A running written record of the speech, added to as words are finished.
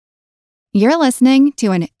You're listening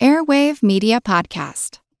to an Airwave Media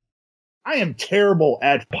Podcast. I am terrible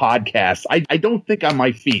at podcasts. I don't think on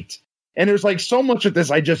my feet. And there's like so much of this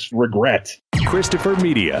I just regret. Christopher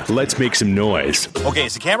Media, let's make some noise. Okay,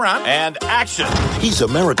 it's the camera on and action. He's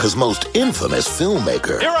America's most infamous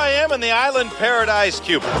filmmaker. Here I am in the island paradise,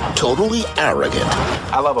 Cuba. Totally arrogant.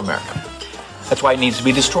 I love America. That's why it needs to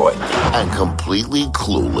be destroyed. And completely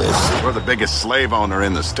clueless. We're the biggest slave owner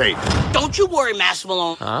in the state. Don't you worry, Master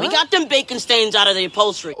Malone. Huh? We got them bacon stains out of the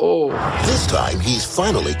upholstery. Oh. This time, he's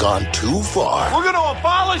finally gone too far. We're going to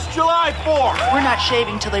abolish July 4th. We're not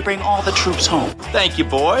shaving till they bring all the troops home. Thank you,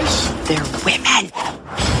 boys. They're women.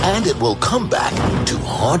 And it will come back to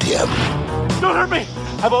haunt him. Don't hurt me.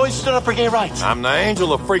 I've always stood up for gay rights. I'm the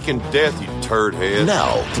angel of freaking death, you turd head.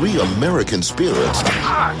 Now, three American spirits.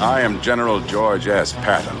 I am General George S.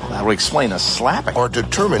 Patton. That will explain the slapping. Are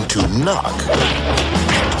determined to knock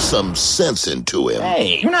some sense into him.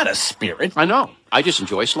 Hey, you're not a spirit. I know. I just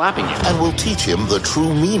enjoy slapping you. And will teach him the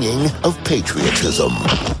true meaning of patriotism.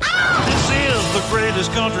 This is the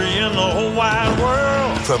greatest country in the whole wide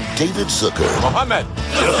world. From David Zucker. Mohammed.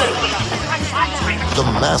 The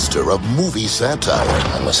master of movie satire.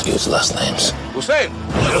 I must use last names. Hussein.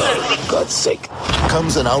 God's sake.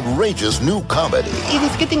 Comes an outrageous new comedy. It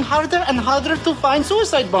is getting harder and harder to find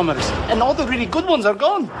suicide bombers. And all the really good ones are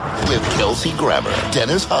gone. With Kelsey Grammer,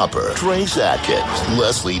 Dennis Hopper, Trace Adkins,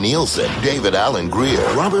 Leslie Nielsen, David Allen Greer,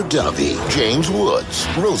 Robert Davi, James Woods,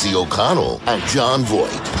 Rosie O'Connell, and John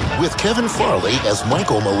Voight. With Kevin Farley as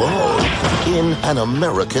Michael Malone in An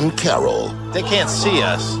American Carol. They can't see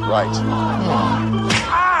us. Right.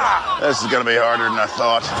 This is going to be harder than I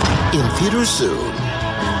thought. In theaters soon.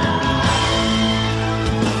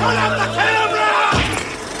 Turn up the camera!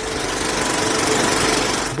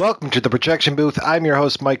 Welcome to the Projection Booth. I'm your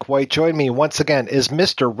host, Mike White. Join me once again is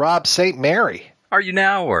Mr. Rob St. Mary. Are you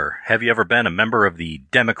now, or have you ever been a member of the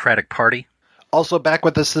Democratic Party? Also back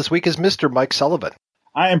with us this week is Mr. Mike Sullivan.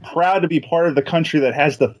 I am proud to be part of the country that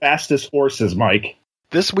has the fastest horses, Mike.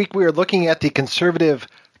 This week we are looking at the conservative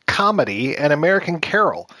comedy An American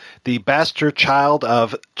Carol, the bastard child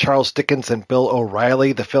of Charles Dickens and Bill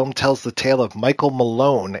O'Reilly. The film tells the tale of Michael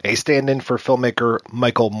Malone, a stand-in for filmmaker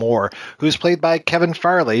Michael Moore, who's played by Kevin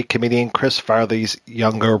Farley, comedian Chris Farley's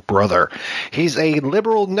younger brother. He's a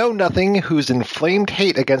liberal know-nothing whose inflamed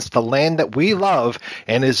hate against the land that we love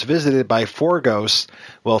and is visited by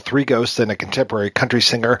three ghosts and a contemporary country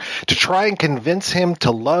singer to try and convince him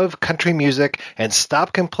to love country music and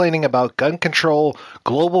stop complaining about gun control,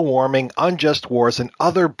 global warming, unjust wars, and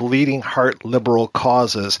other bleeding heart liberal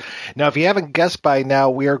causes. Now, if you haven't guessed by now,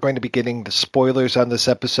 we are going to be getting the spoilers on this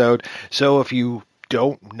episode. So if you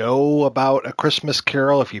don't know about A Christmas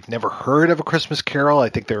Carol, if you've never heard of A Christmas Carol, I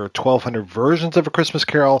think there are 1,200 versions of A Christmas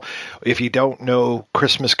Carol. If you don't know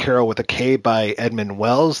Christmas Carol with a K by Edmund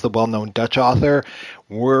Wells, the well-known Dutch author,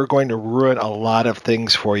 we're going to ruin a lot of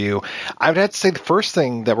things for you. I would have to say the first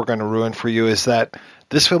thing that we're going to ruin for you is that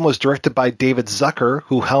this film was directed by David Zucker,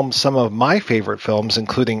 who helmed some of my favorite films,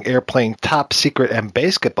 including Airplane, Top Secret, and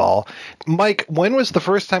Basketball. Mike, when was the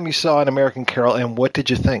first time you saw An American Carol, and what did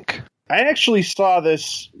you think? I actually saw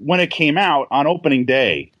this when it came out on opening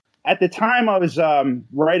day. At the time, I was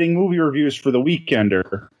writing movie reviews for The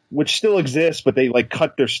Weekender, which still exists, but they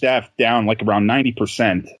cut their staff down around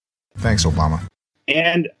 90%. Thanks, Obama.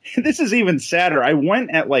 And this is even sadder. I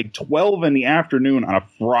went at 12 in the afternoon on a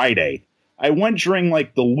Friday. I went during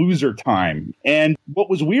the loser time. And what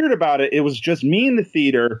was weird about it, it was just me in the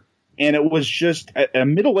theater, and it was just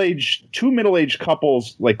two middle-aged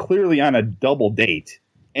couples, clearly on a double date.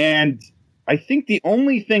 And I think the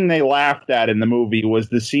only thing they laughed at in the movie was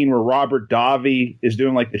the scene where Robert Davi is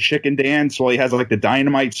doing the chicken dance while he has the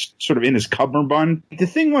dynamite sort of in his cummerbund. The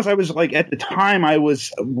thing was, I was at the time I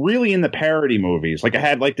was really into parody movies. I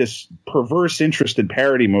had this perverse interest in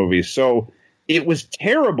parody movies. So it was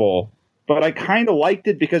terrible, but I kind of liked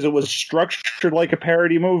it because it was structured like a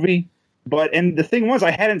parody movie. And the thing was,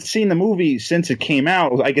 I hadn't seen the movie since it came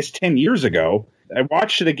out, I guess 10 years ago. I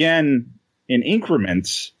watched it again in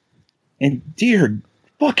increments, and dear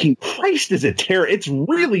fucking Christ, is it terrible. It's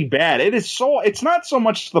really bad. It's not so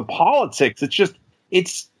much the politics. It's just,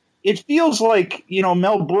 it feels like,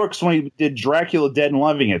 Mel Brooks when he did Dracula Dead and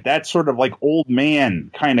Loving It, that sort of old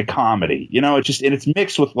man kind of comedy, and it's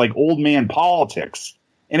mixed with old man politics.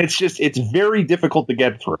 And it's very difficult to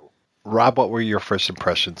get through. Rob, what were your first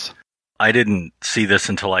impressions? I didn't see this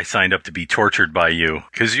until I signed up to be tortured by you,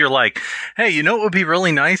 because you're like, hey, you know what would be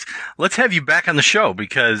really nice? Let's have you back on the show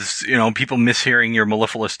because, you know, people miss hearing your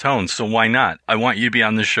mellifluous tones. So why not? I want you to be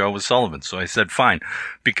on the show with Sullivan. So I said, fine,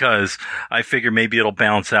 because I figure maybe it'll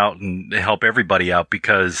balance out and help everybody out,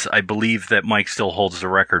 because I believe that Mike still holds the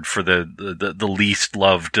record for the least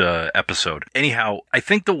loved episode. Anyhow, I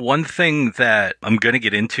think the one thing that I'm going to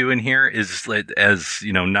get into in here is, as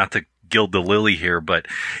you know, not to gild the lily here, but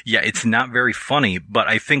yeah, it's not very funny. But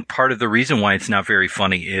I think part of the reason why it's not very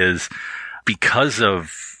funny is because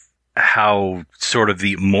of how sort of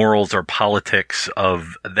the morals or politics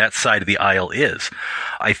of that side of the aisle is.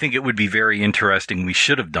 I think it would be very interesting. We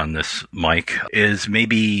should have done this, Mike, is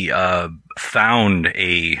maybe found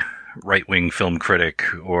a right-wing film critic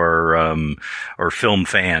or film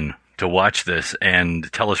fan to watch this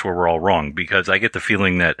and tell us where we're all wrong, because I get the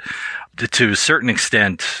feeling that to a certain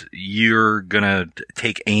extent, you're going to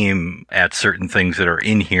take aim at certain things that are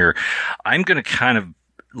in here. I'm going to kind of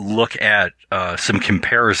look at some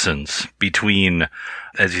comparisons between,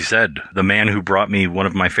 as you said, the man who brought me one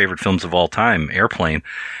of my favorite films of all time, Airplane,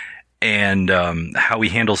 and how he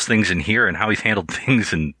handles things in here and how he's handled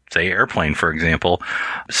things in, say, Airplane, for example.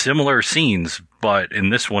 Similar scenes, but in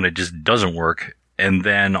this one, it just doesn't work. And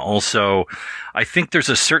then also, I think there's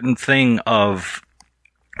a certain thing of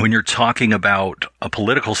when you're talking about a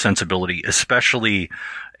political sensibility, especially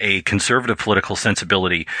a conservative political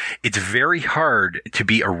sensibility, it's very hard to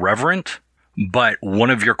be irreverent, but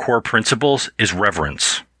one of your core principles is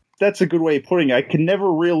reverence. That's a good way of putting it. I can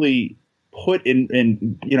never really put in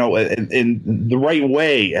the right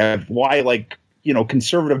way of why, like, you know,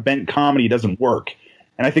 conservative bent comedy doesn't work.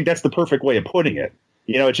 And I think that's the perfect way of putting it.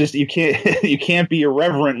 You know, it's just you can't be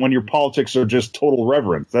irreverent when your politics are just total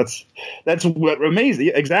reverence. That's what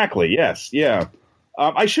amazing. Exactly. Yes. Yeah.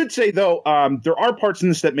 I should say, though, there are parts in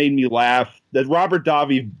this that made me laugh. The Robert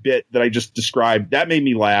Davi bit that I just described, that made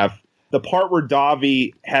me laugh. The part where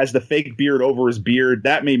Davi has the fake beard over his beard,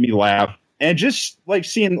 that made me laugh. And just like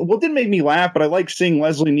seeing, well, it didn't make me laugh, but I like seeing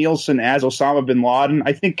Leslie Nielsen as Osama bin Laden.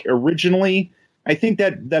 I think originally,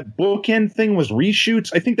 that bookend thing was reshoots.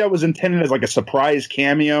 I think that was intended as like a surprise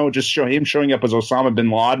cameo, just him showing up as Osama bin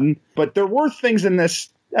Laden. But there were things in this.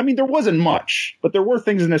 I mean, there wasn't much, but there were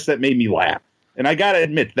things in this that made me laugh. And I got to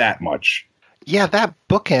admit that much. Yeah, that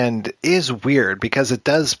bookend is weird because it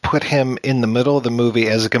does put him in the middle of the movie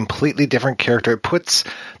as a completely different character. It puts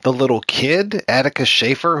the little kid, Atticus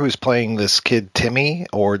Schaefer, who's playing this kid Timmy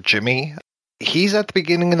or Jimmy. He's at the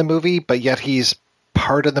beginning of the movie, but yet he's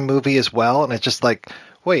part of the movie as well, and it's just like,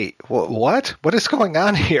 wait, what is going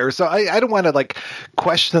on here? So I don't want to like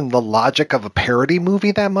question the logic of a parody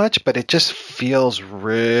movie that much, but it just feels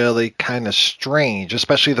really kind of strange,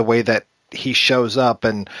 especially the way that he shows up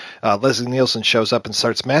and Leslie Nielsen shows up and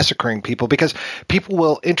starts massacring people, because people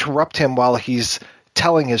will interrupt him while he's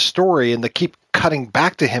telling his story and they keep cutting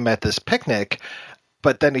back to him at this picnic.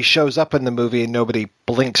 But then he shows up in the movie and nobody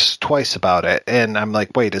blinks twice about it. And I'm like,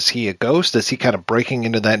 wait, is he a ghost? Is he kind of breaking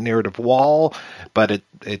into that narrative wall? But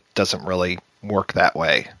it doesn't really work that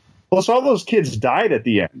way. Well, so all those kids died at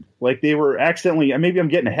the end. Like they were accidentally, maybe I'm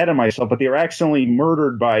getting ahead of myself, but they were accidentally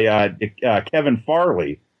murdered by Kevin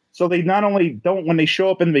Farley. So they not only don't, when they show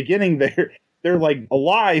up in the beginning, they're like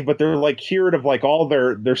alive, but they're like cured of like all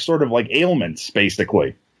their sort of like ailments,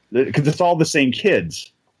 basically. Because it's all the same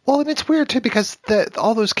kids. Well, and it's weird, too, because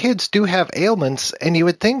all those kids do have ailments, and you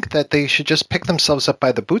would think that they should just pick themselves up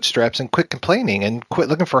by the bootstraps and quit complaining and quit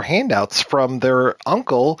looking for handouts from their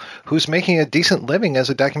uncle who's making a decent living as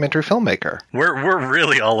a documentary filmmaker. We're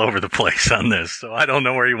really all over the place on this, so I don't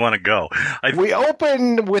know where you want to go. We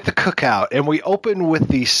open with the cookout, and we open with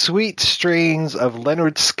the sweet strains of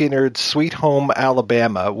Leonard Skinner's Sweet Home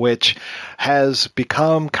Alabama, which has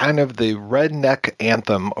become kind of the redneck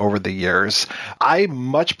anthem over the years. I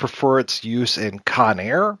much prefer its use in Con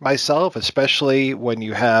Air myself, especially when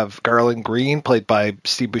you have Garland Green, played by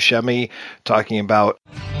Steve Buscemi, talking about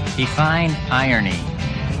define irony.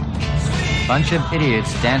 Bunch of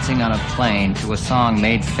idiots dancing on a plane to a song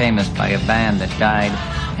made famous by a band that died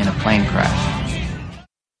in a plane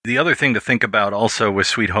crash. The other thing to think about also with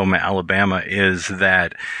Sweet Home Alabama is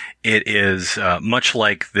that it is, much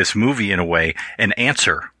like this movie in a way, an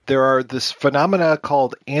answer. There are this phenomena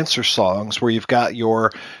called answer songs where you've got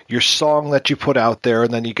your song that you put out there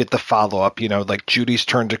and then you get the follow-up, like Judy's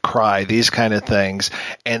Turn to Cry, these kind of things.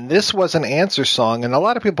 And this was an answer song, and a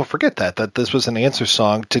lot of people forget that this was an answer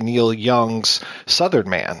song to Neil Young's Southern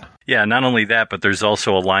Man. Yeah, not only that, but there's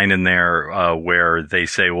also a line in there where they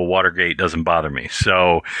say, well, Watergate doesn't bother me.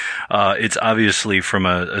 So it's obviously from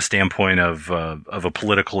a standpoint of a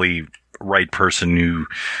politically right person who,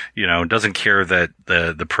 doesn't care that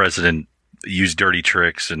the president used dirty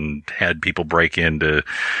tricks and had people break in to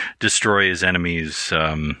destroy his enemies,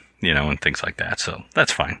 and things like that. So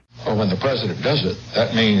that's fine. Well, when the president does it,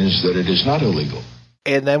 that means that it is not illegal.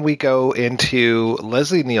 And then we go into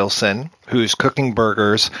Leslie Nielsen, who's cooking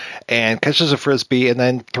burgers and catches a Frisbee and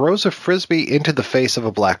then throws a Frisbee into the face of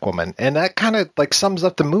a black woman. And that kind of sums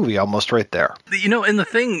up the movie almost right there. And the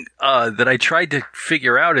thing that I tried to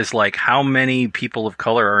figure out is how many people of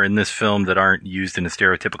color are in this film that aren't used in a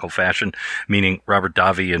stereotypical fashion, meaning Robert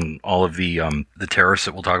Davi and all of the terrorists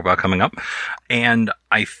that we'll talk about coming up. And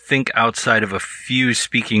I think outside of a few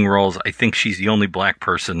speaking roles, I think she's the only black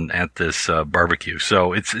person at this barbecue.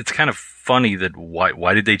 So it's kind of funny that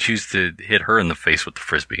why did they choose to hit her in the face with the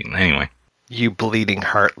Frisbee? Anyway. You bleeding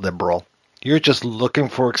heart liberal. You're just looking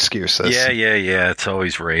for excuses. Yeah. It's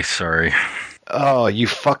always race. Sorry. Oh, you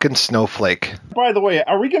fucking snowflake. By the way,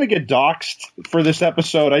 are we going to get doxxed for this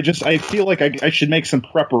episode? I feel like I should make some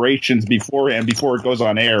preparations beforehand before it goes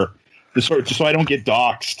on air. Just so I don't get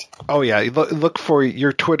doxxed. Oh, yeah. Look for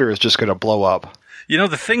your Twitter is just going to blow up.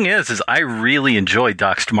 The thing is I really enjoy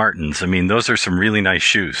Doxed Martens. I mean, those are some really nice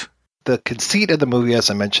shoes. The conceit of the movie, as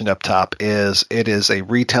I mentioned up top, is it is a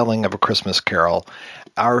retelling of A Christmas Carol.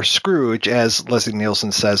 Our Scrooge, as Leslie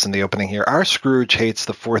Nielsen says in the opening here, our Scrooge hates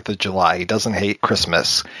the 4th of July. He doesn't hate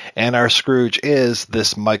Christmas. And our Scrooge is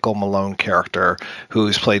this Michael Malone character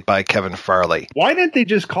who's played by Kevin Farley. Why didn't they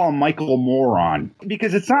just call him Michael Moron?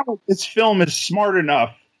 Because it's not like this film is smart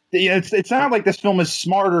enough. It's not like this film is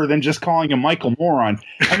smarter than just calling him Michael Moron.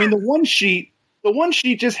 I mean, the one sheet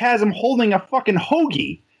just has him holding a fucking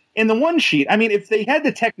hoagie. In the one sheet, I mean, if they had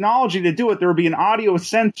the technology to do it, there would be an audio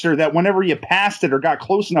sensor that whenever you passed it or got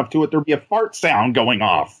close enough to it, there'd be a fart sound going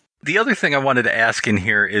off. The other thing I wanted to ask in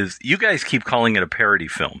here is, you guys keep calling it a parody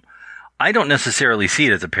film. I don't necessarily see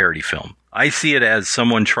it as a parody film. I see it as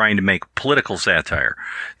someone trying to make political satire.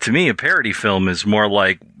 To me, a parody film is more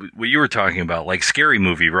like what you were talking about, like Scary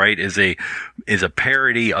Movie, right? Is a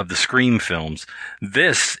parody of the Scream films.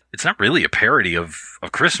 It's not really a parody of A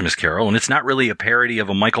Christmas Carol, and it's not really a parody of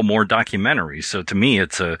a Michael Moore documentary. So to me,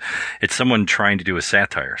 it's someone trying to do a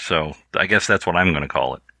satire. So I guess that's what I'm going to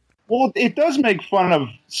call it. Well, it does make fun of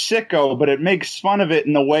Sicko, but it makes fun of it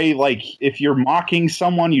in the way, if you're mocking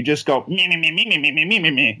someone, you just go, me, me, me, me, me, me, me, me, me,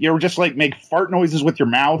 me. You're just make fart noises with your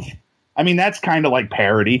mouth. I mean, that's kind of like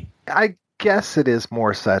parody. I guess it is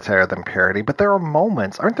more satire than parody, but there are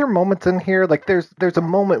moments. Aren't there moments in here? There's a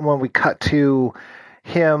moment when we cut to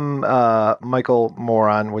him, Michael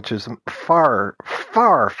Moron, which is far,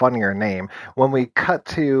 far funnier name, when we cut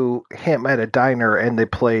to him at a diner and they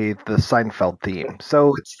play the Seinfeld theme.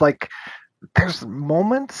 So it's there's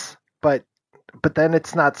moments, but then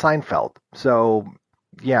it's not Seinfeld. So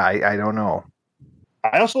yeah, I don't know.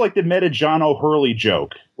 I also like the meta John O'Hurley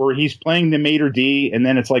joke where he's playing the maitre d', and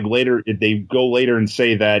then it's later they go later and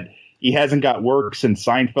say that he hasn't got work since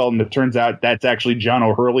Seinfeld, and it turns out that's actually John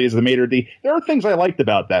O'Hurley as the maitre d'. There are things I liked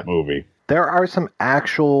about that movie. There are some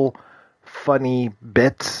actual funny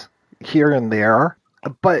bits here and there,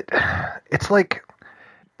 but it's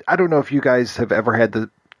I don't know if you guys have ever had the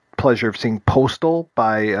pleasure of seeing Postal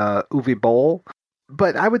by Uwe Boll,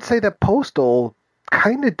 but I would say that Postal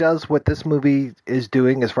kind of does what this movie is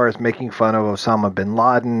doing as far as making fun of Osama bin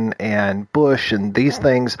Laden and Bush and these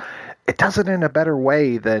things. It does it in a better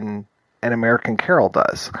way than An American Carol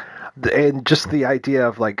does. And just the idea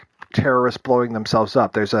of terrorists blowing themselves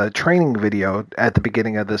up. There's a training video at the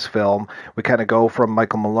beginning of this film. We kind of go from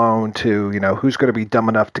Michael Malone to, who's going to be dumb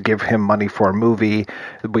enough to give him money for a movie.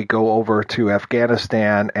 We go over to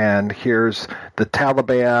Afghanistan, and here's the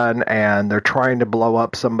Taliban, and they're trying to blow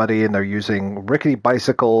up somebody, and they're using rickety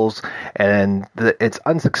bicycles, and it's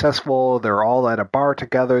unsuccessful. They're all at a bar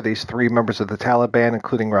together, these three members of the Taliban,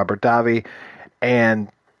 including Robert Davi, and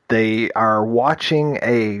they are watching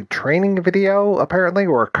a training video, apparently,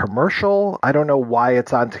 or a commercial. I don't know why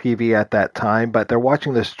it's on TV at that time, but they're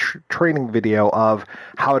watching this training video of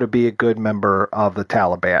how to be a good member of the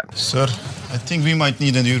Taliban. Sir, I think we might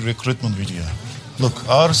need a new recruitment video. Look,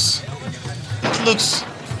 ours, it looks,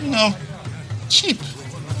 cheap.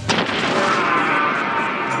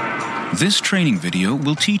 This training video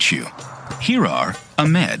will teach you. Here are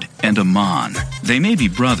Ahmed and Aman. They may be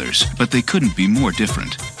brothers, but they couldn't be more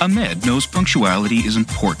different. Ahmed knows punctuality is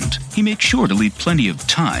important. He makes sure to leave plenty of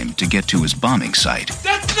time to get to his bombing site.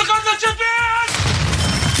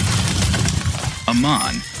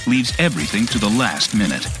 Aman leaves everything to the last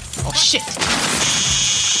minute. Oh, shit.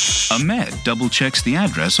 Ahmed double-checks the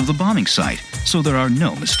address of the bombing site, so there are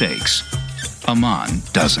no mistakes. Aman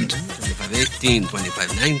doesn't. 2518,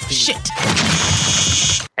 2519.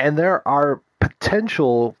 Shit. And there are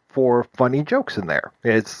potential for funny jokes in there.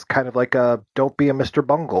 It's kind of like a "Don't be a Mr.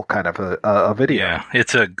 Bungle" kind of a video. Yeah,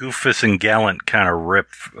 it's a Goofus and Gallant kind of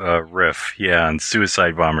riff. Yeah, and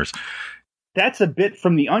Suicide Bombers. That's a bit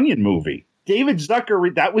from the Onion movie. David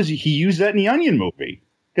Zucker, he used that in the Onion movie.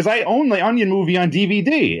 Because I own the Onion movie on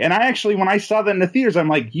DVD. And I actually, when I saw that in the theaters, I'm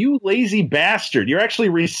like, you lazy bastard. You're actually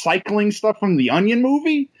recycling stuff from the Onion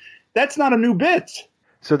movie? That's not a new bit.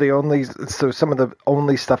 So some of the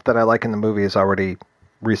only stuff that I like in the movie is already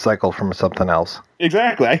recycled from something else.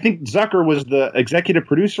 Exactly. I think Zucker was the executive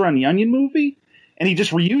producer on the Onion movie, and he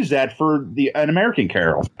just reused that for An American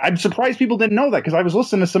Carol. I'm surprised people didn't know that, because I was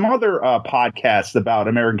listening to some other podcasts about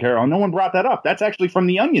American Carol, and no one brought that up. That's actually from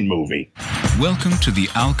the Onion movie. Welcome to the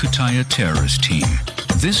Al-Qataya terrorist team.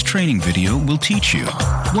 This training video will teach you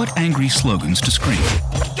what angry slogans to scream,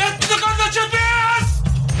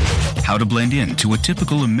 how to blend into a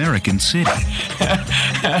typical American city,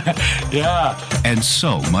 and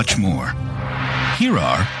so much more. Here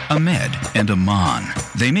are Ahmed and Aman.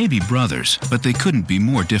 They may be brothers, but they couldn't be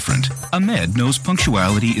more different. Ahmed knows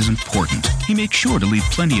punctuality is important. He makes sure to leave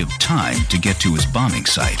plenty of time to get to his bombing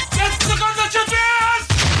site.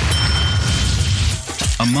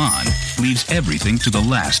 Aman leaves everything to the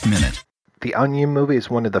last minute. The Onion movie is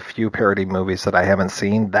one of the few parody movies that I haven't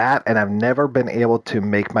seen. That, and I've never been able to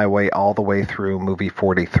make my way all the way through movie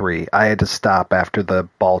 43. I had to stop after the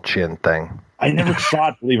ball chin thing. I never saw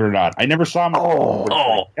it, believe it or not. I never saw him.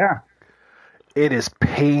 Oh, yeah. It is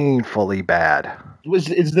painfully bad.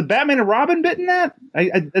 Is the Batman and Robin bit in that?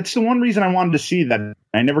 That's the one reason I wanted to see that.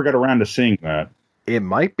 I never got around to seeing that. It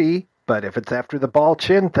might be, but if it's after the ball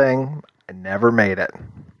chin thing, I never made it.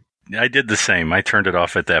 I did the same. I turned it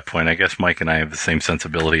off at that point. I guess Mike and I have the same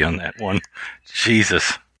sensibility on that one.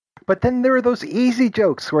 Jesus. But then there are those easy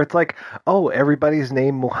jokes where it's like, oh, everybody's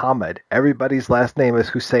named Muhammad. Everybody's last name is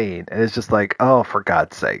Hussein. And it's just like, oh, for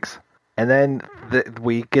God's sakes. And then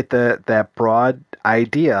we get that broad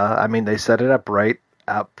idea. I mean, they set it up right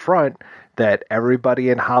up front that everybody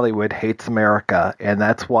in Hollywood hates America. And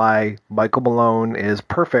that's why Michael Malone is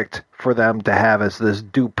perfect for them to have as this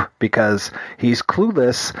dupe, because he's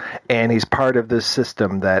clueless and he's part of this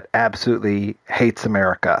system that absolutely hates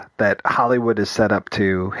America, that Hollywood is set up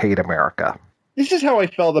to hate America. This is how I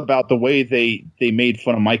felt about the way they made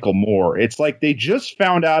fun of Michael Moore. It's like they just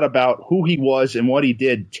found out about who he was and what he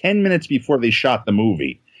did 10 minutes before they shot the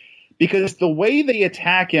movie. Because the way they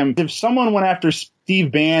attack him, if someone went after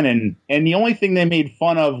Steve Bannon and the only thing they made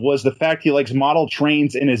fun of was the fact he likes model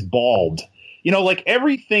trains and is bald. You know, like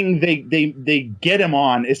everything they get him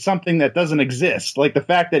on is something that doesn't exist. Like the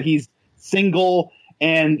fact that he's single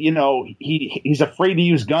and, you know, he's afraid to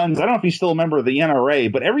use guns. I don't know if he's still a member of the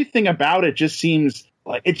NRA, but everything about it just seems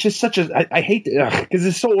like it's just such a – I hate – because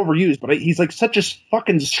it's so overused, but he's like such a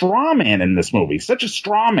fucking straw man in this movie. Such a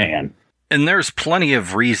straw man. And there's plenty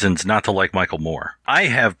of reasons not to like Michael Moore. I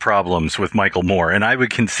have problems with Michael Moore, and I would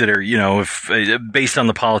consider, you know, if based on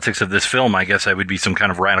the politics of this film, I guess I would be some kind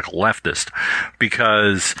of radical leftist,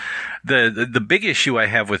 because the big issue I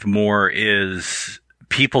have with Moore is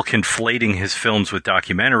people conflating his films with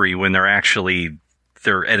documentary when they're editorial.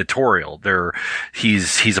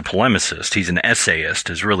 He's a polemicist. He's an essayist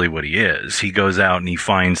is really what he is. He goes out and he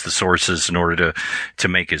finds the sources in order to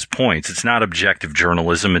make his points. It's not objective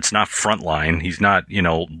journalism. It's not Frontline. He's not, you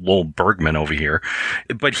know, Lowell Bergman over here,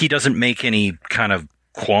 but he doesn't make any kind of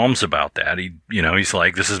qualms about that. He's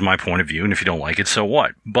like, this is my point of view, and if you don't like it, so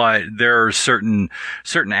what? But there are certain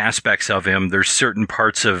aspects of him. There's certain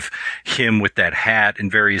parts of him with that hat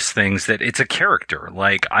and various things that it's a character.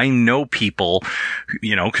 Like, I know people,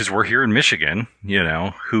 you know, because we're here in Michigan, you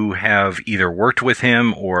know, who have either worked with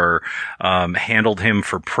him or handled him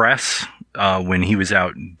for press when he was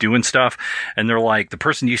out doing stuff, and they're like, the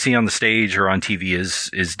person you see on the stage or on TV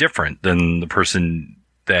is different than the person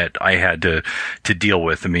that I had to deal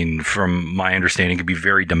with. I mean, from my understanding, could be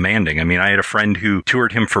very demanding. I mean, I had a friend who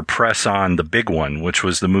toured him for press on The Big One, which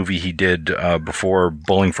was the movie he did before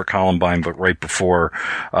Bowling for Columbine, but right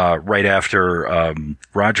after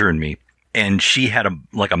Roger and Me. And she had a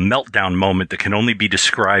meltdown moment that can only be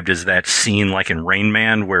described as that scene like in Rain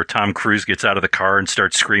Man where Tom Cruise gets out of the car and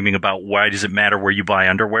starts screaming about why does it matter where you buy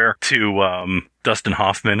underwear to Dustin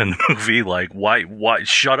Hoffman in the movie. Like, why,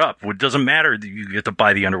 shut up. It doesn't matter that you get to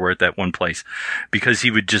buy the underwear at that one place, because he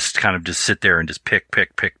would just kind of just sit there and just pick.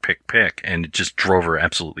 And it just drove her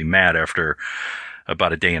absolutely mad after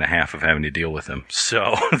about a day and a half of having to deal with him.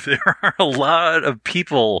 So there are a lot of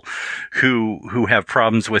people who have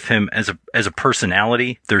problems with him as a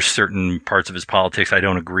personality. There's certain parts of his politics I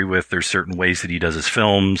don't agree with. There's certain ways that he does his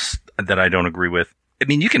films that I don't agree with. I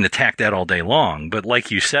mean, you can attack that all day long, but like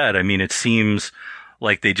you said, I mean, it seems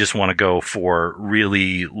like they just want to go for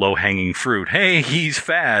really low-hanging fruit. Hey, he's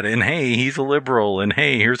fat, and hey, he's a liberal, and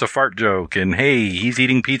hey, here's a fart joke, and hey, he's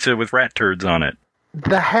eating pizza with rat turds on it.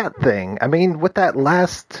 The hat thing, I mean, with that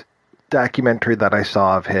last documentary that I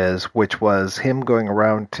saw of his, which was him going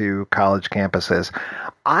around to college campuses,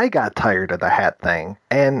 I got tired of the hat thing.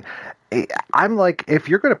 And I'm like, if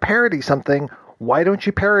you're going to parody something, why don't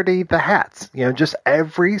you parody the hats? You know, just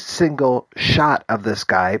every single shot of this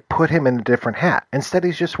guy, put him in a different hat. Instead,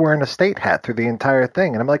 he's just wearing a state hat through the entire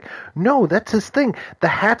thing. And I'm like, no, that's his thing. The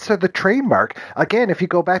hats are the trademark. Again, if you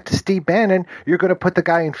go back to Steve Bannon, you're going to put the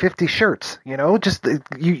guy in 50 shirts. You know, just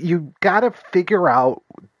you got to figure out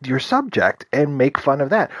your subject and make fun of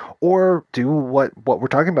that, or do what we're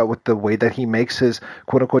talking about with the way that he makes his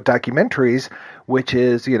quote unquote documentaries, which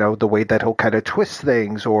is, you know, the way that he'll kind of twist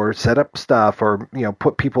things or set up stuff or, you know,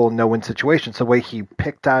 put people in no-win situations. The way he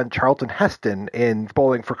picked on Charlton Heston in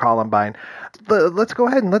Bowling for Columbine. Let's go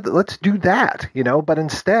ahead and let's do that, you know, but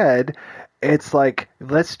instead it's like,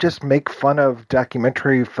 let's just make fun of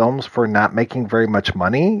documentary films for not making very much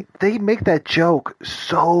money. They make that joke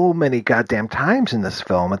so many goddamn times in this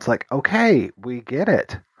film. It's like, okay, we get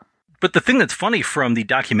it. But the thing that's funny from the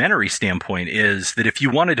documentary standpoint is that if you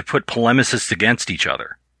wanted to put polemicists against each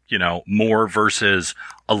other, you know, Moore versus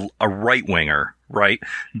a right-winger, right?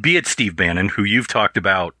 Be it Steve Bannon, who you've talked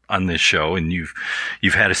about on this show, and you've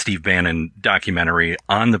had a Steve Bannon documentary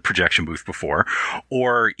on the projection booth before,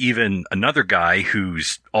 or even another guy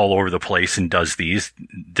who's all over the place and does these,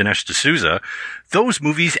 Dinesh D'Souza. Those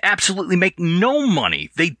movies absolutely make no money.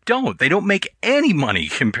 They don't make any money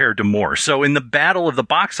compared to Moore. So in the battle of the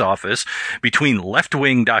box office between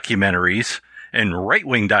left-wing documentaries and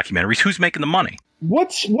right-wing documentaries, who's making the money?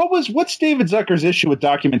 What's David Zucker's issue with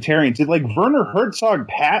documentarians? Did like Werner Herzog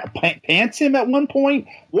pants him at one point?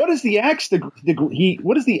 What is the axe to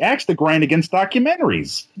grind against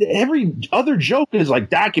documentaries? Every other joke is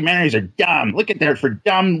like, documentaries are dumb. Look at that, for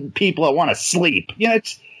dumb people that want to sleep. You know,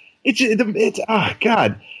 it's oh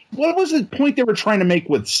God. What was the point they were trying to make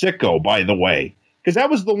with Sicko, by the way? Because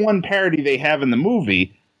that was the one parody they have in the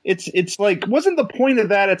movie. It's like, wasn't the point of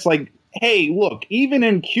that? It's like, hey, look, even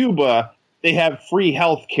in Cuba, they have free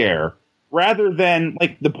health care, rather than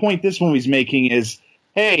like the point this movie's making is,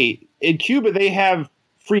 hey, in Cuba, they have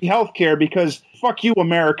free health care because fuck you,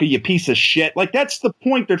 America, you piece of shit. Like, that's the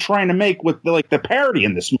point they're trying to make with the parody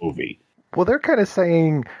in this movie. Well, they're kind of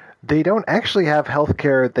saying they don't actually have health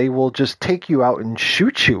care. They will just take you out and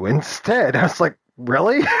shoot you instead. I was like,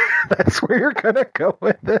 really? That's where you're going to go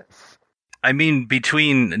with this? I mean,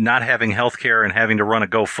 between not having health care and having to run a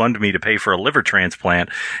GoFundMe to pay for a liver transplant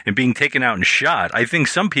and being taken out and shot, I think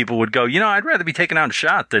some people would go, you know, I'd rather be taken out and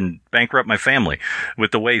shot than bankrupt my family with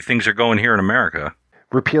the way things are going here in America.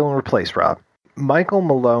 Repeal and replace, Rob. Michael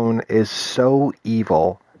Malone is so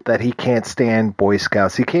evil that he can't stand Boy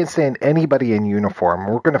Scouts. He can't stand anybody in uniform.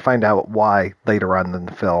 We're going to find out why later on in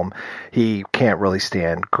the film. He can't really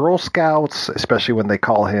stand Girl Scouts, especially when they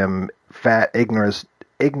call him fat, ignorant,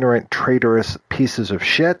 traitorous pieces of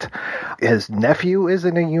shit. His nephew is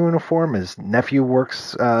in a uniform. His nephew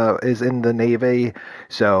is in the Navy.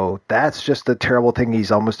 So that's just a terrible thing.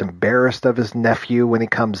 He's almost embarrassed of his nephew when he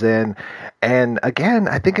comes in. And again,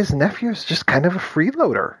 I think his nephew is just kind of a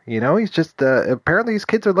freeloader. You know, he's just, apparently his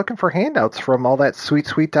kids are looking for handouts from all that sweet,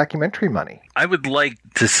 sweet documentary money. I would like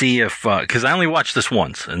to see if, because I only watched this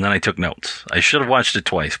once and then I took notes. I should have watched it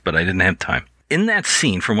twice, but I didn't have time. In that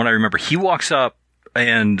scene, from what I remember, he walks up,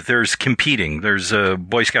 and there's competing. There's a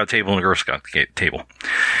Boy Scout table and a Girl Scout table.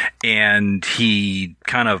 And he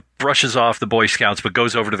kind of brushes off the Boy Scouts, but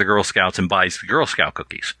goes over to the Girl Scouts and buys the Girl Scout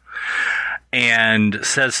cookies. And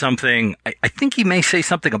says something, I think he may say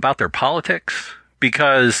something about their politics,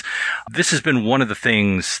 because this has been one of the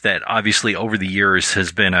things that obviously over the years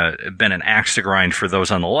has been an axe to grind for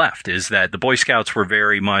those on the left, is that the Boy Scouts were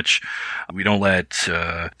very much, we don't let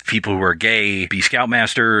people who are gay be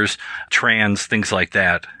Scoutmasters, trans, things like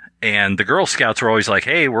that. And the Girl Scouts were always like,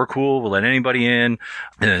 hey, we're cool, we'll let anybody in,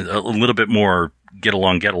 a little bit more get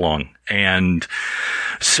along. And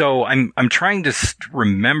so I'm trying to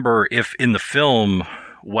remember if in the film,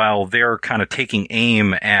 while they're kind of taking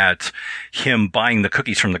aim at him buying the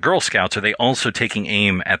cookies from the Girl Scouts, are they also taking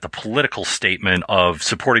aim at the political statement of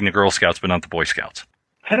supporting the Girl Scouts but not the Boy Scouts?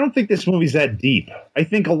 I don't think this movie's that deep. I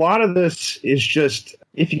think a lot of this is just,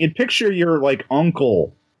 if you can picture your like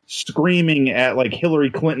uncle screaming at like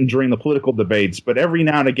Hillary Clinton during the political debates, but every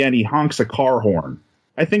now and again he honks a car horn.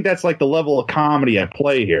 I think that's like the level of comedy at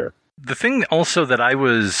play here. The thing also that I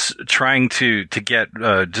was trying to get,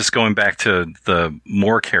 just going back to the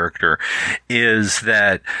Moore character, is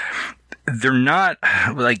that they're not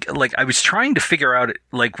like I was trying to figure out,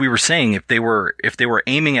 like we were saying, if they were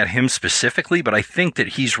aiming at him specifically, but I think that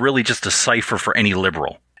he's really just a cipher for any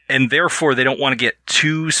liberal. And therefore, they don't want to get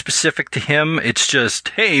too specific to him. It's just,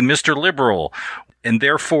 hey, Mr. Liberal. And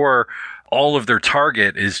therefore, all of their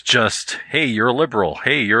target is just, hey, you're a liberal.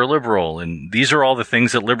 Hey, you're a liberal. And these are all the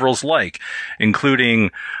things that liberals like,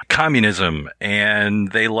 including communism.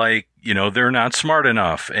 And they like, they're not smart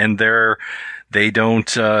enough. And they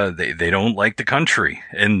don't like the country.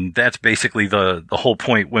 And that's basically the whole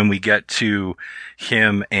point when we get to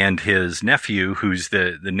him and his nephew, who's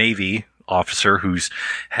the Navy officer who's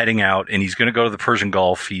heading out, and he's going to go to the Persian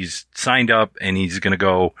Gulf. He's signed up, and he's going to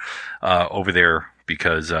go over there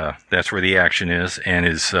because that's where the action is, and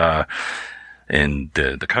and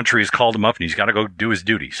the country has called him up, and he's got to go do his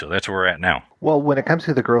duty. So that's where we're at now. Well, when it comes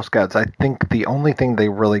to the Girl Scouts, I think the only thing they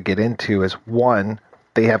really get into is, one,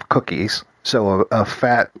 they have cookies. So a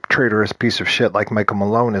fat, traitorous piece of shit like Michael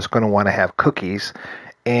Malone is going to want to have cookies.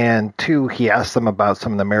 And two, he asks them about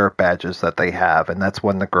some of the merit badges that they have. And that's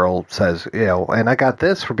when the girl says, and I got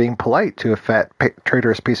this for being polite to a fat,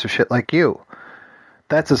 traitorous piece of shit like you.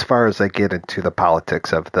 That's as far as they get into the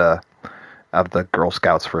politics of the Girl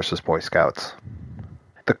Scouts versus Boy Scouts.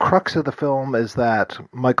 The crux of the film is that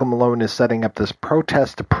Michael Malone is setting up this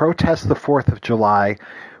protest to protest the 4th of July,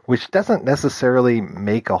 which doesn't necessarily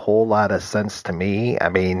make a whole lot of sense to me. I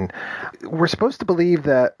mean, we're supposed to believe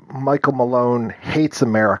that Michael Malone hates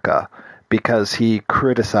America because he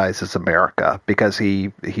criticizes America, because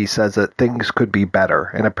he says that things could be better.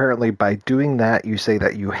 And apparently by doing that, you say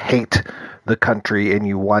that you hate the country and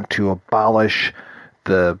you want to abolish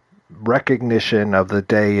the recognition of the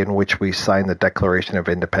day in which we signed the Declaration of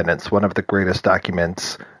Independence, one of the greatest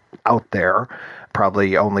documents out there,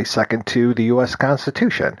 probably only second to the U.S.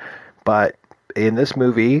 Constitution. But in this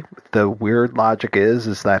movie, the weird logic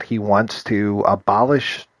is that he wants to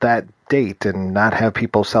abolish that date and not have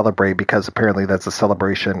people celebrate, because apparently that's a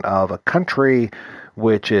celebration of a country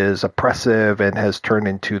which is oppressive and has turned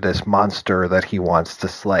into this monster that he wants to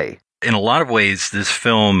slay. In a lot of ways, this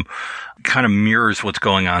film kind of mirrors what's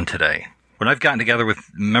going on today. When I've gotten together with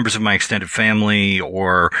members of my extended family,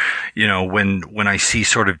 or, when I see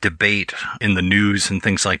sort of debate in the news and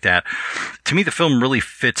things like that, to me, the film really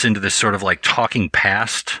fits into this sort of like talking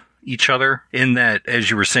past each other, in that, as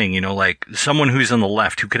you were saying, like someone who's on the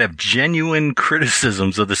left who could have genuine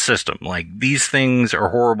criticisms of the system, like these things are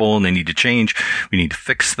horrible and they need to change. We need to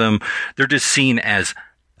fix them. They're just seen as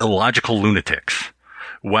illogical lunatics.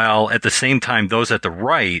 While at the same time, those at the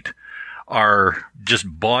right are just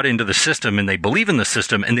bought into the system and they believe in the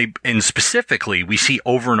system, and specifically we see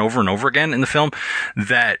over and over and over again in the film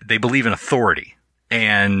that they believe in authority,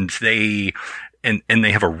 and they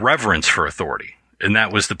have a reverence for authority. And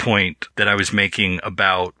that was the point that I was making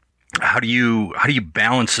about how do you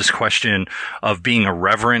balance this question of being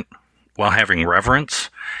irreverent while having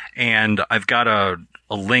reverence. And I've got a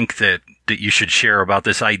link that you should share about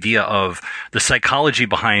this idea of the psychology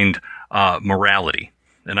behind morality.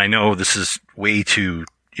 And I know this is way too,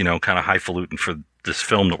 kind of highfalutin for this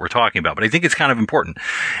film that we're talking about, but I think it's kind of important.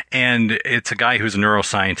 And it's a guy who's a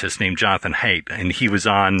neuroscientist named Jonathan Haidt, and he was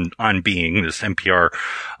on Being, this NPR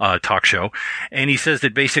talk show. And he says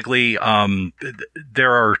that basically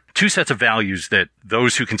there are two sets of values that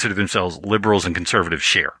those who consider themselves liberals and conservatives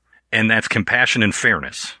share, and that's compassion and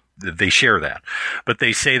fairness. They share that. But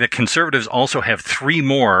they say that conservatives also have three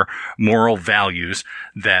more moral values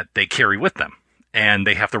that they carry with them and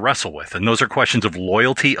they have to wrestle with. And those are questions of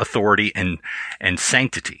loyalty, authority, and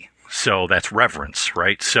sanctity. So that's reverence,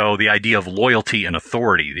 right? So the idea of loyalty and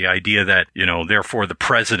authority, the idea that, therefore the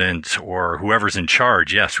president or whoever's in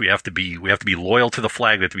charge, yes, we have to be loyal to the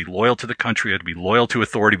flag. We have to be loyal to the country. We have to be loyal to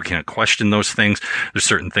authority. We can't question those things. There's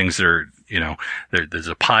certain things that are, there's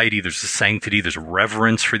a piety, there's a sanctity, there's a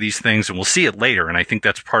reverence for these things. And we'll see it later. And I think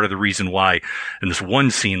that's part of the reason why in this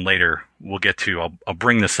one scene later we'll get to, I'll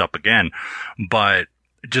bring this up again, but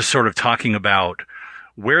just sort of talking about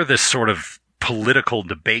where this sort of political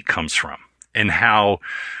debate comes from, and how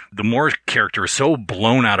the Moore character is so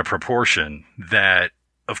blown out of proportion that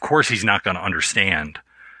of course he's not going to understand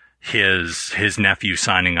his nephew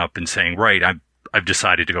signing up and saying, right, I've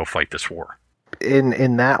decided to go fight this war.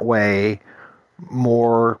 In that way,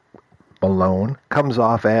 Moore Malone comes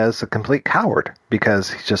off as a complete coward,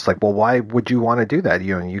 because he's just like, well, why would you want to do that?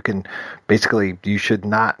 You should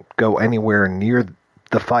not go anywhere near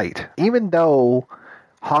the fight. Even though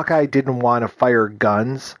Hawkeye didn't want to fire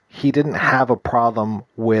guns, he didn't have a problem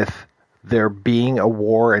with there being a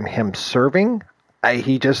war and him serving.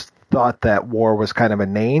 He just thought that war was kind of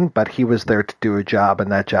inane, but he was there to do a job,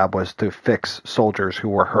 and that job was to fix soldiers who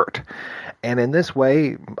were hurt. And in this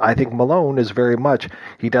way, I think Malone is very much,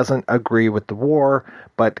 he doesn't agree with the war,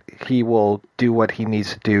 but he will do what he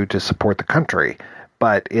needs to do to support the country.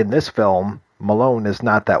 But in this film, Malone is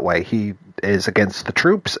not that way. He is against the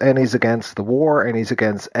troops, and he's against the war, and he's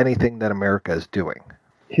against anything that America is doing.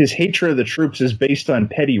 His hatred of the troops is based on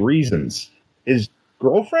petty reasons. His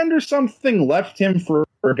girlfriend or something left him for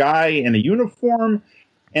a guy in a uniform,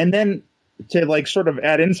 and then to like sort of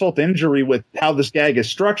add insult to injury with how this gag is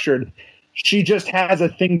structured, she just has a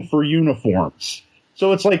thing for uniforms.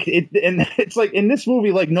 So it's like it's like in this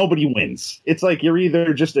movie, like nobody wins. It's like you're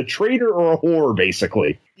either just a traitor or a whore,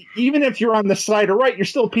 basically. Even if you're on the side or right, you're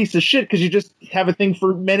still a piece of shit because you just have a thing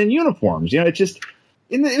for men in uniforms. You know,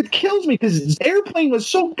 it kills me because Airplane was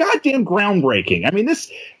so goddamn groundbreaking. I mean, this,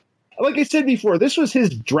 like I said before, this was his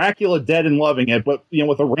Dracula Dead and Loving It, but you know,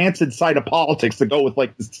 with a rancid side of politics to go with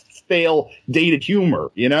like this stale, dated humor.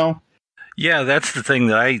 You know. Yeah, that's the thing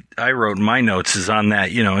that I wrote in my notes is on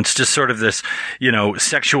that, you know, it's just sort of this, you know,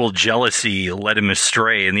 sexual jealousy led him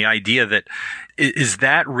astray. And the idea that, is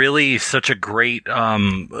that really such a great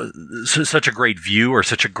view or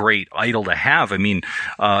such a great idol to have? I mean,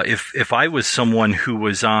 if I was someone who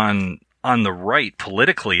was on the right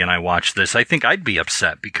politically and I watched this, I think I'd be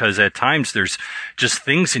upset because at times there's just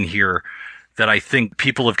things in here that I think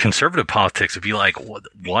people of conservative politics would be like,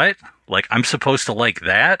 what? Like, I'm supposed to like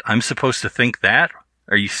that? I'm supposed to think that?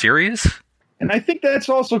 Are you serious? And I think that's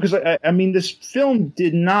also because, I mean, this film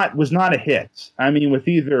was not a hit. I mean, with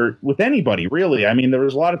anybody, really. I mean, there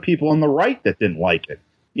was a lot of people on the right that didn't like it,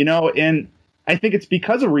 you know, and I think it's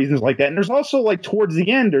because of reasons like that. And there's also, like, towards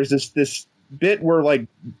the end, there's this bit where, like,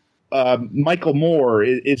 Michael Moore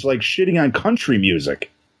is like, shitting on country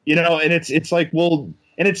music, you know, and it's like, well,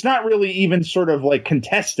 and it's not really even sort of, like,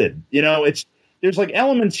 contested, you know, there's like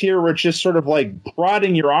elements here where it's just sort of like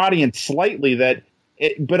prodding your audience slightly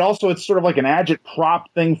but also it's sort of like an agitprop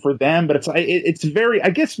thing for them. But it's very, I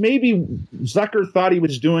guess maybe Zucker thought he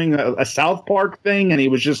was doing a South Park thing and he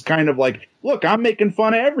was just kind of like, look, I'm making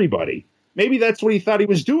fun of everybody. Maybe that's what he thought he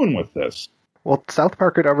was doing with this. Well, South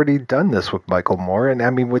Park had already done this with Michael Moore. And I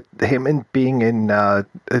mean, with him and being in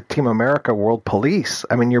Team America World Police,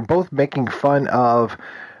 I mean, you're both making fun of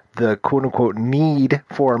the quote-unquote need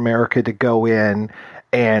for America to go in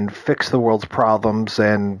and fix the world's problems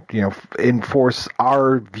and, you know, enforce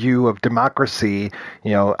our view of democracy,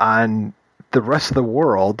 you know, on the rest of the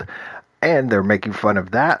world. And they're making fun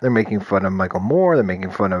of that. They're making fun of Michael Moore. They're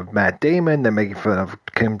making fun of Matt Damon. They're making fun of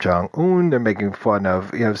Kim Jong-un. They're making fun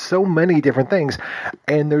of, you know, so many different things.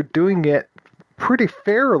 And they're doing it pretty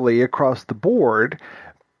fairly across the board.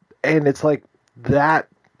 And it's like that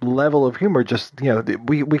level of humor, just, you know,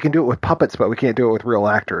 we can do it with puppets, but we can't do it with real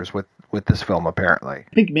actors with this film, apparently.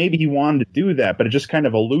 I think maybe he wanted to do that, but it just kind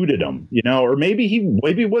of eluded him, you know, or maybe he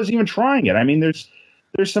wasn't even trying it. I mean, there's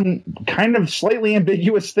some kind of slightly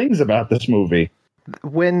ambiguous things about this movie.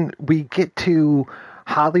 When we get to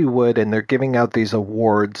Hollywood and they're giving out these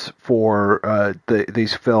awards for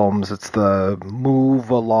these films, it's the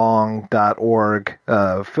movealong.org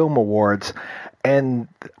film awards, and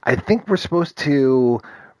I think we're supposed to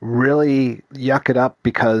really yuck it up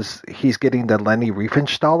because he's getting the Leni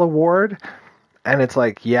Riefenstahl Award. And it's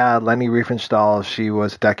like, yeah, Leni Riefenstahl, she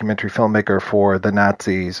was a documentary filmmaker for the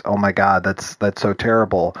Nazis. Oh my God, that's so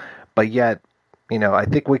terrible. But yet, you know, I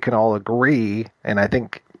think we can all agree, and I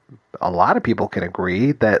think a lot of people can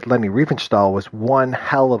agree, that Leni Riefenstahl was one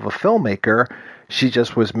hell of a filmmaker. She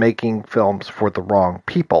just was making films for the wrong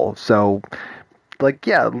people. So, like,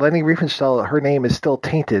 yeah, Leni Riefenstahl, her name is still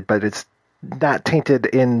tainted, but it's not tainted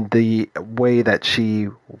in the way that she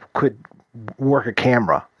could work a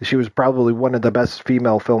camera. She was probably one of the best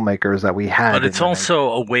female filmmakers that we had. But it's also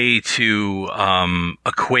a way to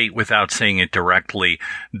equate, without saying it directly,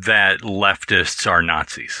 that leftists are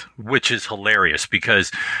Nazis, which is hilarious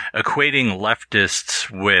because equating leftists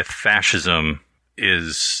with fascism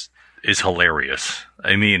is hilarious.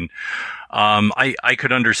 I mean, I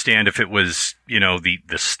could understand if it was, you know, the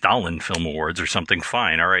Stalin Film Awards or something.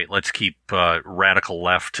 Fine, all right, let's keep radical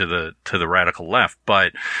left to the radical left.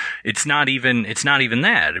 But it's not even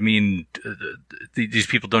that. I mean, these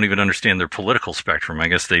people don't even understand their political spectrum. I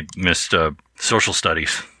guess they missed social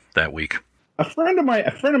studies that week. A friend of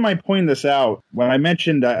mine pointed this out when I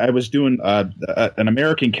mentioned I was doing an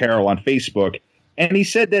American Carol on Facebook, and he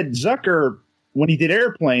said that Zucker, when he did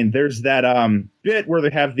Airplane, there's that bit where they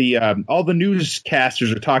have all the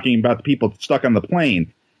newscasters are talking about the people stuck on the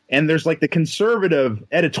plane. And there's like the conservative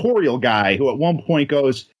editorial guy who at one point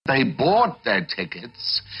goes, "They bought their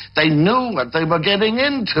tickets. They knew what they were getting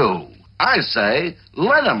into. I say,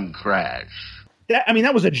 let them crash."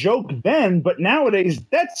 That was a joke then, but nowadays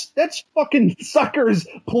that's fucking Zucker's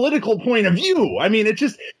political point of view. I mean,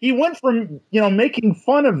 he went from, making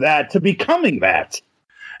fun of that to becoming that.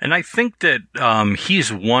 And I think that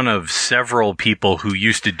he's one of several people who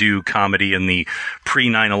used to do comedy in the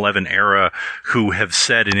pre-9/11 era who have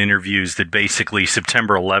said in interviews that basically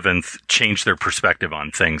September 11th changed their perspective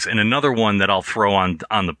on things. And another one that I'll throw on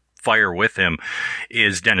the fire with him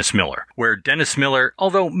is Dennis Miller, where Dennis Miller,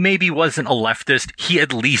 although maybe wasn't a leftist, he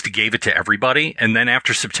at least gave it to everybody. And then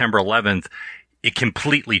after September 11th, it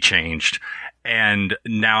completely changed. And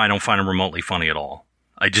now I don't find him remotely funny at all.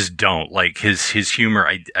 I just don't. Like his humor,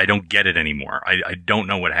 I don't get it anymore. I don't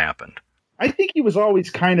know what happened. I think he was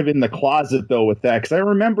always kind of in the closet, though, with that, because I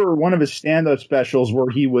remember one of his stand-up specials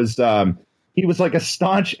where he was like a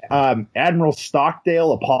staunch Admiral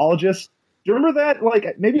Stockdale apologist. Do you remember that?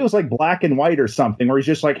 Like, maybe it was like Black and White or something, where he's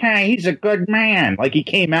just like, hey, he's a good man. Like, he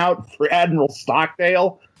came out for Admiral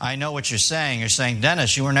Stockdale. I know what you're saying. You're saying,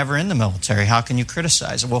 Dennis, you were never in the military. How can you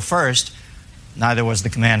criticize it? Well, first, neither was the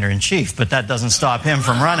commander-in-chief, but that doesn't stop him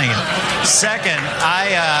from running it. Second,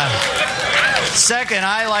 I,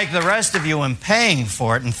 like the rest of you, am paying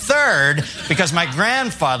for it. And third, because my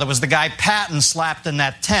grandfather was the guy Patton slapped in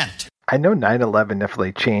that tent. I know 9/11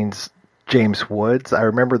 definitely changed James Woods. I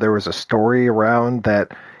remember there was a story around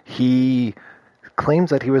that he claims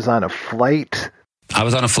that he was on a flight. I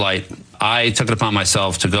was on a flight. I took it upon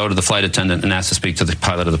myself to go to the flight attendant and ask to speak to the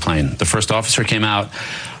pilot of the plane. The first officer came out.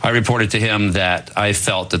 I reported to him that I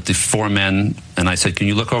felt that the four men, and I said, can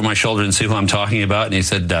you look over my shoulder and see who I'm talking about? And he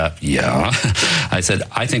said, yeah. I said,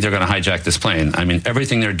 I think they're going to hijack this plane. I mean,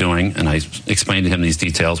 everything they're doing, and I explained to him these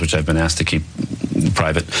details, which I've been asked to keep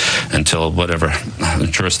private until whatever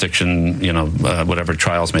jurisdiction, whatever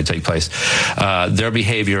trials may take place. Their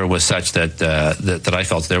behavior was such that I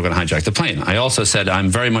felt they were going to hijack the plane. I also said I'm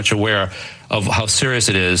very much aware of how serious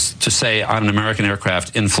it is to say on an American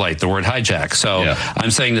aircraft in flight the word hijack. So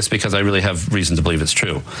I'm saying this because I really have reason to believe it's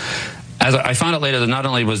true. As I found out later that not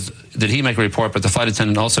only did he make a report, but the flight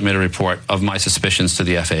attendant also made a report of my suspicions to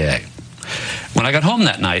the FAA. When I got home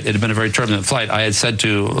that night, it had been a very turbulent flight. I had said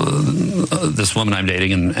to this woman I'm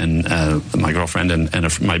dating and my girlfriend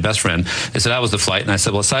and my best friend, they said, how was the flight? And I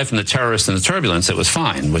said, well, aside from the terrorists and the turbulence, it was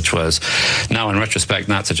fine, which was now in retrospect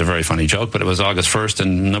not such a very funny joke, but it was August 1st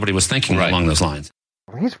and nobody was thinking along those lines.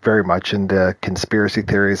 He's very much into conspiracy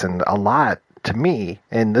theories, and a lot to me,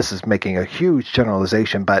 and this is making a huge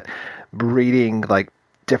generalization, but reading like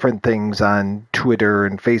different things on Twitter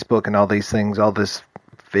and Facebook and all these things, all this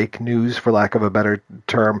fake news, for lack of a better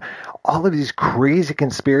term, all of these crazy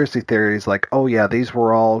conspiracy theories like, oh yeah, these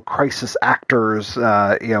were all crisis actors, in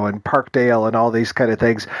Parkdale and all these kind of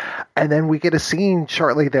things. And then we get a scene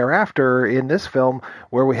shortly thereafter in this film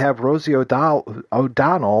where we have Rosie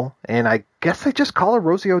O'Donnell, and I guess they just call her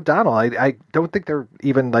Rosie O'Donnell. I don't think they're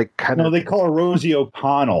even like kind of... No, they call her Rosie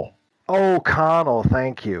O'Connell. O'Connell,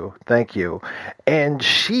 thank you. And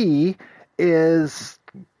she is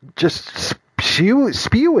just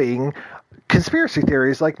spewing conspiracy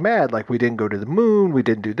theories like mad, like we didn't go to the moon, we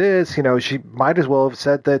didn't do this. She might as well have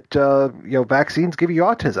said that vaccines give you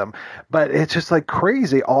autism. But it's just like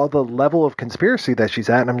crazy, all the level of conspiracy that she's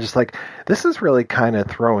at. And I'm just like, this is really kind of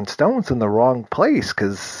throwing stones in the wrong place,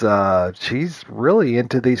 because she's really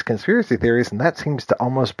into these conspiracy theories, and that seems to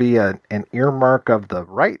almost be an earmark of the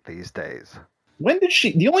right these days. When did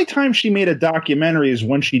she? The only time she made a documentary is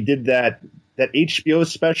when she did that HBO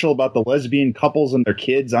special about the lesbian couples and their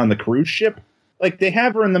kids on the cruise ship. Like, they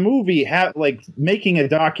have her in the movie, making a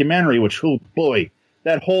documentary, which, oh boy,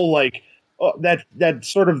 that whole that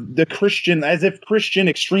sort of the Christian, as if Christian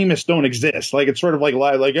extremists don't exist. Like, it's sort of like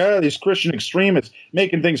these Christian extremists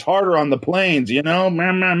making things harder on the planes,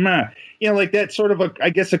 like that sort of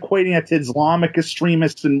I guess equating that to Islamic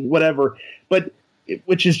extremists and whatever, but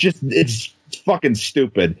which is just, it's fucking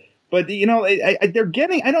stupid. But, they're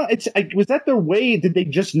getting, was that their way? Did they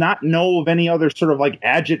just not know of any other sort of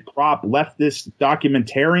agit-crop leftist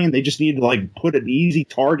documentarian? They just needed to put an easy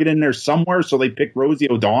target in there somewhere, so they picked Rosie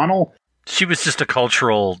O'Donnell? She was just a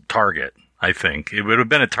cultural target, I think. It would have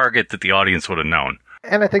been a target that the audience would have known.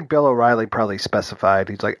 And I think Bill O'Reilly probably specified,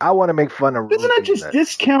 he's like, I want to make fun of... Doesn't that just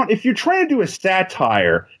discount, if you're trying to do a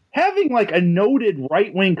satire... Having a noted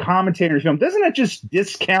right-wing commentator film, doesn't that just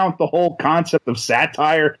discount the whole concept of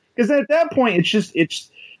satire? Because at that point, it's just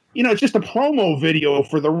a promo video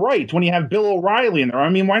for the right when you have Bill O'Reilly in there. I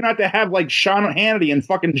mean, why not to have Sean Hannity and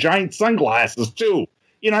fucking giant sunglasses too?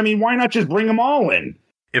 Why not just bring them all in?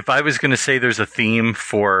 If I was going to say there's a theme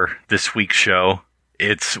for this week's show,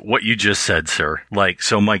 it's what you just said, sir. Like,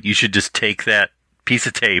 so Mike, you should just take that piece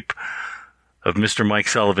of tape of Mr. Mike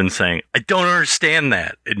Sullivan saying, I don't understand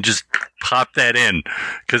that, and just pop that in.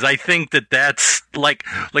 Because I think that's like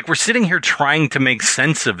we're sitting here trying to make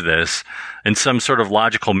sense of this in some sort of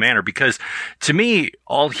logical manner. Because to me,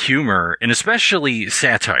 all humor, and especially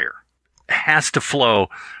satire, has to flow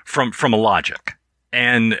from a logic.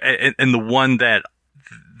 And the one that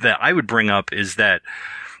I would bring up is that,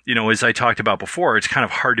 you know, as I talked about before, it's kind of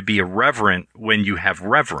hard to be irreverent when you have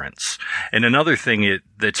reverence. And another thing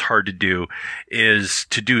that's hard to do is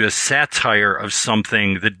to do a satire of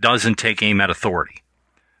something that doesn't take aim at authority.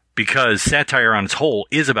 Because satire on its whole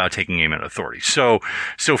is about taking aim at authority. So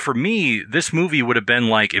for me, this movie would have been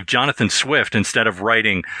like if Jonathan Swift, instead of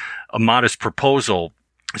writing a modest proposal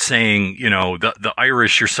saying, you know, the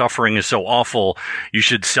Irish, your suffering is so awful, you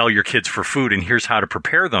should sell your kids for food, and here's how to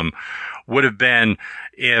prepare them, would have been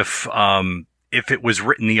if it was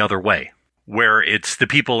written the other way, where it's the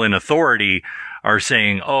people in authority are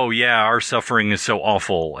saying, oh yeah, our suffering is so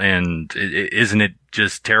awful, and isn't it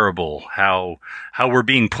just terrible how we're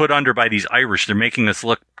being put under by these Irish, they're making us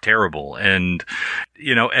look terrible. And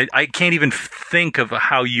you know, I can't even think of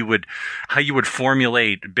how you would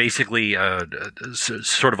formulate basically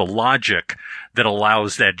sort of a logic that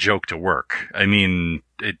allows that joke to work. I mean,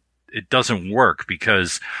 it doesn't work,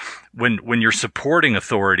 because when you're supporting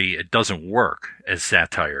authority, it doesn't work as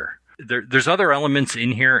satire. There's other elements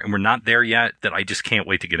in here, and we're not there yet, that I just can't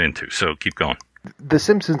wait to get into. So keep going. The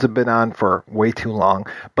Simpsons have been on for way too long,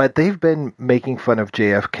 but they've been making fun of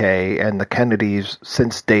JFK and the Kennedys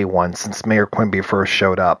since day one, since Mayor Quimby first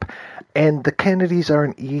showed up. And the Kennedys are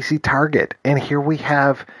an easy target. And here we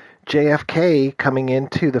have JFK coming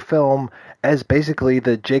into the film as basically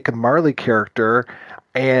the Jacob Marley character,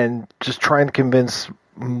 and just trying to convince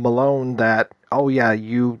Malone that, oh yeah,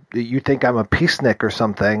 you think I'm a peacenik or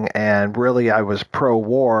something, and really I was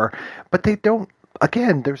pro-war. But they don't.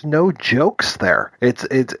 Again, there's no jokes there. It's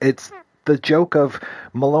the joke of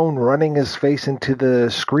Malone running his face into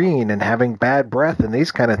the screen and having bad breath and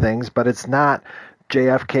these kind of things, but it's not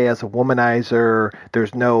JFK as a womanizer.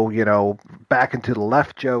 There's no, you know, back and to the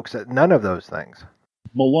left jokes. None of those things.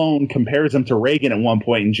 Malone compares him to Reagan at one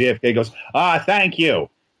point, and JFK goes, thank you.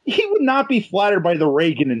 He would not be flattered by the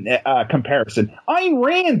Reagan comparison. Ayn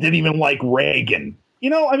Rand didn't even like Reagan. You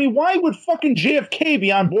know, I mean, why would fucking JFK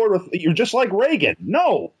be on board with you're just like Reagan?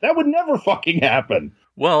 No, that would never fucking happen.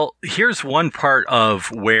 Well, here's one part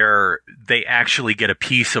of where they actually get a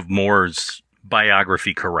piece of Moore's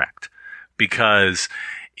biography correct. Because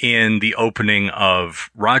in the opening of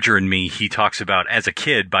Roger and Me, he talks about, as a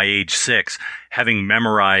kid, by age 6, having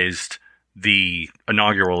memorized the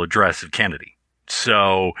inaugural address of Kennedy.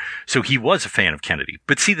 So he was a fan of Kennedy.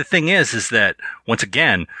 But see, the thing is that, once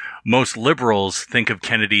again, most liberals think of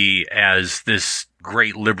Kennedy as this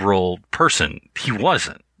great liberal person. He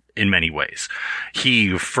wasn't, in many ways.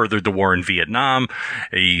 He furthered the war in Vietnam.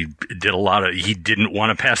 He didn't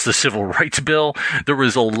want to pass the Civil Rights Bill. There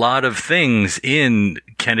was a lot of things in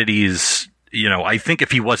Kennedy's, you know, I think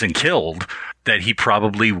if he wasn't killed, that he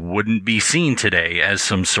probably wouldn't be seen today as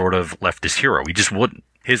some sort of leftist hero. He just wouldn't.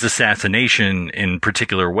 His assassination in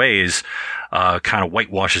particular ways kind of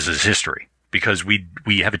whitewashes his history, because we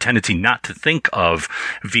have a tendency not to think of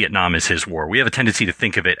Vietnam as his war. We have a tendency to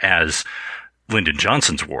think of it as Lyndon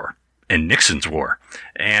Johnson's war and Nixon's war.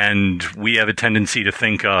 And we have a tendency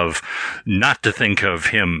to not to think of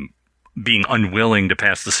him being unwilling to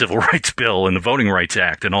pass the Civil Rights Bill and the Voting Rights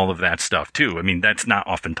Act and all of that stuff too. I mean, that's not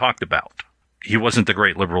often talked about. He wasn't the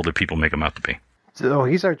great liberal that people make him out to be. So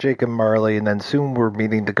he's our Jacob Marley, and then soon we're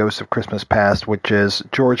meeting the Ghost of Christmas Past, which is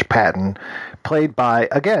George Patton, played by,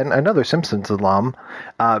 again, another Simpsons alum,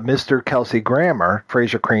 Mr. Kelsey Grammer,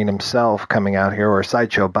 Fraser Crane himself coming out here, or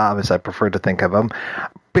Sideshow Bob as I prefer to think of him.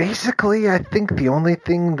 Basically, I think the only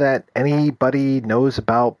thing that anybody knows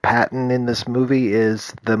about Patton in this movie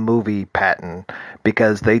is the movie Patton,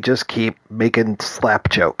 because they just keep making slap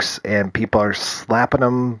jokes, and people are slapping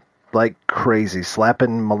him like crazy,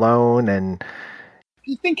 slapping Malone. And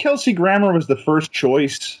do you think Kelsey Grammer was the first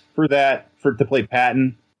choice for to play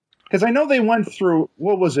Patton? Because I know they went through,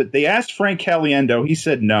 what was it? They asked Frank Caliendo, he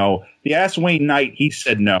said no. They asked Wayne Knight, he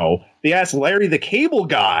said no. They asked Larry the Cable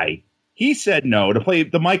Guy, he said no, to play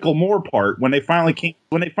the Michael Moore part. When they finally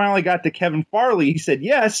got to Kevin Farley, he said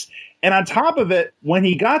yes. And on top of it, when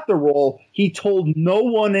he got the role, he told no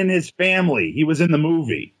one in his family he was in the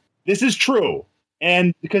movie. This is true.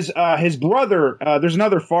 And because his brother, there's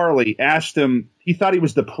another Farley, asked him, he thought he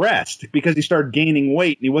was depressed because he started gaining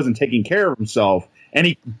weight and he wasn't taking care of himself.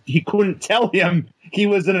 And he couldn't tell him he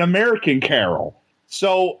was an American Carol.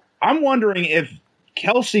 So I'm wondering if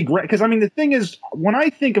Kelsey Grammer, because I mean, the thing is, when I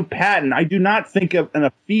think of Patton, I do not think of an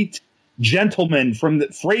effete gentleman from the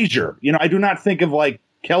Frasier. You know, I do not think of like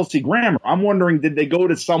Kelsey Grammer. I'm wondering, did they go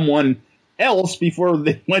to someone else before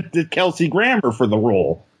they went to Kelsey Grammer for the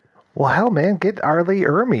role? Well, hell, man, get Arlie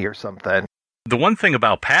Ermy or something. The one thing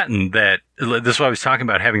about Patton that, this is what I was talking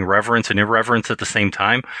about, having reverence and irreverence at the same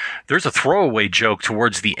time, there's a throwaway joke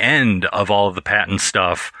towards the end of all of the Patton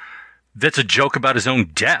stuff that's a joke about his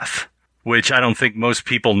own death, which I don't think most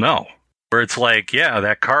people know. Where it's like, yeah,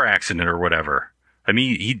 that car accident or whatever. I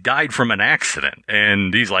mean, he died from an accident,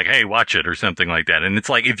 and he's like, hey, watch it, or something like that. And it's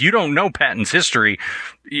like, if you don't know Patton's history,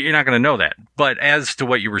 you're not going to know that. But as to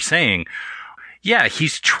what you were saying, yeah,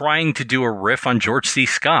 he's trying to do a riff on George C.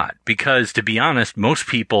 Scott, because to be honest, most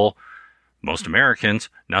people, most Americans,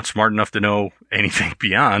 not smart enough to know anything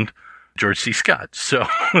beyond George C. Scott. So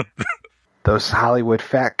those Hollywood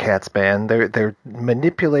fat cats, man, they're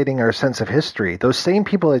manipulating our sense of history. Those same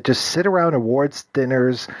people that just sit around awards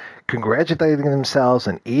dinners congratulating themselves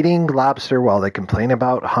and eating lobster while they complain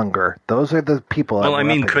about hunger. Those are the people. Well, I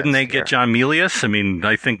mean, couldn't they get John Milius? I mean,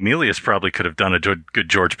 I think Milius probably could have done a good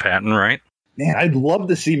George Patton, right? Man, I'd love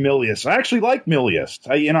to see Milius. I actually like Milius.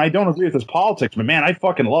 I don't agree with his politics, but man, I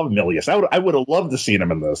fucking love Milius. I would have loved to see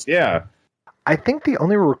him in this. Yeah. I think the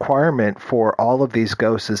only requirement for all of these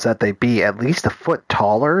ghosts is that they be at least a foot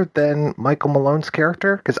taller than Michael Malone's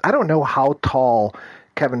character, because I don't know how tall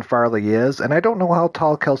Kevin Farley is, and I don't know how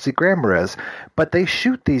tall Kelsey Grammer is, but they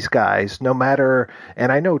shoot these guys no matter,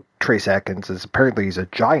 and I know Trace Atkins is apparently he's a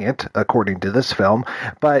giant, according to this film,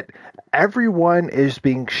 but everyone is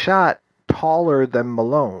being shot taller than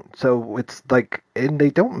Malone. So it's like, and they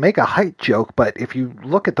don't make a height joke, but if you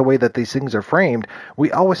look at the way that these things are framed,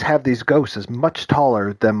 we always have these ghosts as much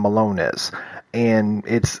taller than Malone is. And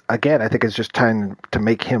it's, again, I think it's just trying to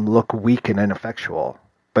make him look weak and ineffectual.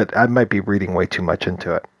 But I might be reading way too much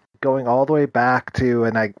into it. Going all the way back to,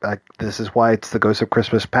 and I this is why it's the Ghost of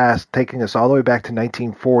Christmas Past, taking us all the way back to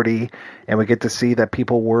 1940, and we get to see that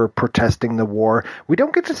people were protesting the war. We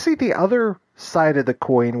don't get to see the other side of the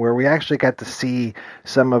coin where we actually got to see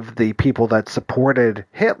some of the people that supported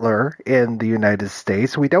Hitler in the United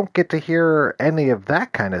States. We don't get to hear any of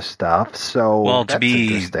that kind of stuff. So, well, to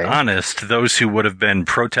be honest, those who would have been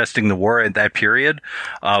protesting the war at that period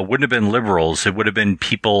wouldn't have been liberals. It would have been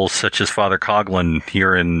people such as Father Coughlin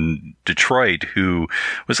here in Detroit who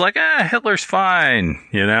was like, Hitler's fine.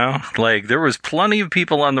 You know, like there was plenty of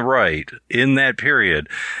people on the right in that period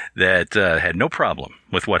that had no problem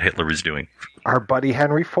with what Hitler was doing. Our buddy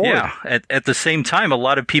Henry Ford. Yeah. At the same time, a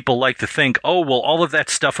lot of people like to think, oh, well, all of that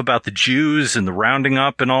stuff about the Jews and the rounding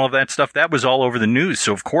up and all of that stuff, that was all over the news.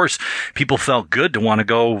 So, of course, people felt good to want to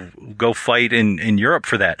go fight in Europe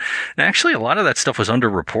for that. And actually, a lot of that stuff was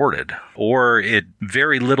underreported, or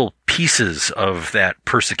very little pieces of that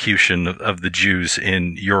persecution of the Jews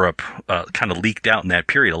in Europe kind of leaked out in that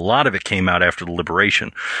period. A lot of it came out after the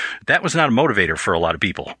liberation. That was not a motivator for a lot of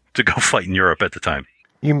people to go fight in Europe at the time.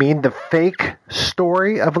 You mean the fake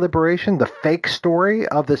story of liberation, the fake story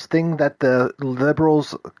of this thing that the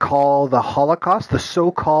liberals call the Holocaust, the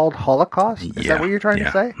so-called Holocaust? Is that what you're trying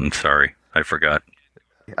to say? I'm sorry. I forgot.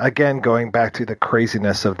 Again, going back to the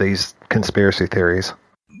craziness of these conspiracy theories.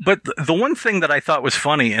 But the one thing that I thought was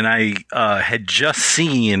funny, and I had just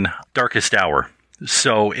seen Darkest Hour,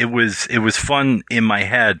 so it was fun in my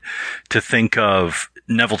head to think of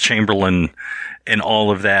Neville Chamberlain and all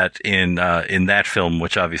of that in that film,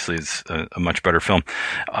 which obviously is a much better film,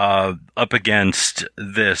 up against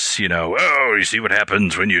this, you see what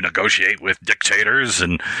happens when you negotiate with dictators,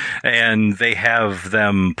 and they have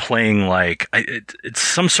them playing like it's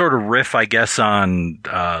some sort of riff, I guess, on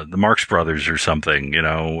the Marx Brothers or something,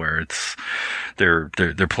 where it's they're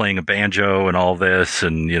playing a banjo and all this,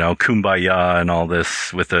 and Kumbaya and all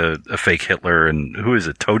this with a fake Hitler, and who is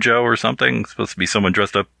it, Tojo or something? It's supposed to be someone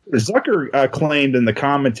dressed up. Zucker claimed in the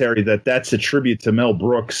commentary that that's a tribute to Mel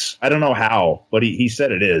Brooks. I don't know how, but he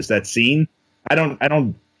said it is. That scene, I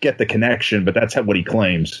don't get the connection, but that's what he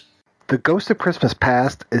claims. The Ghost of Christmas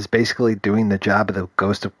Past is basically doing the job of the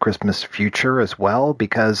Ghost of Christmas Future as well,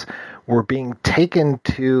 because we're being taken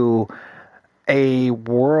to a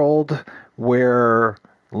world where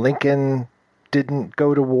Lincoln didn't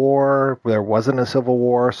go to war, there wasn't a civil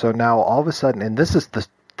war, so now all of a sudden, and this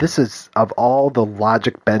is of all the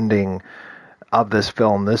logic bending of this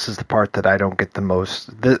film, this is the part that I don't get the most.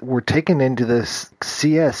 We're taken into this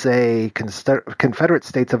CSA, Confederate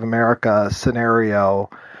States of America scenario,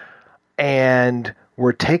 and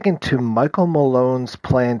we're taken to Michael Malone's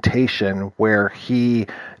plantation where he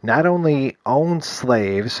not only owns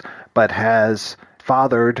slaves, but has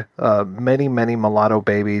fathered many, many mulatto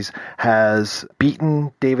babies, has beaten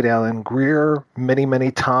David Alan Grier many,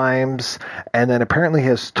 many times, and then apparently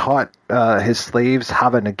has taught his slaves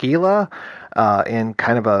Hava Nagila in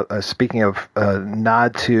kind of a speaking of a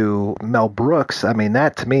nod to Mel Brooks. I mean,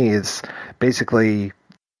 that to me is basically...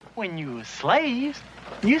 When you were slaves,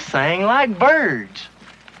 you sang like birds.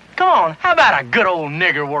 Come on, how about a good old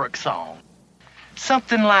nigger work song?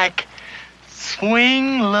 Something like,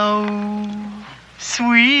 swing low,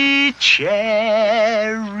 sweet chariot.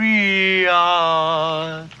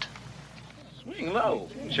 Swing low,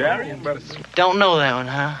 chariot. Don't know that one,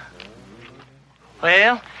 huh?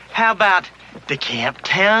 Well, how about the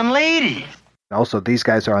Camptown Ladies? Also, these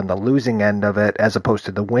guys are on the losing end of it as opposed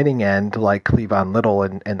to the winning end, like Cleavon Little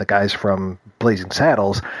and the guys from Blazing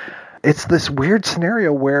Saddles. It's this weird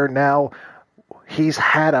scenario where now he's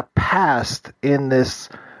had a past in this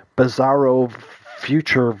bizarro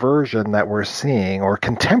future version that we're seeing, or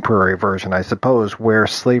contemporary version, I suppose, where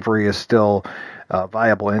slavery is still a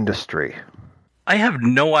viable industry. I have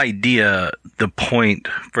no idea the point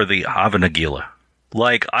for the Hava Nagila.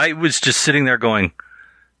 Like, I was just sitting there going,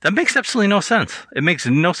 that makes absolutely no sense. It makes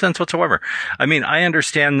no sense whatsoever. I mean, I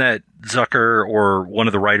understand that Zucker or one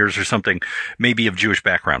of the writers or something may be of Jewish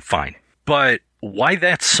background, fine. But why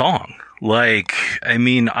that song? Like, I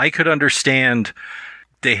mean, I could understand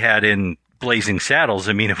they had in Blazing Saddles.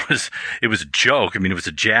 I mean, it was a joke. I mean, it was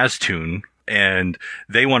a jazz tune, and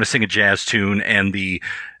they want to sing a jazz tune, and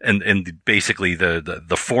basically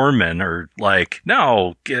the foremen are like,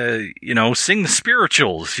 no, sing the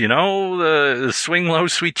spirituals, the swing low,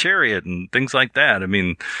 sweet chariot, and things like that. I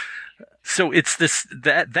mean, so it's that's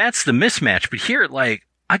the mismatch. But here, like,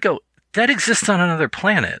 I go, that exists on another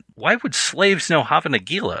planet. Why would slaves know Hava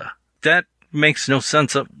Nagila? That makes no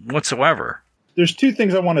sense whatsoever. There's two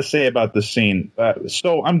things I want to say about this scene.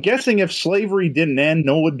 So I'm guessing if slavery didn't end,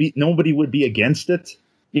 nobody would be against it.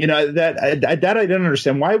 That I didn't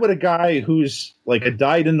understand. Why would a guy who's like a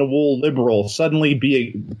dyed-in-the-wool liberal suddenly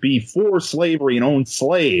be for slavery and own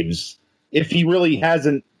slaves if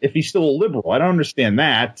he's still a liberal? I don't understand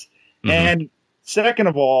that. Mm-hmm. And second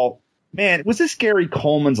of all, man, was this Gary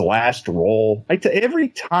Coleman's last role? Every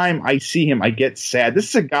time I see him, I get sad. This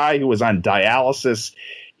is a guy who was on dialysis.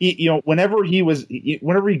 Whenever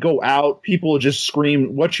he'd go out, people would just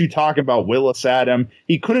scream, "What you talking about, Willis?" at him.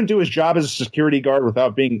 He couldn't do his job as a security guard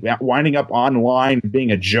without winding up online, being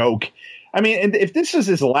a joke. I mean, and if this is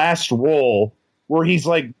his last role, where he's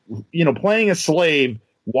like, playing a slave,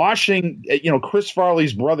 washing, Chris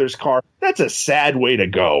Farley's brother's car, that's a sad way to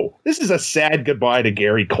go. This is a sad goodbye to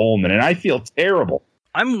Gary Coleman, and I feel terrible.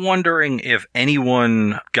 I'm wondering if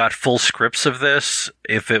anyone got full scripts of this,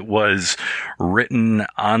 if it was written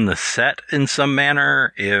on the set in some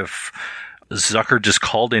manner, if Zucker just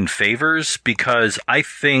called in favors, because I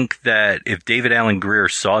think that if David Alan Grier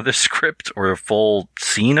saw the script or a full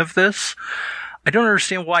scene of this, I don't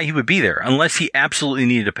understand why he would be there unless he absolutely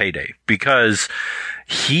needed a payday, because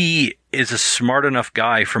he is a smart enough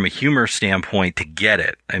guy from a humor standpoint to get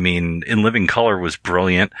it. I mean, In Living Color was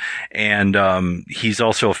brilliant. And he's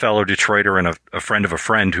also a fellow Detroiter and a friend of a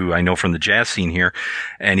friend who I know from the jazz scene here.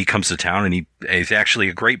 And he comes to town and he's actually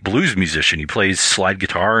a great blues musician. He plays slide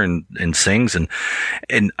guitar and sings. And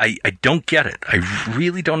I don't get it. I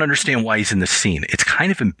really don't understand why he's in this scene. It's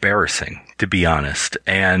kind of embarrassing, to be honest.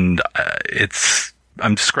 And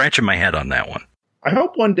I'm scratching my head on that one. I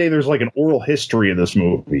hope one day there's like an oral history of this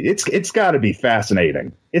movie. It's got to be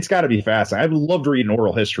fascinating. It's got to be fascinating. I would love to read an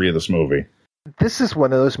oral history of this movie. This is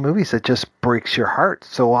one of those movies that just breaks your heart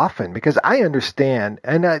so often, because I understand,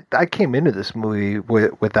 and I came into this movie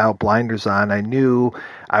without blinders on. I knew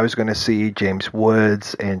I was going to see James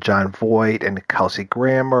Woods and Jon Voight and Kelsey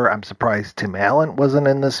Grammer. I'm surprised Tim Allen wasn't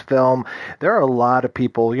in this film. There are a lot of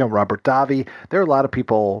people, Robert Davi. There are a lot of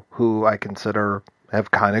people who I consider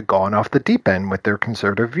have kind of gone off the deep end with their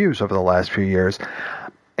conservative views over the last few years.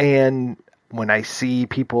 And when I see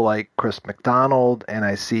people like Chris McDonald and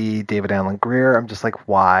I see David Alan Grier, I'm just like,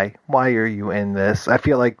 why? Why are you in this? I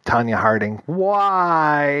feel like Tanya Harding.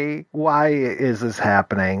 Why? Why is this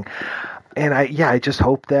happening? And I just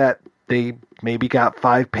hope that they maybe got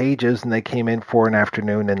 5 pages and they came in for an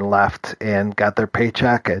afternoon and left and got their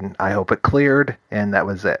paycheck, and I hope it cleared, and that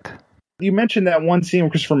was it. You mentioned that one scene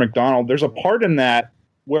with Christopher McDonald. There's a part in that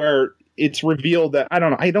where it's revealed that I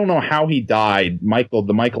don't know how he died,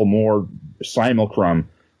 the Michael Moore simulacrum,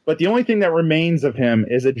 but the only thing that remains of him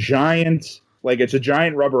is a giant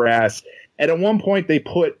rubber ass. And at one point they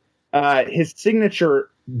put his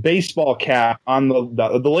signature baseball cap on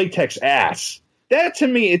the latex ass. That to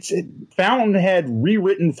me, it's Fountainhead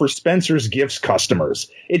rewritten for Spencer's Gifts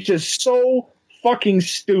customers. It's just so fucking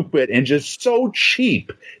stupid and just so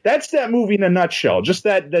cheap. That's that movie in a nutshell. Just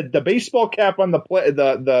that the baseball cap on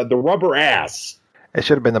the rubber ass. It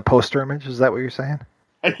should have been the poster image. Is that what you're saying?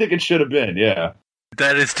 I think it should have been, yeah.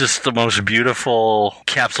 That is just the most beautiful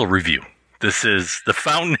capsule review. This is the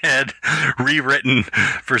Fountainhead rewritten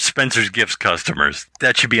for Spencer's Gifts customers.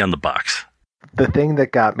 That should be on the box. The thing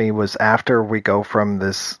that got me was after we go from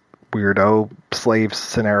this weirdo slave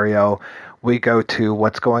scenario, we go to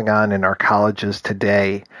what's going on in our colleges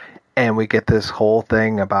today, and we get this whole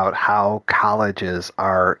thing about how colleges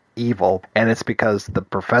are evil. And it's because the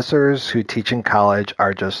professors who teach in college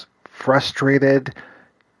are just frustrated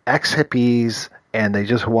ex-hippies, and they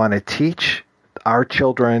just want to teach our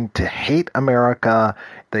children to hate America.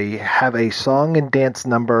 They have a song and dance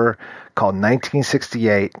number called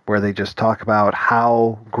 1968 where they just talk about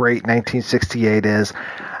how great 1968 is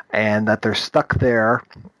and that they're stuck there.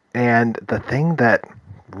 And the thing that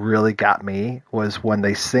really got me was when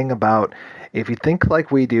they sing about, if you think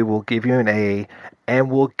like we do, we'll give you an A,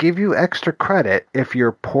 and we'll give you extra credit if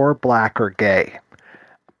you're poor, black, or gay.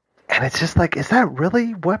 And it's just like, is that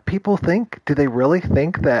really what people think? Do they really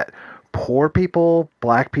think that poor people,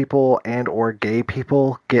 black people, and or gay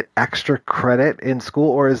people get extra credit in school?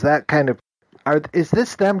 Or is that kind of, is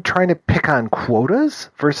this them trying to pick on quotas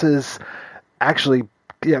versus actually,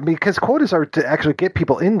 yeah, because quotas are to actually get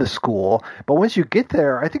people into school, but once you get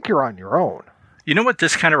there, I think you're on your own. You know what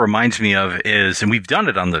this kind of reminds me of is, and we've done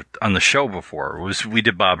it on the show before, was we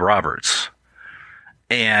did Bob Roberts.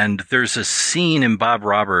 And there's a scene in Bob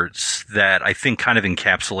Roberts that I think kind of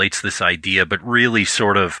encapsulates this idea, but really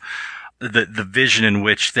sort of the vision in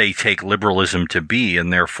which they take liberalism to be,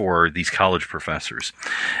 and therefore these college professors.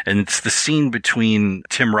 And it's the scene between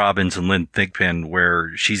Tim Robbins and Lynn Thigpen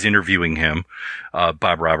where she's interviewing him.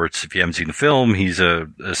 Bob Roberts, if you haven't seen the film, he's a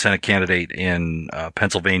Senate candidate in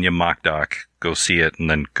Pennsylvania, mock doc. Go see it and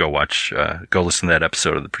then go listen to that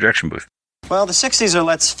episode of The Projection Booth. Well, the 60s are,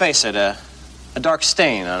 let's face it, a dark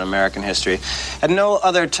stain on American history. At no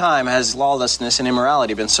other time has lawlessness and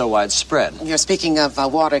immorality been so widespread. You're speaking of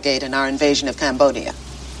Watergate and our invasion of Cambodia.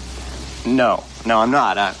 No, I'm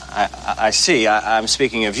not. I see. I'm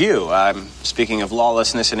speaking of you. I'm speaking of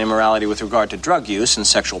lawlessness and immorality with regard to drug use and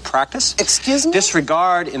sexual practice. Excuse me?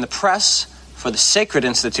 Disregard in the press for the sacred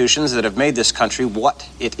institutions that have made this country what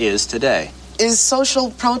it is today. Is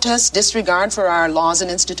social protest disregard for our laws and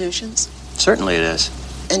institutions? Certainly it is.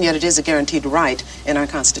 And yet it is a guaranteed right in our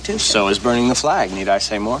Constitution. So is burning the flag. Need I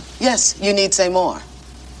say more? Yes, you need say more.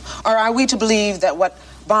 Or are we to believe that what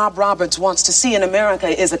Bob Roberts wants to see in America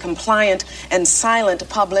is a compliant and silent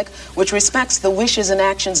public which respects the wishes and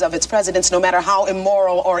actions of its presidents, no matter how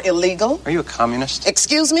immoral or illegal? Are you a communist?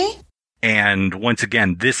 Excuse me? And once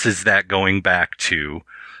again, this is that going back to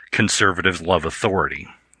conservatives love authority.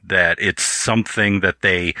 That it's something that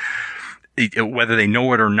they, whether they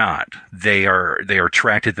know it or not, they are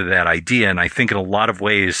attracted to that idea. And I think in a lot of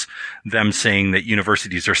ways, them saying that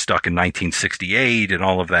universities are stuck in 1968 and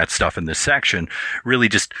all of that stuff in this section really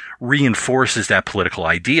just reinforces that political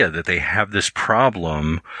idea that they have this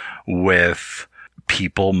problem with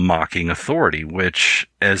people mocking authority, which,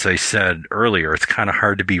 as I said earlier, it's kind of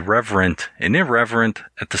hard to be reverent and irreverent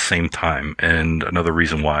at the same time. And another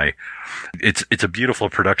reason why it's a beautiful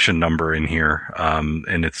production number in here.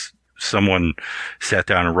 And it's someone sat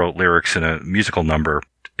down and wrote lyrics in a musical number.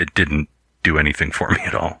 It didn't do anything for me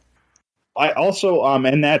at all. I also,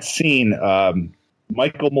 in that scene,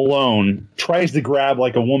 Michael Malone tries to grab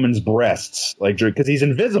like a woman's breasts, like, because he's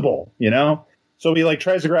invisible, you know? So he like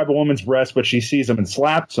tries to grab a woman's breast, but she sees him and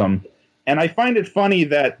slaps him. And I find it funny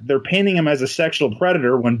that they're painting him as a sexual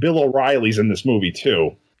predator when Bill O'Reilly's in this movie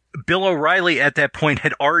too. Bill O'Reilly at that point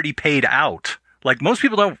had already paid out. Like, most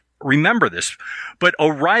people don't remember this, but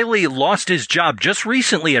O'Reilly lost his job just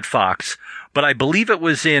recently at Fox, but I believe it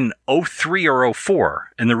was in 03 or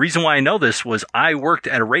 04. And the reason why I know this was I worked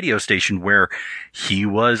at a radio station where he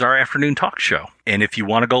was our afternoon talk show. And if you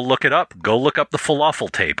want to go look it up, go look up the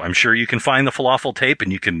falafel tape. I'm sure you can find the falafel tape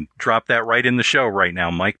and you can drop that right in the show right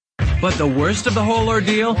now, Mike. But the worst of the whole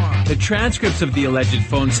ordeal, the transcripts of the alleged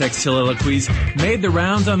phone sex soliloquies made the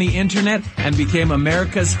rounds on the internet and became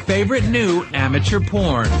America's favorite new amateur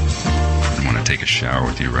porn. I want to take a shower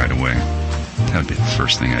with you right away. That would be the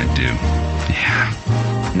first thing I'd do.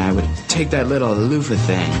 Yeah. And I would take that little loofah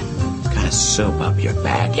thing, kind of soap up your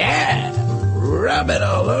back. Yeah! Rub it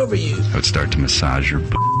all over you. I would start to massage your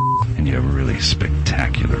and you have a really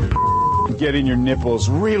spectacular get in your nipples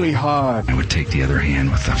really hard. I would take the other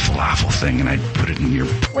hand with the falafel thing and I'd put it in your...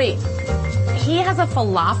 Wait, he has a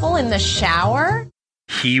falafel in the shower?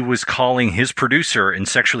 he was calling his producer and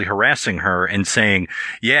sexually harassing her and saying,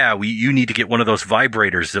 yeah, you need to get one of those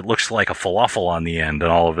vibrators that looks like a falafel on the end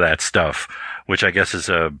and all of that stuff, which I guess is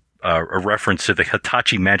a reference to the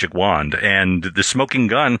Hitachi magic wand. And the smoking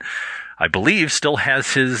gun, I believe, still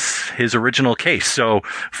has his original case. So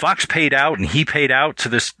Fox paid out and he paid out to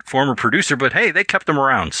this former producer, but hey, they kept him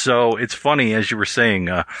around. So it's funny, as you were saying,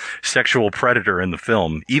 sexual predator in the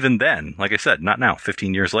film. Even then, like I said, not now,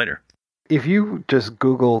 15 years later. If you just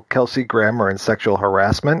Google Kelsey Grammer and sexual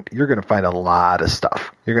harassment, you're going to find a lot of stuff.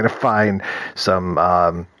 You're going to find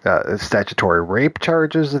some statutory rape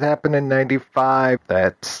charges that happened in 95.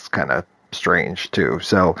 That's kind of strange, too.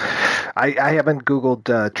 So I haven't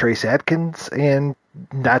Googled Trace Adkins, and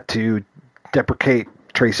not to deprecate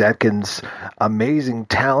Trace Adkins' amazing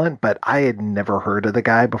talent, but I had never heard of the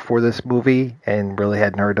guy before this movie and really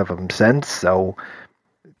hadn't heard of him since, so...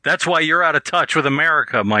 That's why you're out of touch with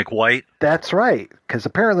America, Mike White. That's right, because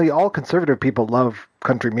apparently all conservative people love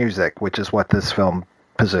country music, which is what this film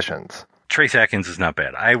positions. Trace Adkins is not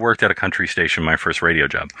bad. I worked at a country station, my first radio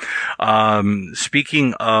job.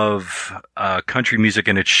 Speaking of country music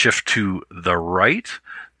and its shift to the right,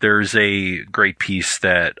 there's a great piece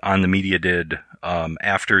that On the Media did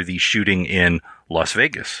after the shooting in Las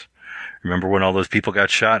Vegas. Remember when all those people got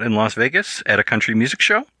shot in Las Vegas at a country music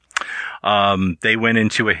show? They went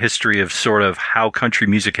into a history of sort of how country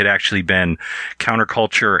music had actually been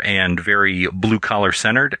counterculture and very blue collar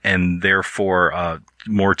centered, and therefore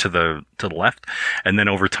more to the left, and then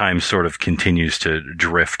over time sort of continues to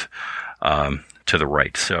drift to the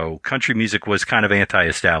right. So country music was kind of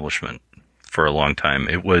anti-establishment for a long time.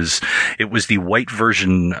 It was the white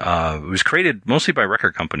version. It was created mostly by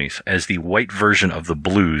record companies as the white version of the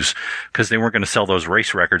blues, because they weren't going to sell those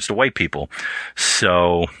race records to white people.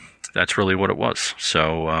 So that's really what it was.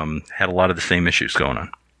 So had a lot of the same issues going on.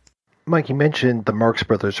 Mike, you mentioned the Marx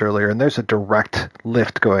Brothers earlier, and there's a direct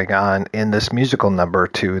lift going on in this musical number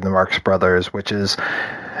to the Marx Brothers, which is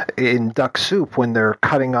in Duck Soup when they're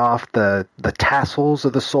cutting off the tassels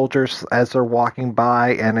of the soldiers as they're walking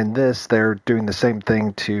by, and in this they're doing the same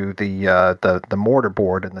thing to the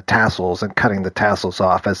mortarboard and the tassels and cutting the tassels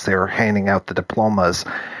off as they're handing out the diplomas.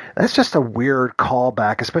 That's just a weird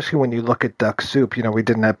callback, especially when you look at Duck Soup. You know, we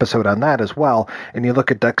did an episode on that as well, and you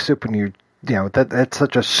look at Duck Soup and you know, that's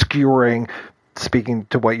such a skewering, speaking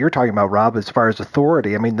to what you're talking about, Rob, as far as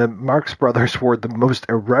authority. I mean, the Marx Brothers were the most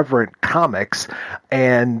irreverent comics,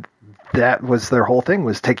 and that was their whole thing,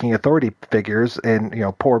 was taking authority figures and, you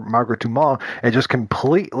know, poor Margaret Dumas, and just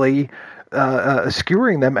completely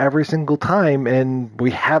skewering them every single time. And we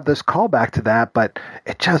have this callback to that, but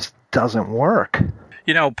it just doesn't work.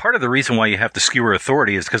 You know, part of the reason why you have to skewer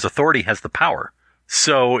authority is because authority has the power.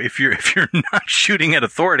 So if you're not shooting at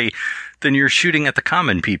authority, then you're shooting at the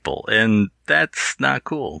common people, and that's not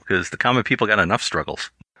cool because the common people got enough struggles.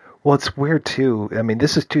 Well, it's weird too. I mean,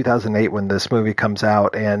 this is 2008 when this movie comes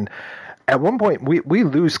out, and at one point we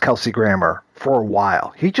lose Kelsey Grammer for a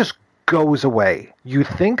while. He just goes away. You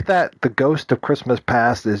think that the Ghost of Christmas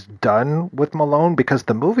Past is done with Malone because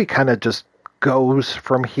the movie kind of just goes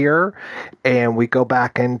from here, and we go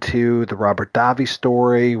back into the Robert Davi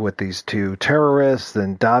story with these two terrorists,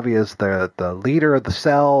 and Davi is the leader of the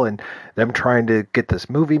cell, and them trying to get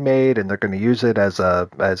this movie made, and they're going to use it as a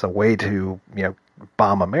way to, you know,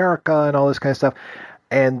 bomb America and all this kind of stuff.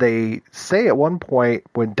 And they say at one point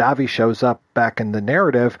when Davi shows up back in the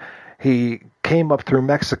narrative, he came up through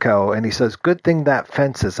Mexico, and he says, "Good thing that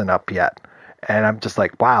fence isn't up yet." And I'm just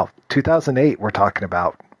like, wow, 2008 we're talking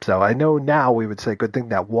about. So I know now we would say good thing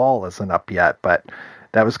that wall isn't up yet, but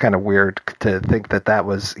that was kind of weird to think that that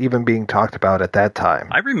was even being talked about at that time.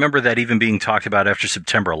 I remember that even being talked about after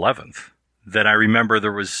September 11th. That I remember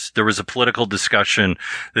there was a political discussion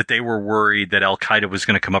that they were worried that Al-Qaeda was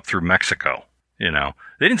going to come up through Mexico. You know,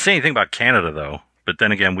 they didn't say anything about Canada though. But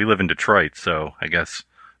then again, we live in Detroit, so I guess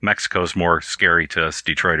Mexico's more scary to us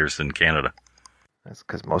Detroiters than Canada. That's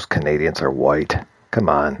because most Canadians are white. Come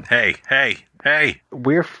on. Hey.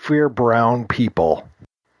 We're brown people.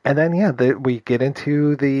 And then, we get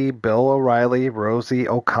into the Bill O'Reilly, Rosie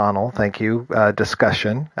O'Connell, thank you,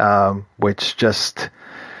 discussion, which just,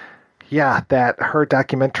 that her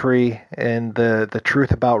documentary and the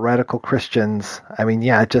truth about radical Christians, I mean,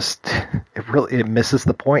 it misses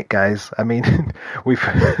the point, guys. I mean, we've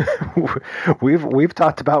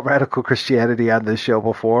talked about radical Christianity on this show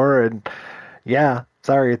before, and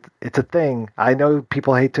sorry, it's a thing. I know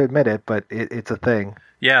people hate to admit it, but it's a thing.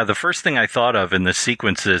 Yeah, the first thing I thought of in this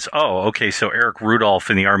sequence is, so Eric Rudolph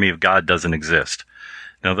in the Army of God doesn't exist.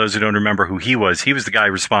 Now, those who don't remember who he was the guy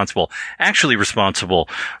actually responsible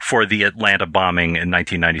for the Atlanta bombing in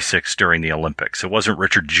 1996 during the Olympics. It wasn't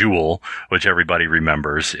Richard Jewell, which everybody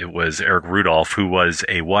remembers. It was Eric Rudolph, who was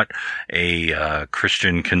a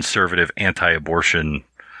Christian conservative anti-abortion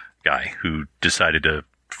guy who decided to,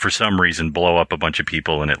 for some reason, blow up a bunch of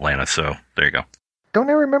people in Atlanta. So there you go. Don't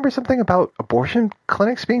I remember something about abortion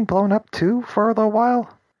clinics being blown up too for a little while?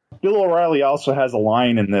 Bill O'Reilly also has a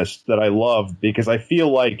line in this that I love because I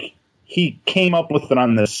feel like he came up with it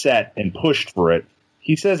on the set and pushed for it.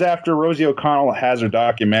 He says after Rosie O'Connell has her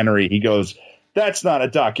documentary, he goes, "That's not a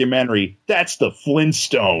documentary. That's the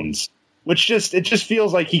Flintstones." Which it just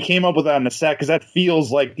feels like he came up with that on the set because that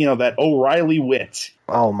feels like, that O'Reilly wit.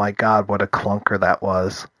 Oh my God, what a clunker that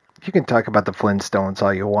was. You can talk about the Flintstones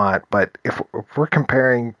all you want, but if we're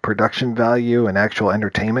comparing production value and actual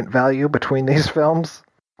entertainment value between these films,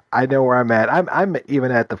 I know where I'm at. I'm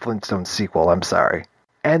even at the Flintstones sequel. I'm sorry.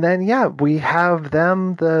 And then, we have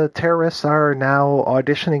them. The terrorists are now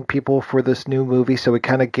auditioning people for this new movie, so we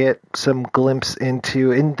kind of get some glimpse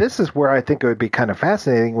into, and this is where I think it would be kind of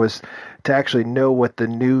fascinating, was to actually know what the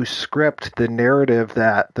new script, the narrative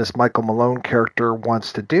that this Michael Malone character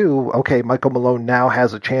wants to do. Okay, Michael Malone now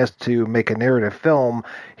has a chance to make a narrative film.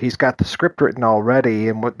 He's got the script written already,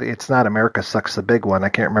 and it's not America Sucks, the big one. I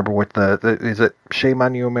can't remember what is it Shame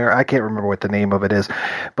on You, America? I can't remember what the name of it is,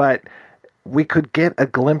 but we could get a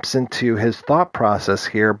glimpse into his thought process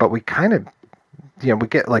here, but we kind of, we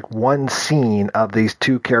get like one scene of these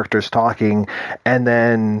two characters talking, and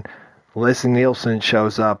then Leslie Nielsen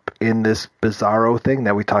shows up in this bizarro thing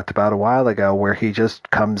that we talked about a while ago, where he just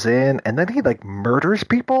comes in and then he murders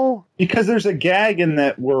people. Because there's a gag in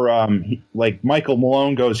that where Michael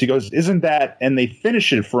Malone goes, "Isn't that?" And they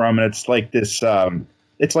finish it for him, and it's like this,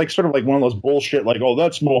 it's like sort of like one of those bullshit, like, "Oh,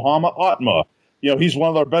 that's Mohammed Atma. He's one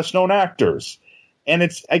of our best known actors."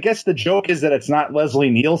 And I guess the joke is that it's not Leslie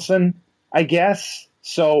Nielsen, I guess.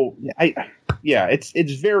 So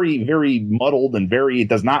it's very, very muddled and it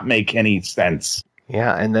does not make any sense.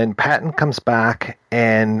 Yeah. And then Patton comes back,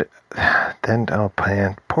 and then, oh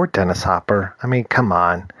man, poor Dennis Hopper. I mean, come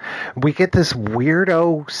on. We get this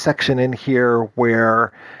weirdo section in here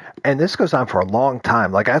where, and this goes on for a long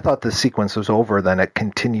time. Like, I thought the sequence was over, then it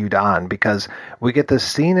continued on, because we get this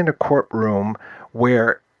scene in a courtroom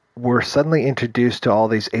where we're suddenly introduced to all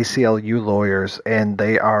these ACLU lawyers, and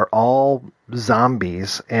they are all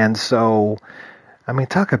zombies. And so, I mean,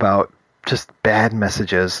 talk about just bad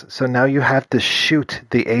messages. So now you have to shoot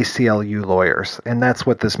the ACLU lawyers, and that's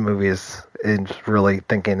what this movie is really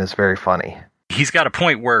thinking is very funny. He's got a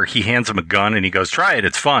point where he hands him a gun and he goes, "Try it,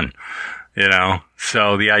 it's fun."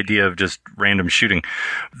 So the idea of just random shooting.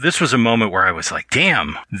 This was a moment where I was like,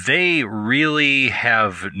 damn, they really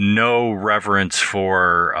have no reverence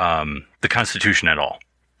for the Constitution at all.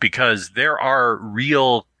 Because there are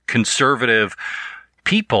real conservative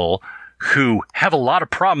people who have a lot of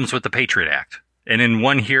problems with the Patriot Act. And in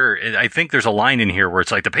one here, I think there's a line in here where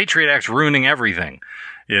it's like, the Patriot Act's ruining everything.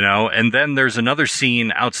 And then there's another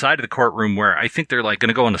scene outside of the courtroom where I think they're going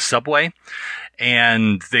to go on the subway,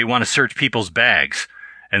 and they want to search people's bags,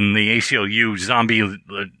 and the ACLU zombie,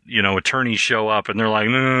 attorneys show up, and they're like,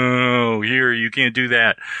 "No, here, you can't do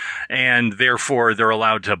that." And therefore they're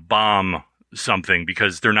allowed to bomb something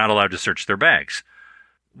because they're not allowed to search their bags.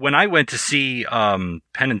 When I went to see Penn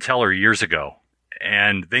and Teller years ago,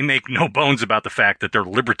 and they make no bones about the fact that they're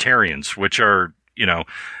libertarians, which are,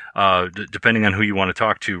 depending on who you want to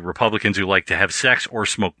talk to, Republicans who like to have sex or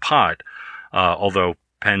smoke pot, although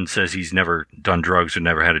Penn says he's never done drugs or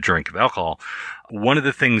never had a drink of alcohol. One of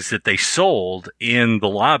the things that they sold in the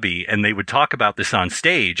lobby, and they would talk about this on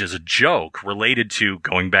stage as a joke related to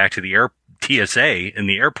going back to the TSA in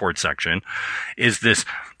the airport section, is this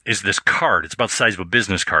card. It's about the size of a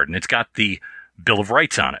business card, and it's got the Bill of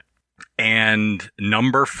Rights on it. And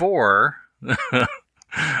number 4,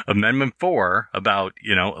 Amendment 4 about,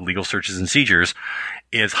 illegal searches and seizures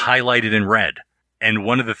is highlighted in red. And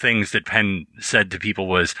one of the things that Penn said to people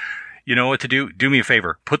was, "You know what to do? Do me a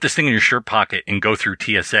favor. Put this thing in your shirt pocket and go through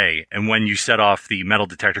TSA. And when you set off the metal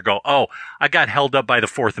detector, go, 'Oh, I got held up by the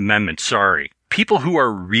 4th Amendment. Sorry.'" People who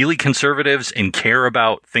are really conservatives and care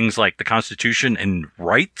about things like the Constitution and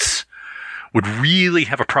rights would really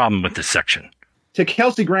have a problem with this section. To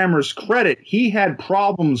Kelsey Grammer's credit, he had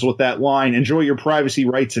problems with that line, "Enjoy your privacy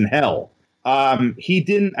rights in hell." He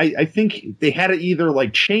didn't. I think they had to either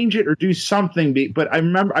change it or do something. But I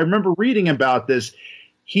remember reading about this.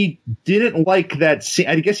 He didn't like that scene.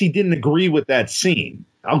 I guess he didn't agree with that scene.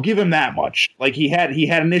 I'll give him that much. He had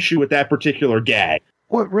an issue with that particular gag.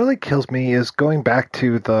 What really kills me is going back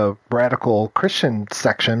to the radical Christian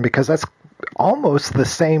section, because that's almost the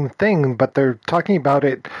same thing, but they're talking about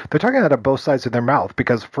it. They're talking out of both sides of their mouth,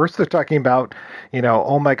 because first they're talking about,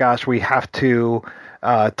 oh my gosh, we have to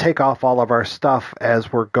take off all of our stuff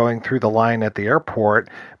as we're going through the line at the airport.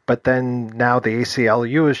 But then now the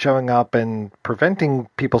ACLU is showing up and preventing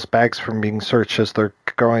people's bags from being searched as they're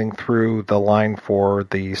going through the line for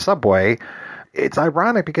the subway. It's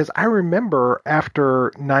ironic because I remember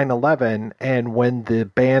after 9/11 and when the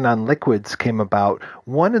ban on liquids came about,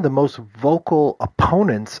 one of the most vocal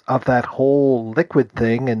opponents of that whole liquid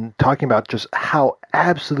thing and talking about just how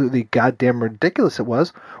absolutely goddamn ridiculous it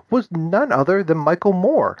was none other than Michael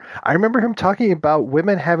Moore. I remember him talking about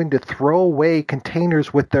women having to throw away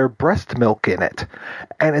containers with their breast milk in it.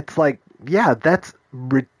 And it's like, yeah, that's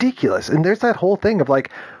ridiculous. And there's that whole thing of like,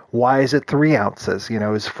 why is it 3 ounces?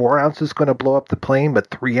 Is 4 ounces going to blow up the plane,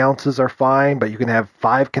 but 3 ounces are fine, but you can have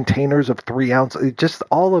 5 containers of 3 ounces? Just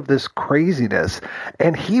all of this craziness.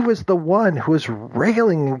 And he was the one who was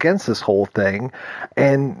railing against this whole thing.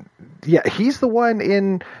 And yeah, he's the one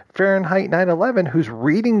in Fahrenheit 9/11 who's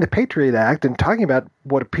reading the Patriot Act and talking about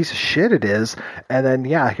what a piece of shit it is. And then,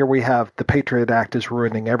 yeah, here we have the Patriot Act is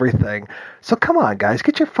ruining everything. So come on, guys,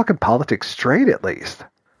 get your fucking politics straight at least.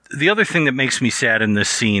 The other thing that makes me sad in this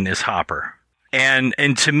scene is Hopper. And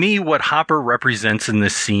to me, what Hopper represents in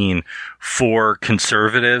this scene for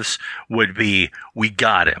conservatives would be, we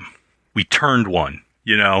got him. We turned one,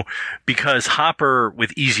 because Hopper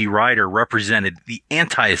with Easy Rider represented the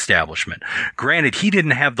anti-establishment. Granted, he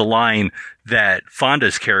didn't have the line that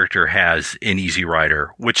Fonda's character has in Easy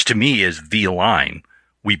Rider, which to me is the line.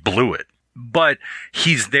 We blew it. But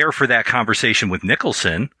he's there for that conversation with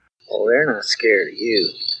Nicholson. Oh, they're not scared of you.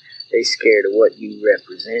 They scared of what you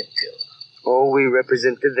represent to them. Oh, we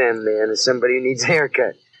represent to them, man, as somebody who needs a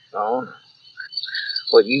haircut. Oh,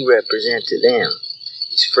 what you represent to them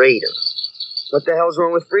is freedom. What the hell's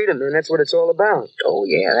wrong with freedom, man? That's what it's all about. Oh,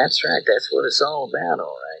 yeah, that's right. That's what it's all about,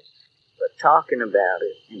 all right. But talking about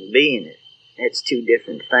it and being it, that's two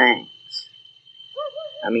different things.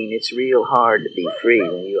 I mean, it's real hard to be free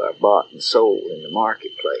when you are bought and sold in the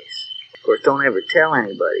marketplace. Of course, don't ever tell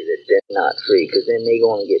anybody that they're not free, because then they're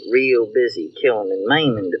going to get real busy killing and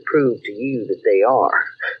maiming to prove to you that they are.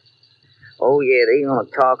 Oh, yeah, they're going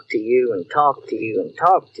to talk to you and talk to you and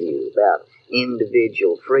talk to you about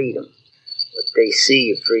individual freedom. But they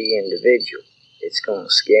see a free individual, it's going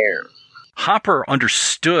to scare them. Hopper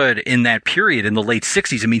understood in that period in the late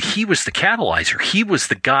 60s. I mean, he was the catalyzer. He was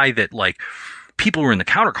the guy that, like, people who were in the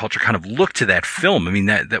counterculture kind of looked to that film. I mean,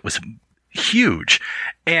 that was huge.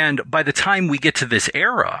 And by the time we get to this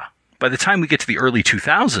era, by the time we get to the early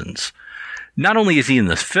 2000s, not only is he in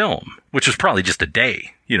this film, which was probably just a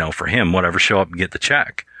day, for him, whatever, show up and get the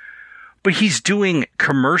check, but he's doing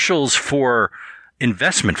commercials for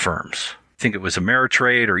investment firms. I think it was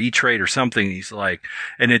Ameritrade or E-Trade or something. He's like,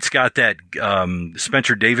 and it's got that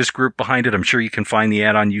Spencer Davis group behind it. I'm sure you can find the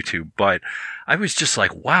ad on YouTube, but I was just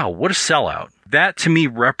like, wow, what a sellout. That to me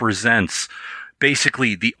represents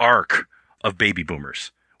basically the arc of baby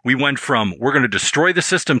boomers. We went from, we're going to destroy the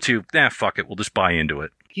system to, fuck it, we'll just buy into it.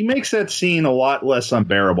 He makes that scene a lot less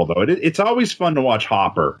unbearable, though. It's always fun to watch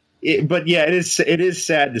Hopper. But yeah, it is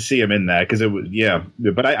sad to see him in that, because it was, yeah.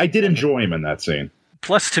 But I did enjoy him in that scene.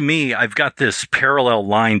 Plus, to me, I've got this parallel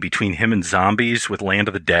line between him and Zombies with Land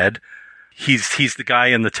of the Dead. He's the guy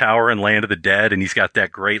in the tower in Land of the Dead, and he's got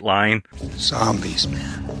that great line. Zombies,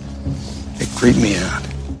 man. They creep me out.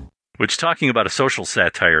 Which, talking about a social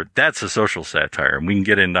satire, that's a social satire. And we can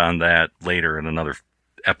get into on that later in another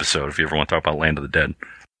episode if you ever want to talk about Land of the Dead.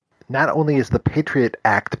 Not only is the Patriot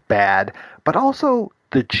Act bad, but also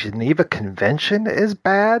the Geneva Convention is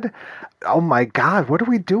bad. Oh my God, what are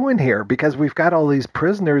we doing here? Because we've got all these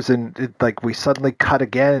prisoners and we suddenly cut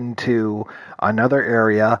again to another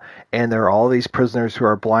area and there are all these prisoners who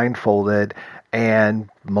are blindfolded. And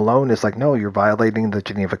Malone is like, no, you're violating the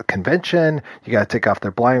Geneva Convention. You got to take off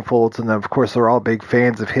their blindfolds. And then, of course, they're all big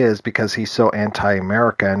fans of his because he's so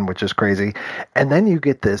anti-American, which is crazy. And then you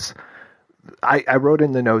get this. I wrote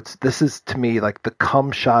in the notes, this is to me like the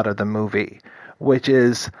cum shot of the movie, which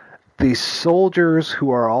is these soldiers who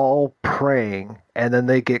are all praying and then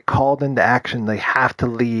they get called into action. They have to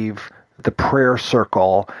leave the prayer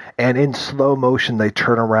circle, and in slow motion they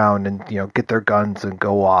turn around and get their guns and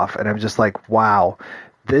go off. And I'm just like, wow,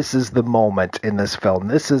 this is the moment in this film.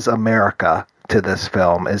 This is America to this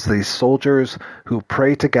film, is these soldiers who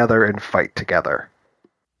pray together and fight together.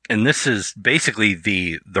 And this is basically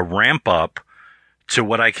the ramp up to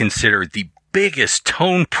what I consider the biggest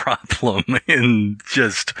tone problem in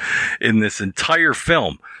this entire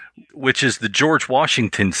film, which is the George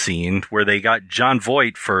Washington scene where they got John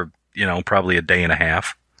Voight for probably a day and a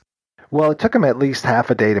half. Well, it took him at least half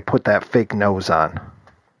a day to put that fake nose on.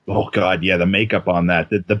 Oh, God, yeah, the makeup on that.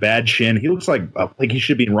 The bad chin. He looks like he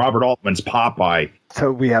should be in Robert Altman's Popeye.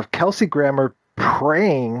 So we have Kelsey Grammer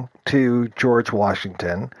praying to George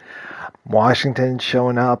Washington. Washington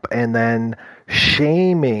showing up and then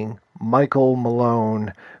shaming Michael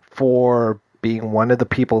Malone for being one of the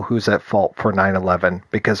people who's at fault for 9/11,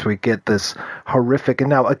 because we get this horrific,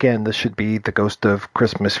 and now again, this should be the Ghost of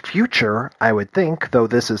Christmas Future, I would think, though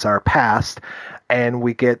this is our past, and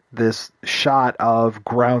we get this shot of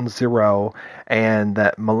Ground Zero, and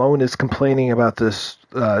that Malone is complaining about this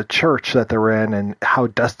church that they're in and how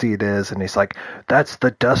dusty it is, and he's like, that's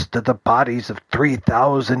the dust of the bodies of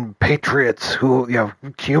 3,000 patriots who,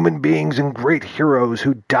 human beings and great heroes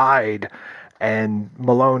who died. And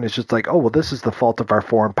Malone is just like, oh, well, this is the fault of our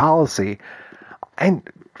foreign policy. And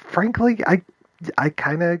frankly, I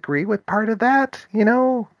kind of agree with part of that,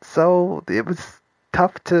 So it was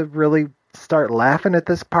tough to really start laughing at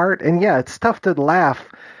this part. And yeah, it's tough to laugh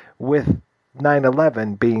with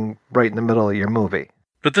 9/11 being right in the middle of your movie.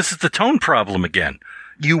 But this is the tone problem again.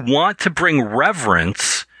 You want to bring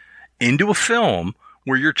reverence into a film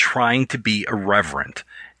where you're trying to be irreverent.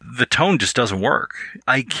 The tone just doesn't work.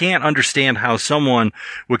 I can't understand how someone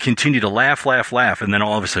would continue to laugh, and then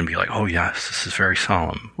all of a sudden be like, oh, yes, this is very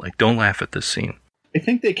solemn. Like, don't laugh at this scene. I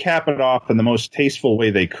think they cap it off in the most tasteful way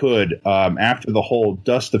they could. After the whole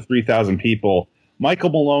dust of 3,000 people, Michael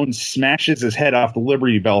Malone smashes his head off the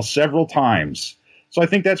Liberty Bell several times. So I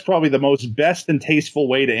think that's probably the most best and tasteful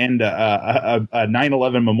way to end a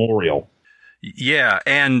 9/11 memorial. Yeah,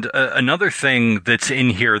 and another thing that's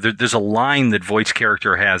in here, there's a line that Voight's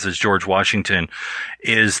character has as George Washington,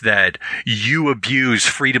 is that you abuse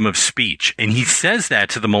freedom of speech. And he says that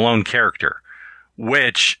to the Malone character,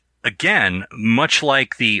 which, again, much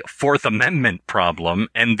like the Fourth Amendment problem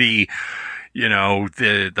and the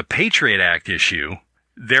Patriot Act issue,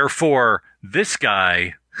 therefore, this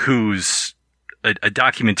guy who's a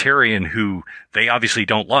documentarian who they obviously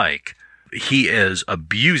don't like, he is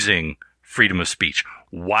abusing freedom of speech.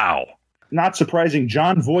 Wow. Not surprising.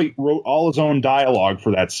 John Voight wrote all his own dialogue for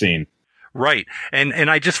that scene. Right. And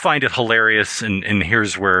I just find it hilarious. And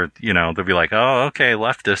here's where, they'll be like, oh, okay,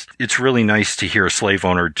 leftist. It's really nice to hear a slave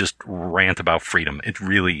owner just rant about freedom. It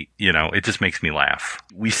really, it just makes me laugh.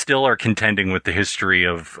 We still are contending with the history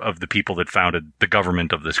of the people that founded the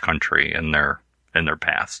government of this country and their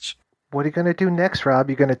pasts. What are you going to do next, Rob?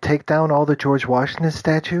 You going to take down all the George Washington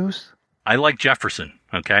statues? I like Jefferson,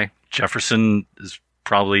 okay? Jefferson is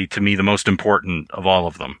probably, to me, the most important of all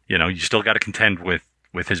of them. You still got to contend with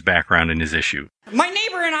his background and his issue. My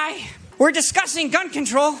neighbor and I were discussing gun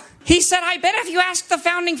control. He said, I bet if you asked the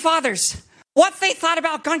founding fathers what they thought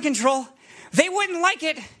about gun control, they wouldn't like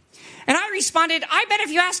it. And I responded, I bet if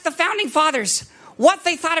you asked the founding fathers what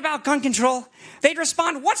they thought about gun control, they'd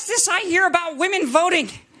respond, what's this I hear about women voting?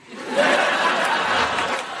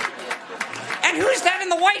 And who's that in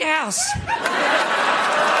the White House?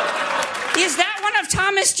 Is that one of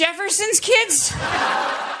Thomas Jefferson's kids?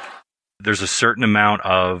 There's a certain amount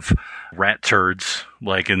of rat turds,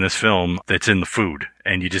 like in this film, that's in the food,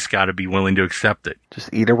 and you just got to be willing to accept it.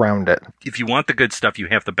 Just eat around it. If you want the good stuff, you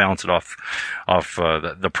have to balance it off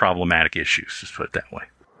the problematic issues, just put it that way.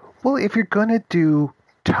 Well, if you're going to do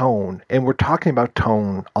tone, and we're talking about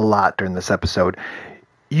tone a lot during this episode,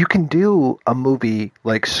 you can do a movie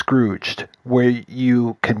like Scrooged, where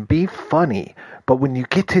you can be funny, but when you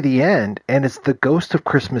get to the end, and it's the Ghost of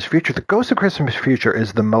Christmas Future, the Ghost of Christmas Future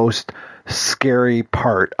is the most scary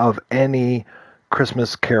part of any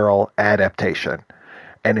Christmas Carol adaptation.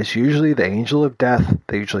 And it's usually the angel of death.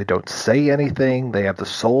 They usually don't say anything. They have the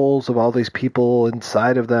souls of all these people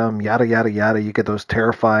inside of them, yada, yada, yada. You get those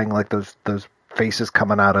terrifying, like those faces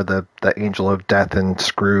coming out of the angel of death and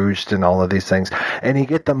Scrooged and all of these things. And you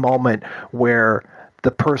get the moment where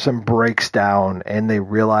the person breaks down and they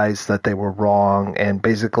realize that they were wrong. And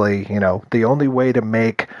basically, the only way to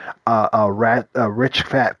make a rich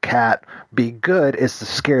fat cat be good is to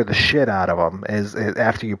scare the shit out of them. Is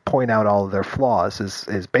after you point out all of their flaws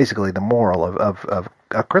is basically the moral of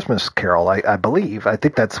A Christmas Carol. I believe. I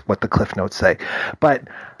think that's what the Cliff Notes say. But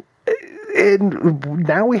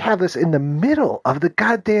now we have this in the middle of the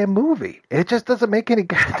goddamn movie. It just doesn't make any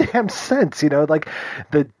goddamn sense. Like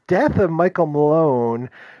the death of Michael Malone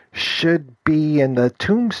should be in the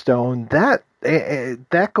tombstone. That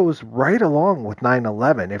goes right along with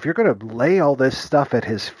 9/11. If you're going to lay all this stuff at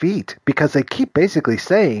his feet, because they keep basically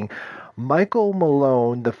saying Michael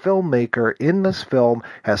Malone, the filmmaker in this film,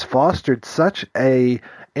 has fostered such a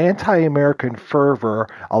anti-American fervor,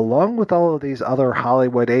 along with all of these other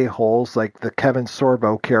Hollywood a-holes like the Kevin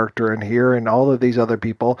Sorbo character in here and all of these other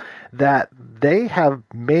people, that they have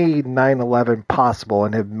made 9/11 possible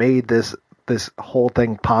and have made this whole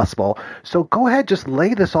thing possible. So go ahead, just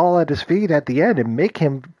lay this all at his feet at the end and make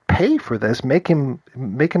him pay for this, make him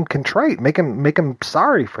contrite, make him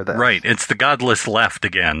sorry for this. Right. It's the godless left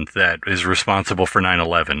again that is responsible for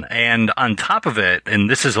 9/11. And on top of it, and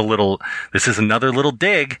this is another little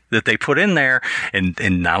dig that they put in there, and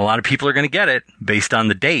not a lot of people are going to get it based on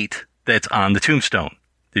the date that's on the tombstone.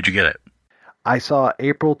 Did you get it? I saw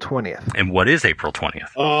April 20th. And what is April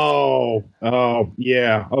 20th? Oh,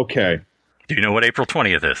 yeah, okay. Do you know what April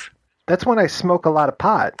 20th is? That's when I smoke a lot of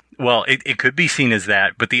pot. Well, it could be seen as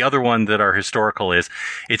that, but the other one that are historical is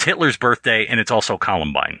it's Hitler's birthday, and it's also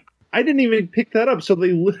Columbine. I didn't even pick that up. So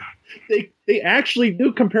they actually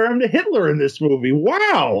do compare him to Hitler in this movie.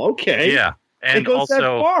 Wow. Okay. Yeah, and it goes also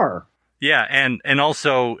that far. Yeah, and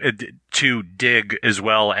also to dig as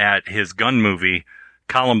well at his gun movie,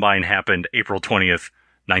 Columbine happened April 20th,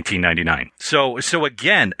 1999. So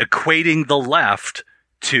again, equating the left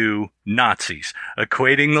to Nazis,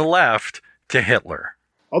 equating the left to Hitler.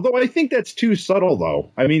 Although I think that's too subtle,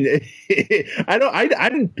 though. I mean, I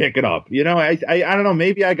didn't pick it up. You know, I don't know.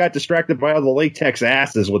 Maybe I got distracted by all the latex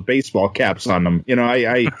asses with baseball caps on them. You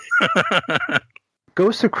know,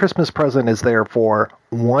 Ghost of Christmas Present is there for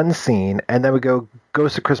one scene, and then we go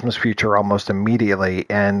Ghost of Christmas Future almost immediately,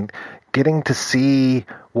 and getting to see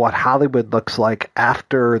what Hollywood looks like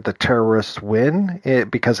after the terrorists win,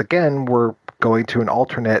 because again, we're going to an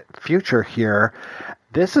alternate future here.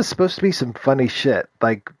 This is supposed to be some funny shit.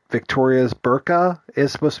 Like Victoria's burqa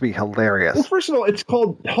is supposed to be hilarious. Well, first of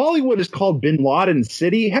all, Hollywood is called Bin Laden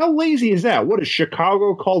City. How lazy is that? What is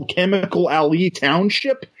Chicago called Chemical Alley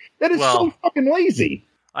Township? That is so fucking lazy.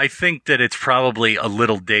 I think that it's probably a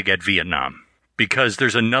little dig at Vietnam, because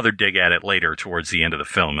there's another dig at it later towards the end of the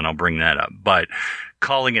film, and I'll bring that up. But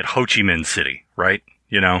calling it Ho Chi Minh City, right?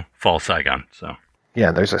 You know, Fall Saigon. So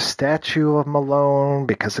yeah, there's a statue of Malone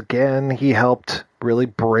because, again, he helped really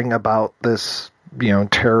bring about this,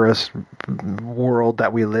 terrorist world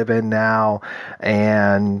that we live in now.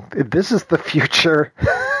 And this is the future.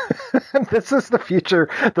 This is the future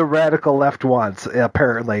the radical left wants,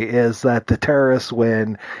 apparently, is that the terrorists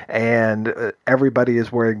win and everybody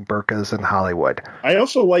is wearing burqas in Hollywood. I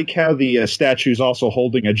also like how the statue is also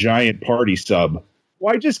holding a giant party sub.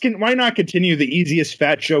 Why not continue the easiest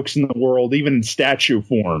fat jokes in the world, even in statue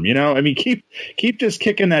form? You know, I mean, keep just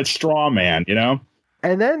kicking that straw man, you know?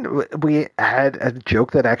 And then we had a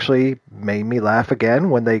joke that actually made me laugh again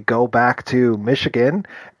when they go back to Michigan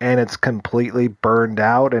and it's completely burned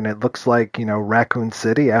out and it looks like, Raccoon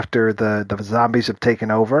City after the zombies have taken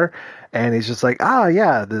over. And he's just like,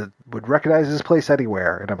 would recognize this place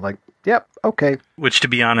anywhere. And I'm like, yep, okay. Which, to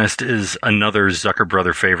be honest, is another Zucker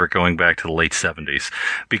brother favorite going back to the late 70s.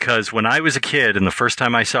 Because when I was a kid and the first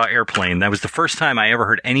time I saw Airplane, that was the first time I ever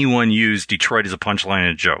heard anyone use Detroit as a punchline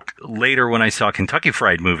in a joke. Later, when I saw Kentucky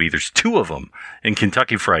Fried Movie, there's two of them in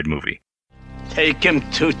Kentucky Fried Movie. Take him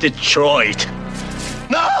to Detroit.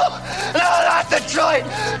 No, not Detroit.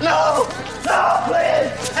 No,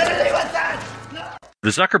 please. Anything with that. The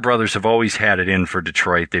Zucker brothers have always had it in for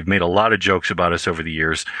Detroit. They've made a lot of jokes about us over the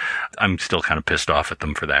years. I'm still kind of pissed off at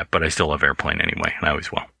them for that, but I still love Airplane anyway, and I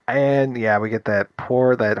always will. And yeah, we get that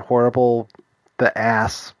horrible, the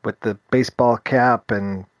ass with the baseball cap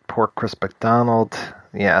and poor Chris McDonald.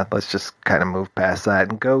 Yeah, let's just kind of move past that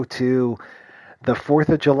and go to the 4th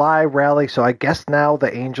of July rally. So I guess now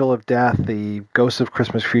the Angel of Death, the Ghost of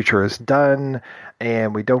Christmas Future is done,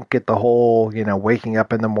 and we don't get the whole, waking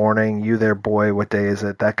up in the morning, you there, boy, what day is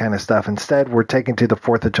it, that kind of stuff. Instead, we're taken to the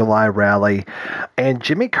 4th of July rally, and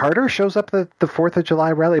Jimmy Carter shows up at the 4th of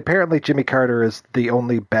July rally. Apparently, Jimmy Carter is the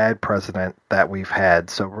only bad president that we've had,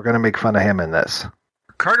 so we're going to make fun of him in this.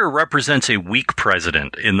 Carter represents a weak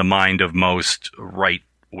president in the mind of most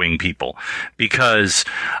right-wing people, because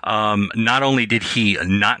not only did he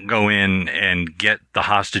not go in and get the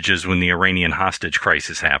hostages when the Iranian hostage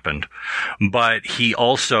crisis happened, but he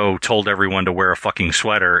also told everyone to wear a fucking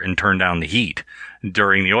sweater and turn down the heat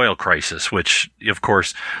during the oil crisis, which, of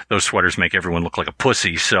course, those sweaters make everyone look like a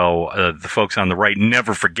pussy. So the folks on the right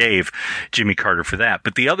never forgave Jimmy Carter for that.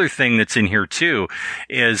 But the other thing that's in here, too,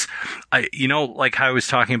 is, like how I was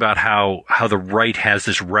talking about how the right has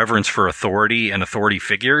this reverence for authority and authority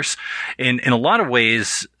figures. In a lot of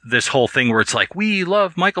ways, this whole thing where it's like, we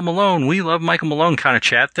love Michael Malone kind of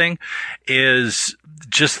chat thing is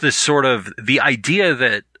just this sort of the idea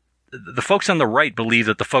that the folks on the right believe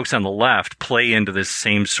that the folks on the left play into this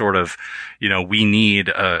same sort of, we need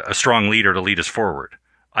a strong leader to lead us forward.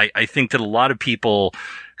 I think that a lot of people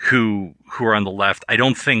who are on the left, I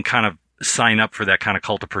don't think kind of sign up for that kind of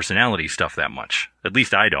cult of personality stuff that much. At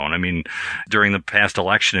least I don't. I mean, during the past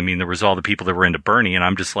election, there was all the people that were into Bernie, and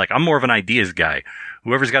I'm just like, I'm more of an ideas guy.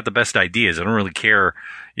 Whoever's got the best ideas. I don't really care,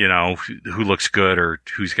 who looks good or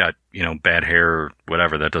who's got, bad hair or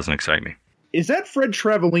whatever. That doesn't excite me. Is that Fred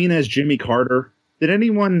Travellina as Jimmy Carter? Did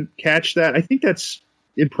anyone catch that? I think that's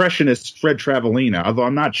impressionist Fred Travellina, although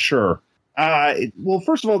I'm not sure. Well,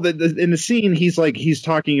 first of all, in the scene, he's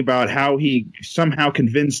talking about how he somehow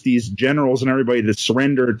convinced these generals and everybody to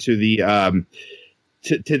surrender to the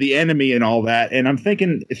to the enemy and all that. And I'm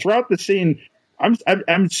thinking throughout the scene,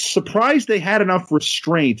 I'm surprised they had enough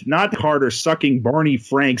restraint, not Carter sucking Barney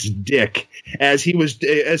Frank's dick as he was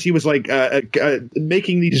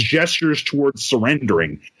making these gestures towards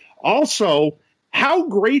surrendering. Also, how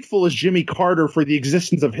grateful is Jimmy Carter for the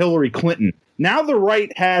existence of Hillary Clinton? Now the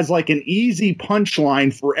right has like an easy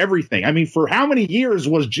punchline for everything. For how many years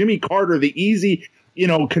was Jimmy Carter the easy,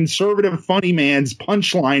 conservative funny man's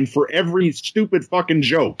punchline for every stupid fucking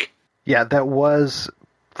joke? Yeah, that was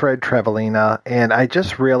Fred Travellina, and I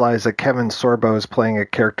just realized that Kevin Sorbo is playing a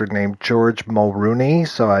character named George Mulrooney,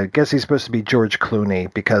 so I guess he's supposed to be George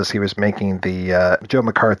Clooney because he was making the Joe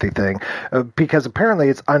McCarthy thing, because apparently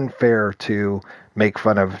it's unfair to make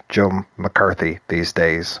fun of Joe McCarthy these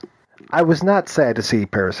days. I was not sad to see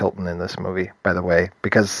Paris Hilton in this movie, by the way,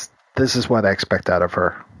 because this is what I expect out of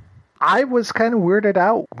her. I was kind of weirded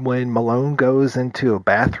out when Malone goes into a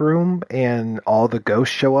bathroom and all the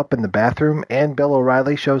ghosts show up in the bathroom, and Bill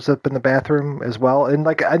O'Reilly shows up in the bathroom as well. And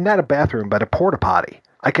not a bathroom, but a porta potty.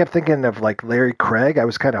 I kept thinking of Larry Craig. I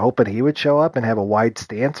was kind of hoping he would show up and have a wide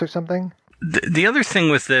stance or something. The other thing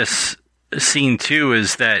with this scene too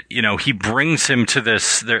is that, he brings him to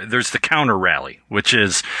this, there's the counter rally, which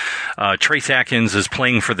is Trace Atkins is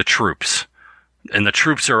playing for the troops. And the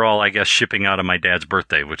troops are all, I guess, shipping out on my dad's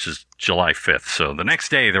birthday, which is July 5th. So the next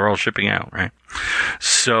day, they're all shipping out, right?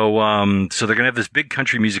 So they're going to have this big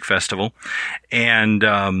country music festival. And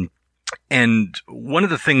one of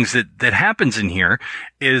the things that happens in here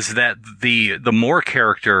is that the Moore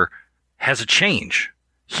character has a change.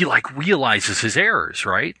 He realizes his errors,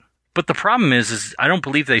 right? But the problem is I don't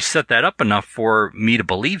believe they set that up enough for me to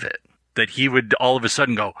believe it. That he would all of a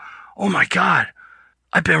sudden go, oh my God,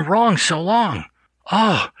 I've been wrong so long.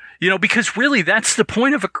 Oh, because really that's the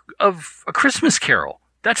point of a Christmas Carol.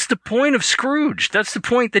 That's the point of Scrooge. That's the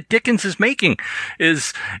point that Dickens is making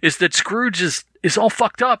is that Scrooge is all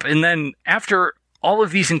fucked up. And then after all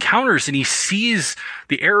of these encounters and he sees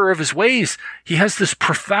the error of his ways, he has this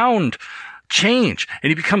profound change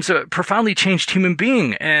and he becomes a profoundly changed human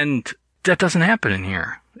being. And that doesn't happen in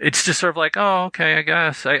here. It's just sort of like, oh, okay, I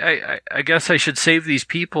guess I guess I should save these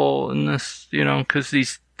people in this,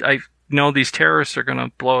 because I know these terrorists are going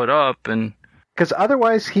to blow it up. And because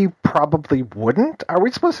otherwise he probably wouldn't. Are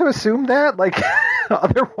we supposed to assume that?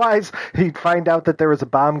 Otherwise he'd find out that there was a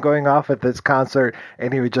bomb going off at this concert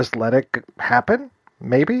and he would just let it happen?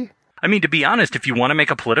 Maybe? To be honest, if you want to make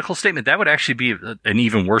a political statement, that would actually be an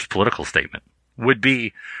even worse political statement. Would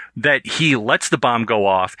be that he lets the bomb go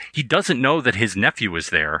off. He doesn't know that his nephew is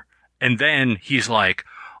there. And then he's like,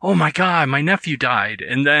 oh my God, my nephew died.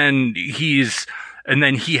 And then he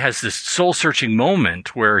has this soul searching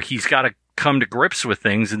moment where he's got to come to grips with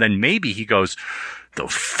things. And then maybe he goes,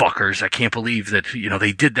 those fuckers, I can't believe that,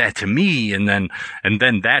 they did that to me. And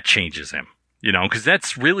then that changes him, because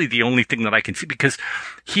that's really the only thing that I can see, because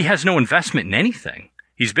he has no investment in anything.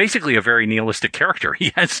 He's basically a very nihilistic character.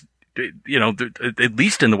 He has, at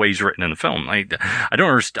least in the way he's written in the film. I don't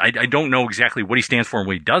understand. I don't know exactly what he stands for and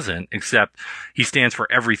what he doesn't, except he stands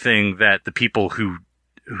for everything that the people who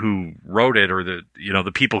wrote it or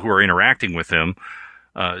the people who are interacting with him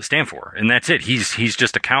stand for. And that's it. He's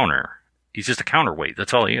just a counter. He's just a counterweight.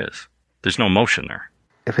 That's all he is. There's no emotion there.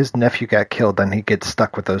 If his nephew got killed, then he'd get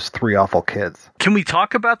stuck with those three awful kids. Can we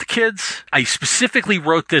talk about the kids? I specifically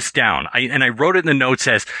wrote this down. I wrote it in the notes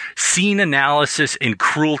as scene analysis and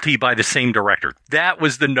cruelty by the same director. That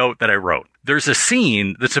was the note that I wrote. There's a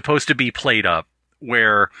scene that's supposed to be played up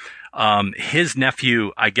where his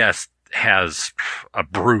nephew, I guess, has a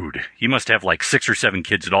brood. He must have 6 or 7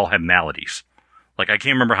 kids that all have maladies. I can't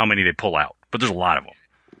remember how many they pull out, but there's a lot of them.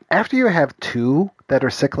 After you have 2 that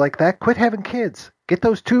are sick like that, quit having kids. Get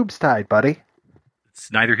those tubes tied, buddy.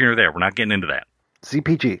 It's neither here nor there. We're not getting into that.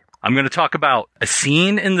 CPG. I'm going to talk about a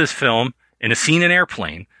scene in this film and a scene in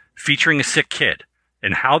Airplane featuring a sick kid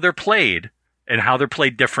and how they're played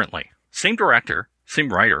differently. Same director,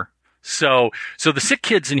 same writer, So the sick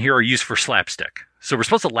kids in here are used for slapstick. So we're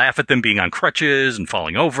supposed to laugh at them being on crutches and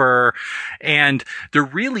falling over. And they're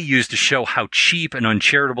really used to show how cheap and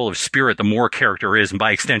uncharitable of spirit the Moore character is, and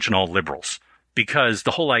by extension, all liberals. Because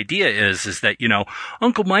the whole idea is that,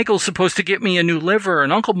 Uncle Michael's supposed to get me a new liver,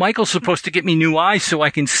 and Uncle Michael's supposed to get me new eyes so I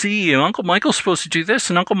can see, and Uncle Michael's supposed to do this,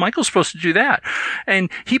 and Uncle Michael's supposed to do that. And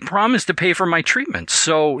he promised to pay for my treatment.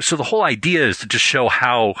 So the whole idea is to just show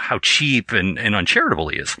how cheap and uncharitable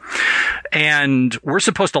he is. And we're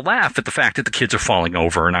supposed to laugh at the fact that the kids are falling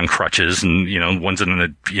over and on crutches, and, one's in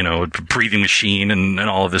a breathing machine and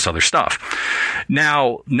all of this other stuff.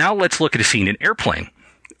 Now let's look at a scene in Airplane,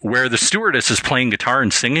 where the stewardess is playing guitar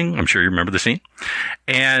and singing. I'm sure you remember the scene.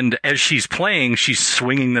 And as she's playing, she's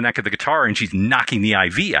swinging the neck of the guitar and she's knocking the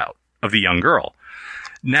IV out of the young girl.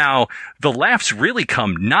 Now, the laughs really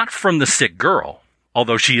come not from the sick girl,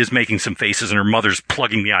 although she is making some faces and her mother's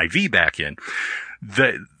plugging the IV back in.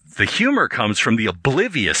 The humor comes from the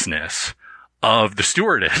obliviousness of the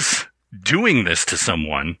stewardess doing this to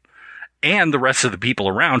someone and the rest of the people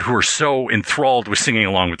around who are so enthralled with singing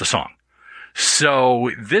along with the song.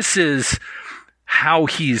 So this is how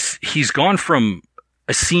he's gone from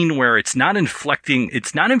a scene where it's not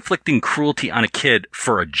inflicting cruelty on a kid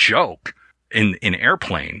for a joke in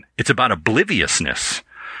Airplane. It's about obliviousness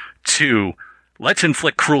to let's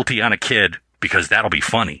inflict cruelty on a kid because that'll be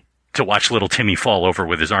funny to watch little Timmy fall over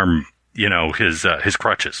with his arm, his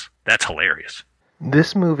crutches. That's hilarious.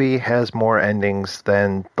 This movie has more endings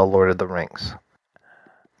than The Lord of the Rings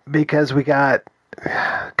because we got,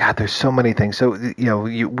 God, there's so many things. So,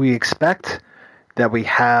 we expect that we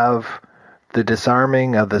have the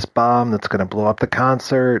disarming of this bomb that's going to blow up the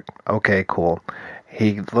concert. Okay, cool.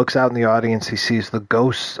 He looks out in the audience. He sees the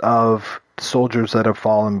ghosts of soldiers that have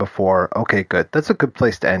fallen before. Okay, good. That's a good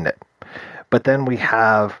place to end it. But then we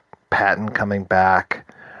have Patton coming back.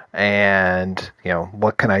 And,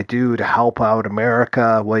 what can I do to help out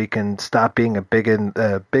America? Well, you can stop being a big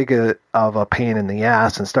of a pain in the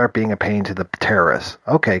ass and start being a pain to the terrorists.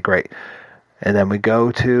 Okay, great. And then we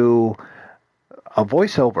go to a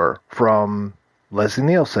voiceover from Leslie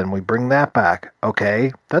Nielsen. We bring that back.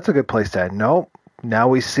 Okay, that's a good place to end. Nope. Now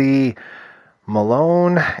we see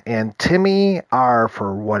Malone and Timmy are,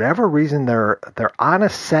 for whatever reason, they're on a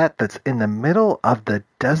set that's in the middle of the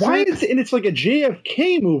desert. Why is it? And it's like a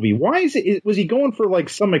JFK movie. Why is it? Was he going for like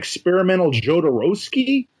some experimental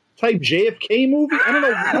Jodorowsky type JFK movie? I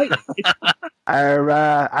don't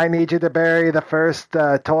know. I need you to bury the first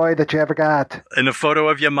toy that you ever got. And a photo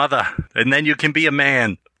of your mother, and then you can be a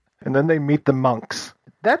man. And then they meet the monks.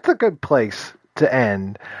 That's a good place to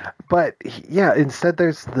end. But yeah, instead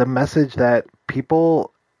there's the message that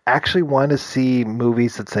people actually want to see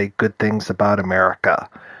movies that say good things about America,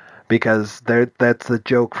 because that's the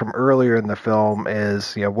joke from earlier in the film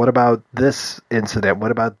is, what about this incident?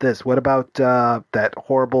 What about this? What about that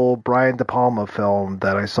horrible Brian De Palma film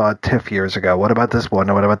that I saw at TIFF years ago? What about this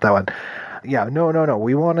one? What about that one? Yeah, no.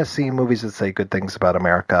 We want to see movies that say good things about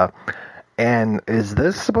America. And is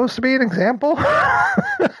this supposed to be an example?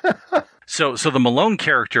 So the Malone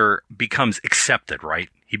character becomes accepted, right?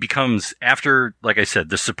 He becomes, after, like I said,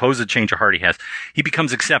 the supposed change of heart he has, he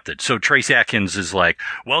becomes accepted. So Trace Atkins is like,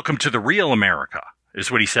 welcome to the real America, is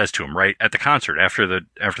what he says to him, right? At the concert, after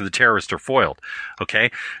the terrorists are foiled.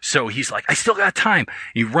 Okay? So he's like, I still got time.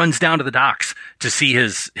 He runs down to the docks to see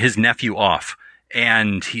his nephew off.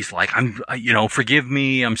 And he's like, forgive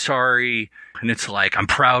me, I'm sorry. And it's like, I'm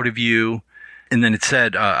proud of you. And then it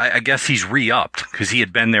said, I guess he's re-upped because he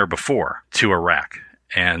had been there before to Iraq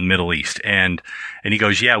and Middle East. And he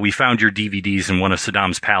goes, yeah, we found your DVDs in one of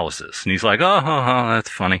Saddam's palaces. And he's like, oh, that's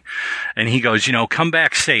funny. And he goes, come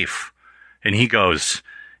back safe. And he goes,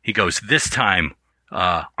 this time,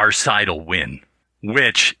 our side will win,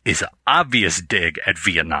 which is an obvious dig at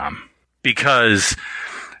Vietnam, because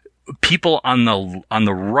people on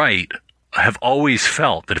the right have always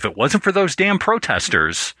felt that if it wasn't for those damn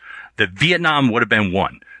protesters, that Vietnam would have been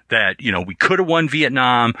won. That, we could have won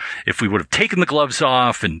Vietnam if we would have taken the gloves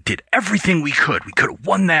off and did everything we could. We could have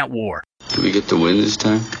won that war. Do we get the win this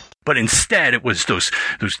time? But instead, it was those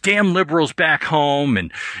damn liberals back home,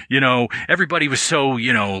 and, everybody was so,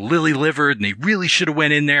 lily-livered, and they really should have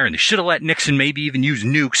went in there, and they should have let Nixon maybe even use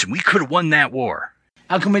nukes, and we could have won that war.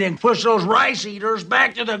 How come we didn't push those rice eaters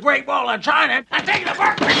back to the Great Wall of China and take the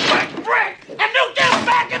Berkeley brick and nuke them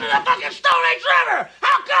back into the fucking Stone Age River?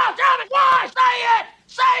 How come? Tell me why? Say it!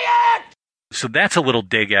 So that's a little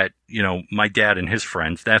dig at, my dad and his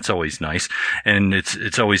friends. That's always nice. And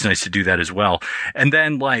it's always nice to do that as well. And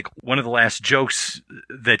then, like, one of the last jokes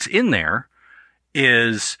that's in there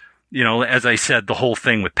is, as I said, the whole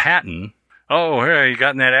thing with Patton. Oh, hey, you got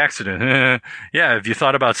in that accident. Yeah, have you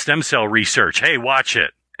thought about stem cell research? Hey, watch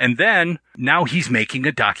it. And then, now he's making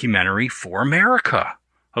a documentary for America.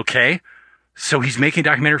 Okay? So he's making a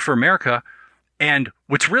documentary for America. And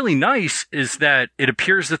what's really nice is that it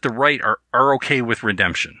appears that the right are okay with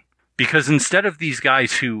redemption. Because instead of these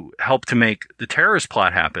guys who helped to make the terrorist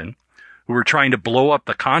plot happen, who were trying to blow up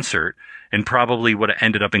the concert and probably would have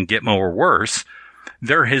ended up in Gitmo or worse,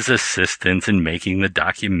 they're his assistants in making the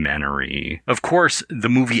documentary. Of course, the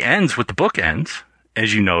movie ends with the book ends,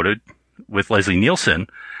 as you noted, with Leslie Nielsen.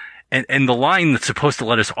 And the line that's supposed to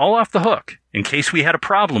let us all off the hook, in case we had a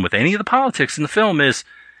problem with any of the politics in the film, is,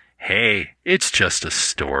 hey, it's just a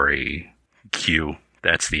story. Q.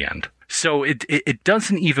 That's the end. So it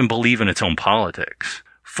doesn't even believe in its own politics.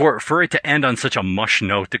 For it to end on such a mush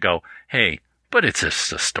note to go, hey, but it's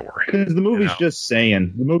just a story. Because the movie's just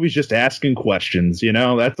saying. The movie's just asking questions,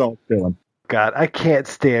 That's all it's doing. God, I can't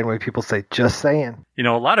stand when people say, just saying. A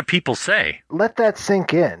lot of people say. Let that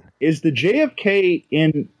sink in. Is the JFK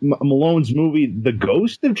in Malone's movie the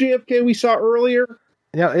ghost of JFK we saw earlier?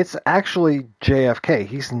 It's actually JFK.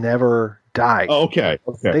 He's never died. Oh, okay.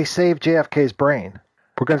 They saved JFK's brain.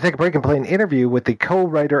 We're going to take a break and play an interview with the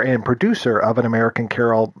co-writer and producer of An American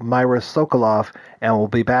Carol, Myrna Sokoloff, and we'll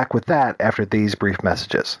be back with that after these brief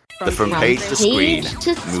messages. From page to screen.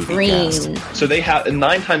 So they have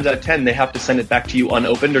 9 times out of 10 they have to send it back to you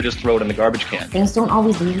unopened or just throw it in the garbage can. Things don't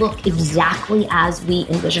always look exactly as we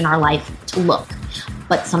envision our life to look.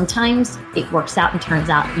 But sometimes it works out and turns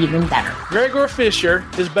out even better. Gregor Fisher,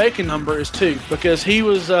 his bacon number is 2 because he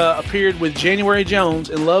was appeared with January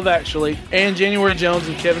Jones in Love Actually, and January Jones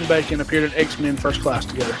and Kevin Bacon appeared in X-Men First Class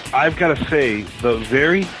together. I've got to say, the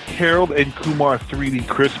very Harold and Kumar 3D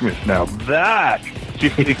Christmas, now that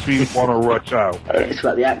just makes me want to rush out. It's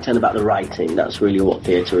about the acting, about the writing. That's really what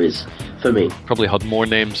theatre is for me. Probably had more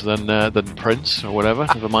names than Prince or whatever.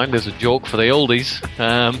 Never mind, there's a joke for the oldies.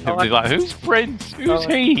 It'd be like, who's Prince? Who's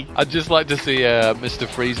he? I'd just like to see Mr.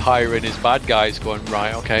 Freeze hiring his bad guys going,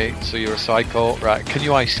 right, okay, so you're a psycho, right, can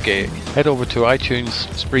you ice skate? Head over to iTunes,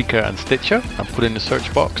 Spreaker and Stitcher and put in the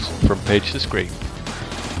search box From Page to Screen.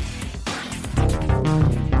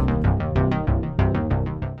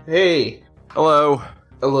 Hey. Hello.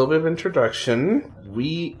 A little bit of introduction.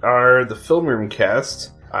 We are the Film Room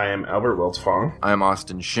Cast. I am Albert Weltzfong. I am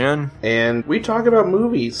Austin Shin. And we talk about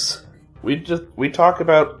movies. We talk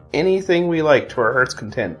about anything we like to our heart's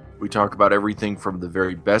content. We talk about everything from the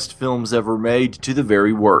very best films ever made to the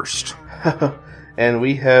very worst. And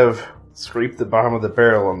we have scraped the bottom of the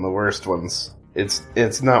barrel on the worst ones.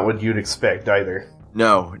 It's not what you'd expect either.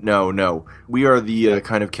 No. We are the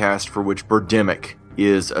kind of cast for which Birdemic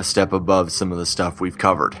is a step above some of the stuff we've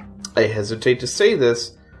covered. I hesitate to say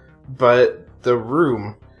this, but The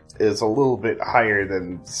Room is a little bit higher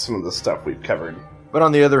than some of the stuff we've covered. But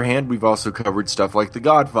on the other hand, we've also covered stuff like The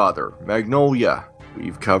Godfather, Magnolia.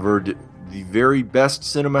 We've covered the very best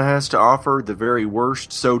cinema has to offer, the very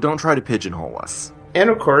worst, so don't try to pigeonhole us. And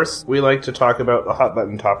of course, we like to talk about the hot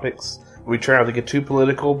button topics. We try not to get too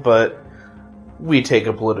political, but we take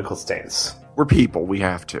a political stance. We're people, we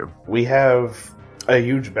have to. We have a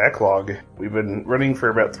huge backlog. We've been running for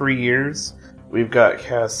about 3 years. We've got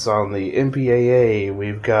casts on the MPAA.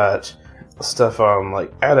 We've got stuff on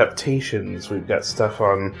like adaptations. We've got stuff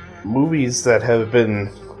on movies that have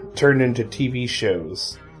been turned into TV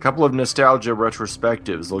shows. A couple of nostalgia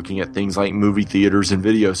retrospectives looking at things like movie theaters and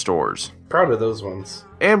video stores. Proud of those ones.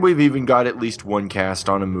 And we've even got at least one cast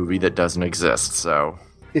on a movie that doesn't exist, so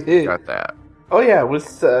got that. Oh yeah,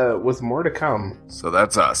 with more to come. So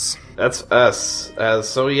that's us. That's us.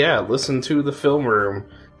 So yeah, listen to The Film Room.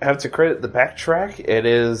 I have to credit the backtrack. It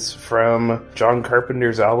is from John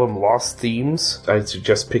Carpenter's album Lost Themes. I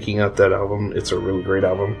suggest picking up that album. It's a really great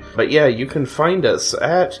album. But yeah, you can find us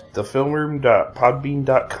at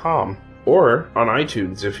thefilmroom.podbean.com or on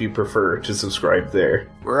iTunes if you prefer to subscribe there.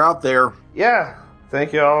 We're out there. Yeah.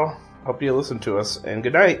 Thank you all. Hope you listen to us, and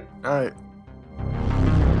good night. All right.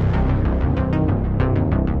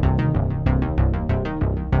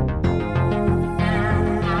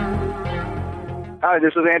 Hi,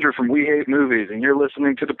 this is Andrew from We Hate Movies, and you're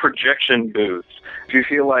listening to The Projection Booth. If you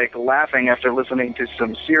feel like laughing after listening to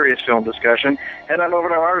some serious film discussion, head on over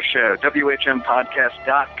to our show,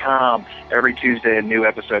 WHMPodcast.com. Every Tuesday, a new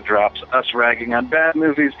episode drops, us ragging on bad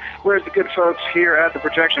movies, whereas the good folks here at The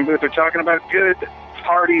Projection Booth are talking about good,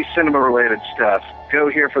 party, cinema-related stuff. Go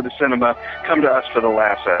here for the cinema, come to us for the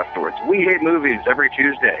laughs afterwards. We Hate Movies every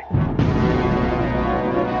Tuesday.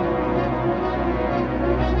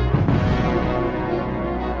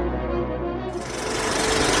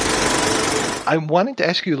 I wanted to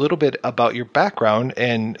ask you a little bit about your background,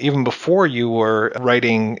 and even before you were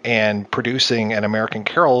writing and producing An American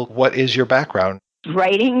Carol, what is your background?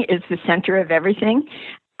 Writing is the center of everything.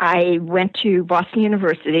 I went to Boston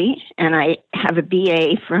University, and I have a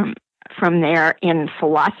BA from there in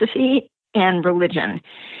philosophy and religion,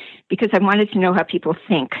 because I wanted to know how people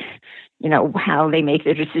think, how they make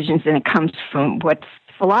their decisions, and it comes from what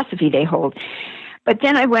philosophy they hold. But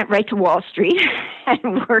then I went right to Wall Street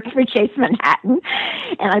and worked for Chase Manhattan,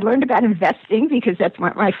 and I learned about investing because that's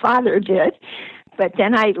what my father did. But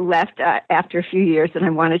then I left after a few years, and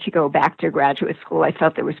I wanted to go back to graduate school. I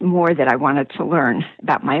felt there was more that I wanted to learn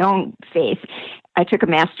about my own faith. I took a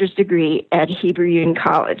master's degree at Hebrew Union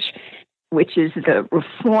College, which is the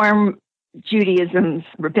Reform Judaism's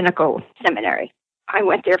rabbinical seminary. I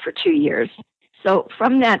went there for 2 years. So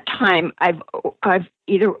from that time, I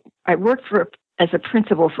worked as a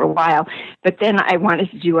principal for a while, but then I wanted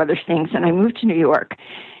to do other things, and I moved to New York.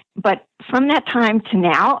 But from that time to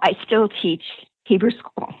now, I still teach Hebrew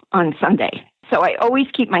school on Sunday. So I always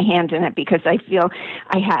keep my hand in it because I feel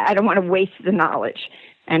I don't want to waste the knowledge,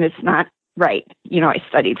 and it's not right. I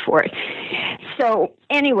studied for it. So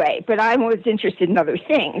anyway, but I was interested in other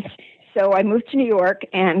things. So I moved to New York,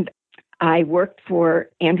 and I worked for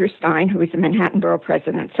Andrew Stein, who was the Manhattan Borough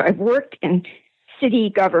president. So I've worked in city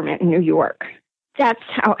government in New York. That's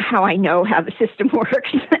how I know how the system works.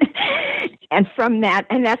 And from that,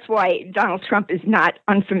 and that's why Donald Trump is not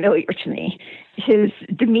unfamiliar to me. His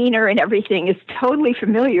demeanor and everything is totally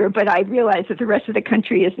familiar, but I realize that the rest of the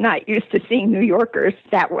country is not used to seeing New Yorkers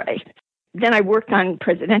that way. Then I worked on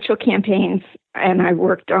presidential campaigns, and I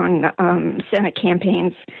worked on Senate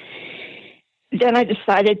campaigns. Then I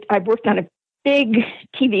decided I worked on a big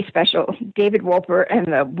TV special, David Wolper and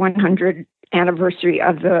the 100th anniversary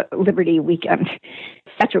of the Liberty Weekend,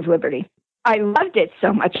 Statue of Liberty. I loved it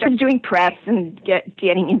so much. I was doing press and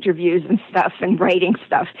getting interviews and stuff and writing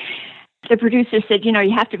stuff. The producer said, you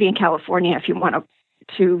have to be in California if you want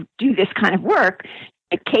to do this kind of work.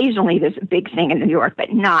 Occasionally there's a big thing in New York,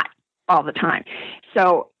 but not all the time.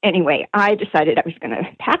 So anyway, I decided I was going to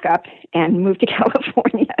pack up and move to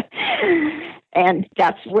California. And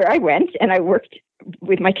that's where I went. And I worked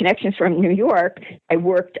with my connections from New York. I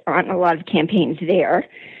worked on a lot of campaigns there,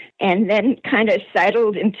 and then kind of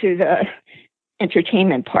settled into the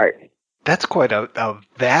entertainment part. That's quite a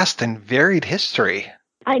vast and varied history.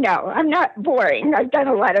 I know. I'm not boring. I've done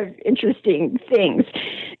a lot of interesting things.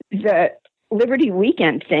 The Liberty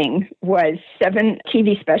Weekend thing was 7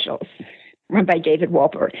 TV specials run by David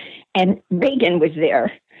Wolper, and Reagan was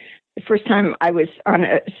there. The first time I was on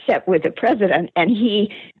a set with the president, and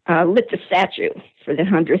he lit the statue for the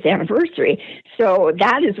 100th anniversary. So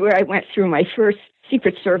that is where I went through my first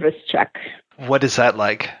Secret Service check. What is that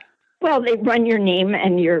like? Well, they run your name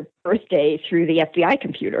and your birthday through the FBI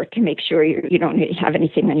computer to make sure you don't have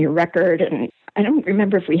anything on your record. And I don't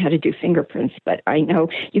remember if we had to do fingerprints, but I know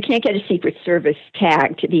you can't get a Secret Service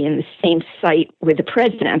tag to be in the same site with the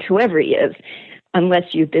president, whoever he is,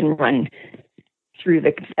 unless you've been run through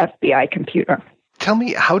the FBI computer. Tell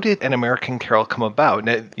me, how did An American Carol come about?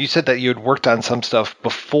 Now, you said that you had worked on some stuff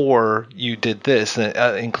before you did this,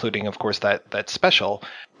 including, of course, that special.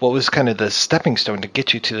 What was kind of the stepping stone to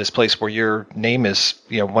get you to this place where your name is,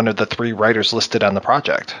 one of the 3 writers listed on the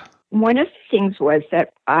project? One of the things was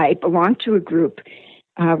that I belonged to a group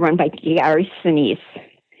run by Gary Sinise,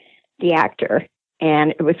 the actor,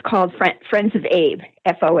 and it was called Friends of Abe,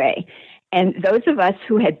 FOA. And those of us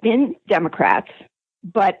who had been Democrats,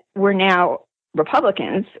 but were now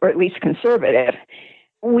Republicans, or at least conservative,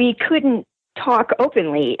 we couldn't talk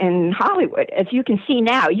openly in Hollywood. As you can see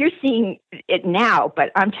now, you're seeing it now,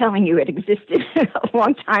 but I'm telling you it existed a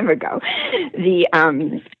long time ago, the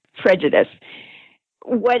prejudice.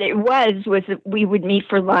 What it was that we would meet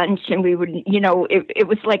for lunch, and we would, it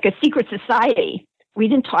was like a secret society. We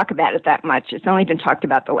didn't talk about it that much. It's only been talked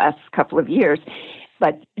about the last couple of years.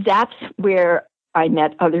 But that's where I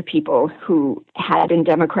met other people who had been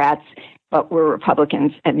Democrats but were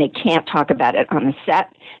Republicans, and they can't talk about it on the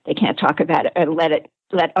set. They can't talk about it and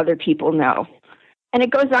let other people know. And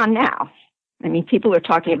it goes on now. I mean, people are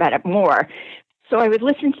talking about it more. So I would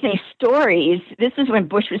listen to these stories. This is when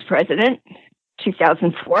Bush was president,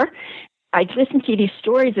 2004. I'd listen to these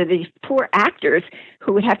stories of these poor actors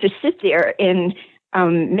who would have to sit there in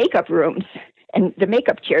makeup rooms and the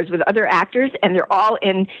makeup chairs with other actors, and they're all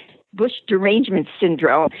in Bush derangement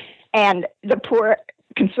syndrome. And the poor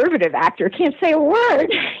conservative actor can't say a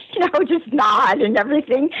word, just nod and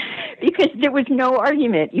everything, because there was no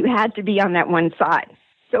argument. You had to be on that one side.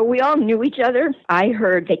 So we all knew each other. I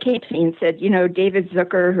heard they came to me and said, David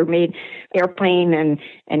Zucker, who made Airplane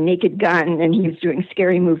and Naked Gun, and he was doing a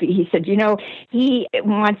scary movie. He said, he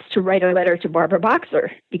wants to write a letter to Barbara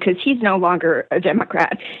Boxer because he's no longer a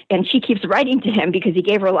Democrat. And she keeps writing to him because he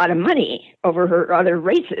gave her a lot of money over her other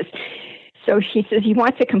races. So she says he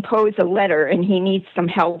wants to compose a letter and he needs some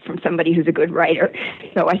help from somebody who's a good writer.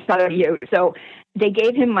 So I thought of you. So they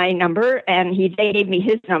gave him my number, and they gave me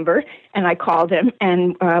his number, and I called him,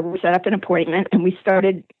 and we set up an appointment, and we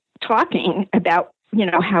started talking about,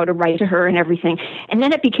 how to write to her and everything. And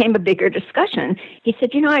then it became a bigger discussion. He said,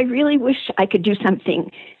 I really wish I could do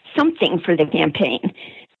something for the campaign,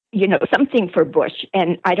 something for Bush,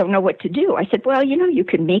 and I don't know what to do. I said, well, you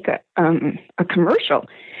could make a commercial.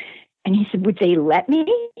 And he said, would they let me?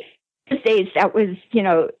 Those days, that was,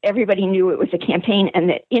 everybody knew it was a campaign, and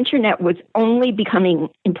the internet was only becoming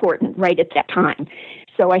important right at that time.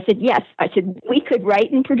 So I said, yes. I said, we could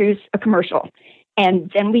write and produce a commercial,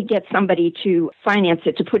 and then we'd get somebody to finance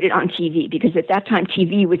it, to put it on TV, because at that time,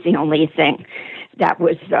 TV was the only thing that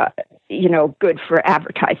was, good for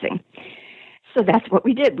advertising. So that's what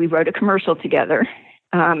we did. We wrote a commercial together.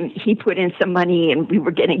 He put in some money, and we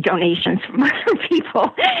were getting donations from other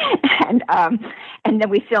people. And then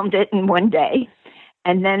we filmed it in one day.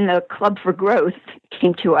 And then the Club for Growth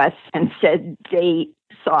came to us and said they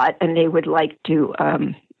saw it and they would like to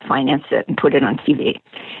finance it and put it on TV.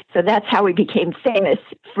 So that's how we became famous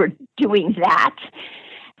for doing that.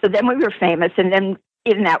 So then we were famous. And then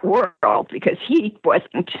in that world, because he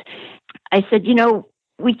wasn't, I said,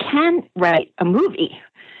 we can write a movie.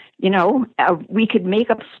 We could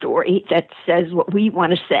make up a story that says what we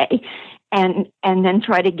want to say and then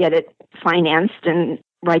try to get it financed and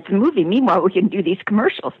write the movie. Meanwhile, we can do these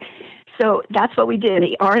commercials. So that's what we did.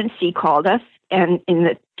 The RNC called us, and in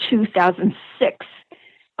the 2006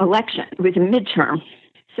 election, it was a midterm.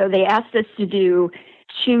 So they asked us to do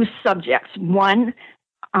 2 subjects, one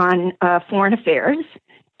on foreign affairs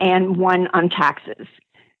and one on taxes.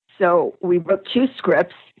 So we wrote 2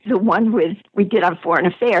 scripts. The one we did on foreign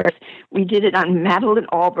affairs, we did it on Madeleine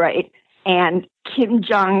Albright and Kim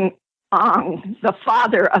Jong-un, the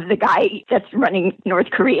father of the guy that's running North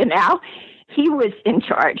Korea now. He was in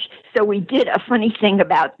charge. So we did a funny thing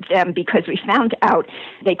about them because we found out,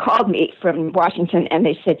 they called me from Washington and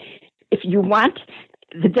they said, if you want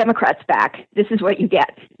the Democrats back, this is what you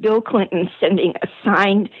get. Bill Clinton sending a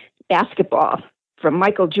signed basketball from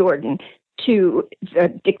Michael Jordan to the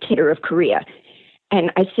dictator of Korea. And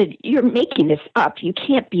I said, you're making this up. You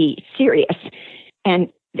can't be serious. And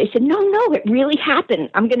they said, no, it really happened.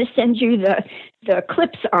 I'm going to send you the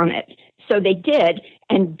clips on it. So they did.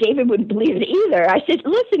 And David wouldn't believe it either. I said,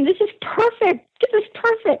 listen, this is perfect. This is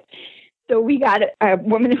perfect. So we got a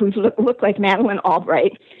woman who looked like Madeleine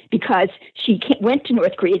Albright because she went to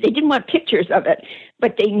North Korea. They didn't want pictures of it,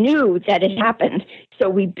 but they knew that it happened. So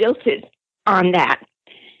we built it on that.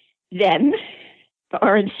 Then the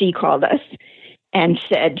RNC called us and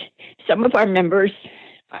said, some of our members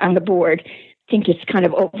on the board think it's kind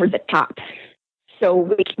of over the top.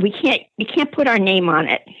 So we can't put our name on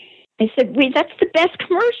it. I said, that's the best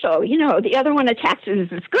commercial. The other one, the taxes,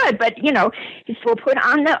 is good, but, we'll put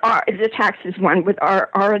on the taxes one with our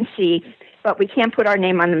RNC, but we can't put our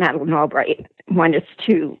name on the Madeleine Albright one. It's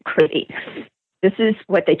too crazy. This is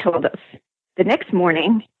what they told us. The next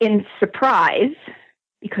morning, in surprise,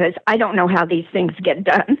 because I don't know how these things get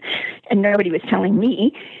done, and nobody was telling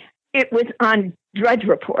me, it was on Drudge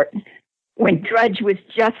Report, when Drudge was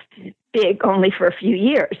just big only for a few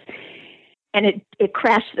years. And it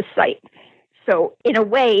crashed the site. So in a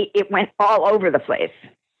way, it went all over the place.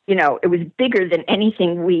 It was bigger than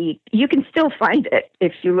anything you can still find it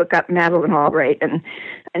if you look up Madeleine Albright.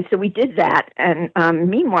 And so we did that. And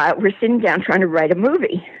meanwhile, we're sitting down trying to write a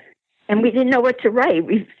movie. And we didn't know what to write.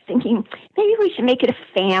 We were thinking, maybe we should make it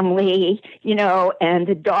a family, and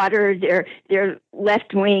the daughter, they're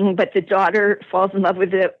left wing, but the daughter falls in love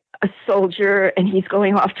with a soldier, and he's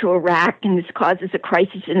going off to Iraq, and this causes a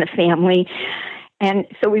crisis in the family. And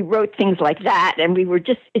so we wrote things like that, and we were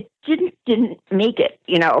it didn't make it,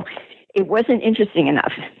 it wasn't interesting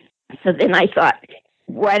enough. So then I thought,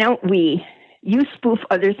 why don't you spoof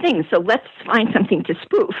other things? So let's find something to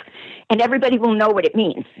spoof, and everybody will know what it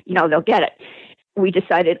means. They'll get it. We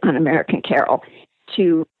decided on American Carol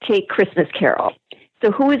to take Christmas Carol.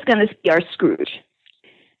 So who is going to be our Scrooge?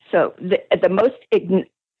 So the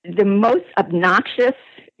most obnoxious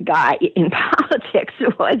guy in politics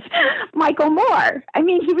was Michael Moore. I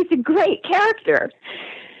mean, he was a great character.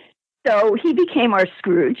 So he became our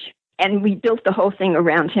Scrooge, and we built the whole thing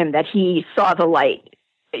around him, that he saw the light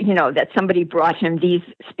that somebody brought him, these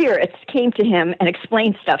spirits came to him and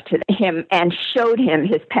explained stuff to him and showed him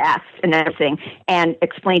his past and everything and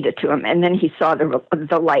explained it to him. And then he saw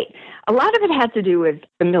the light. A lot of it had to do with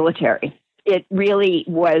the military. It really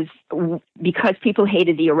was because people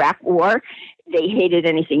hated the Iraq War. They hated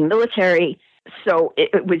anything military. So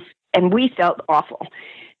it was, and we felt awful,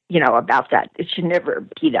 about that. It should never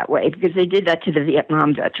be that way because they did that to the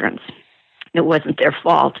Vietnam veterans. It wasn't their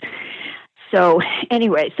fault. So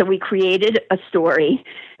anyway, we created a story.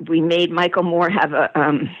 We made Michael Malone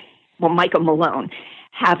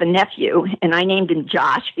have a nephew, and I named him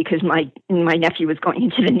Josh because my nephew was going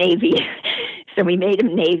into the Navy. So we made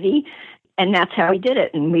him Navy, and that's how we did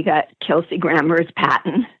it. And we got Kelsey Grammer as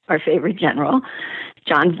Patton, our favorite general,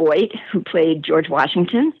 John Voight, who played George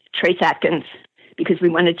Washington, Trace Atkins, because we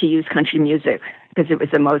wanted to use country music because it was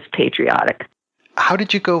the most patriotic. How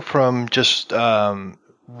did you go from just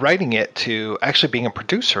writing it to actually being a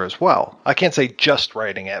producer as well? I can't say just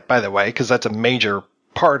writing it, by the way, because that's a major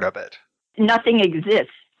part of it. Nothing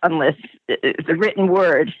exists unless the written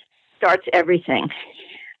word starts everything.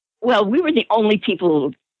 Well, we were the only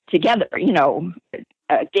people together,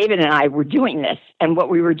 David and I were doing this, and what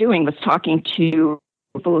we were doing was talking to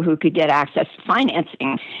people who could get access to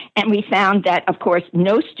financing. And we found that, of course,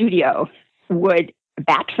 no studio would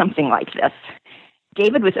back something like this.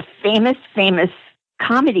 David was a famous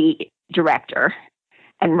comedy director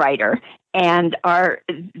and writer, and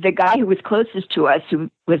the guy who was closest to us, who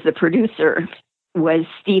was the producer, was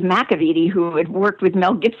Steve McAveety, who had worked with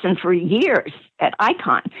Mel Gibson for years at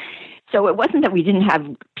Icon. So it wasn't that we didn't have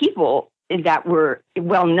people that were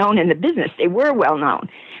well known in the business; they were well known,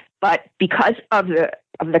 but because of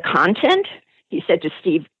the content, he said to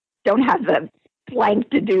Steve, "Don't have the blank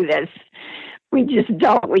to do this. We just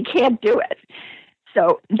don't. We can't do it."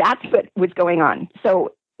 So that's what was going on.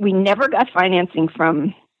 So we never got financing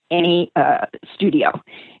from any studio.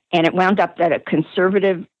 And it wound up that a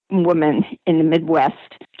conservative woman in the Midwest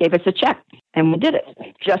gave us a check. And we did it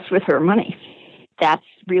just with her money. That's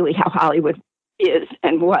really how Hollywood is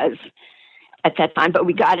and was at that time. But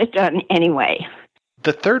we got it done anyway.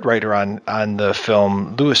 The third writer on the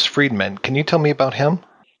film, Louis Friedman, can you tell me about him?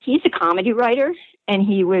 He's a comedy writer. And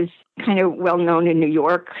he was kind of well known in New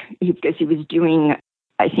York because he was doing,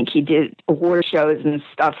 I think he did award shows and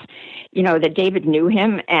stuff, that David knew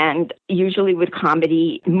him. And usually with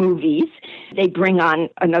comedy movies, they bring on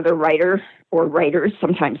another writer or writers,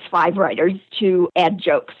 sometimes 5 writers, to add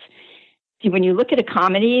jokes. See, when you look at a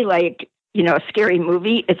comedy, like, a scary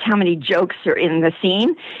movie, it's how many jokes are in the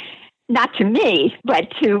scene. Not to me, but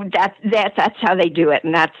that's how they do it.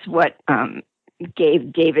 And that's what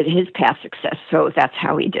gave David his past success. So that's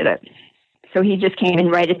how he did it. So he just came in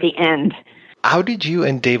right at the end. How did you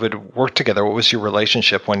and David work together? What was your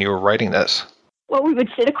relationship when you were writing this? Well, we would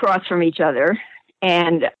sit across from each other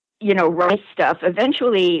and, write stuff.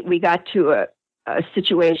 Eventually, we got to a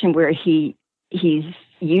situation where he's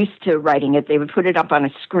used to writing it. They would put it up on a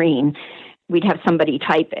screen. We'd have somebody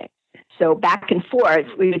type it. So back and forth,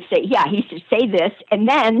 we would say, yeah, he should say this. And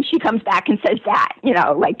then she comes back and says that,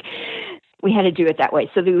 we had to do it that way.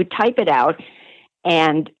 So we would type it out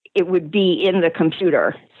and it would be in the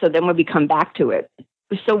computer. So then when we come back to it.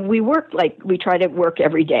 So we try to work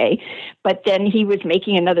every day, but then he was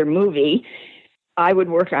making another movie. I would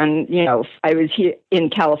work on, I was here in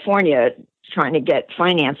California trying to get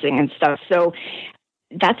financing and stuff. So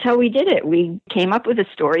that's how we did it. We came up with a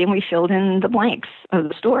story and we filled in the blanks of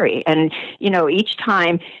the story. And, each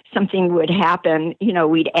time something would happen,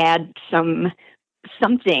 we'd add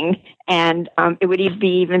something and it would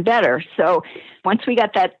be even better. So once we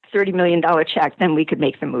got that $30 million check, then we could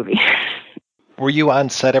make the movie. Were you on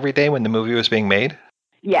set every day when the movie was being made?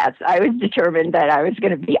 Yes, I was determined that I was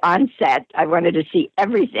going to be on set. I wanted to see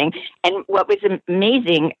everything. And what was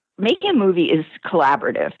amazing, making a movie is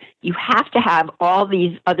collaborative. You have to have all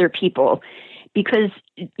these other people because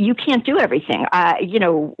you can't do everything.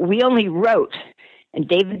 We only wrote and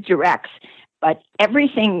David directs, but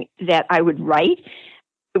everything that I would write,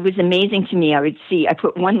 it was amazing to me. I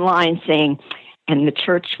put one line saying, and the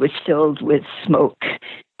church was filled with smoke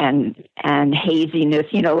and haziness,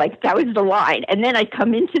 that was the line. And then I'd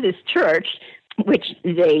come into this church, which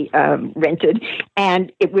they rented,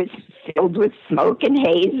 and it was filled with smoke and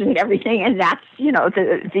haze and everything. And that's,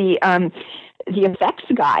 the effects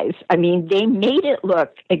guys. I mean, they made it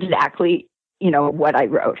look exactly, what I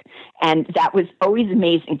wrote. And that was always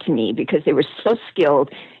amazing to me because they were so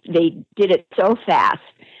skilled. They did it so fast.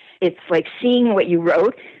 It's like seeing what you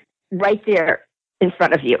wrote right there in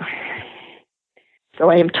front of you.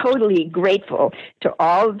 So I am totally grateful to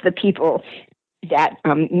all of the people that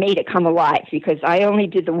made it come alive, because I only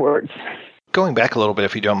did the words. Going back a little bit,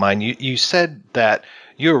 if you don't mind, you said that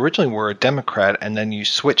you originally were a Democrat and then you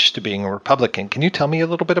switched to being a Republican. Can you tell me a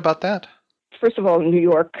little bit about that? First of all, New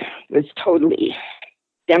York was totally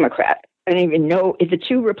Democrat. I don't even know. The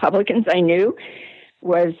two Republicans I knew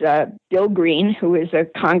was Bill Green, who is a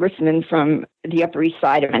congressman from the Upper East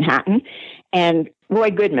Side of Manhattan, and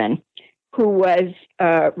Roy Goodman, who was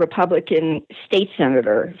a Republican state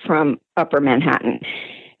senator from Upper Manhattan.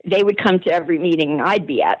 They would come to every meeting I'd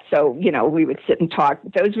be at. So, we would sit and talk.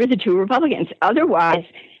 Those were the two Republicans. Otherwise,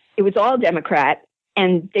 it was all Democrat,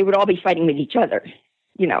 and they would all be fighting with each other.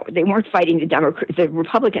 They weren't fighting the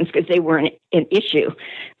Republicans because they weren't an issue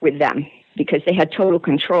with them, because they had total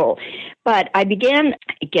control. But I began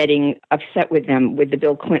getting upset with them with the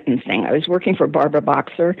Bill Clinton thing. I was working for Barbara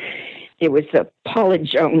Boxer. It was the Paula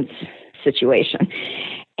Jones situation.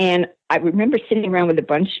 And I remember sitting around with a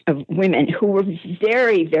bunch of women who were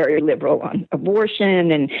very, very liberal on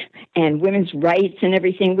abortion and women's rights and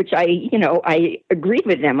everything, which I agreed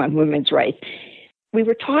with them on women's rights. We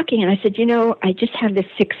were talking, and I said, I just have this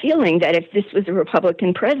sick feeling that if this was a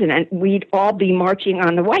Republican president, we'd all be marching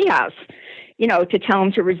on the White House, to tell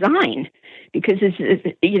him to resign, because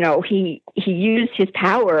he used his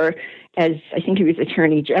power as, I think he was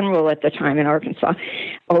Attorney General at the time in Arkansas,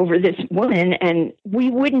 over this woman, and we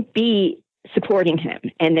wouldn't be supporting him.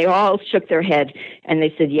 And they all shook their head, and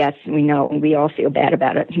they said, yes, we know, and we all feel bad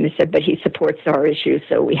about it. And they said, but he supports our issues,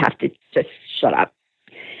 so we have to just shut up.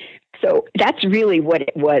 So that's really what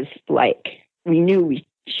it was like. We knew we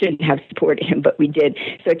shouldn't have supported him, but we did.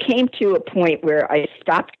 So it came to a point where I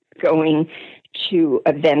stopped going to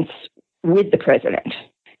events with the president.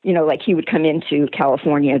 Like he would come into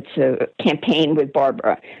California to campaign with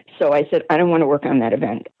Barbara. So I said, I don't want to work on that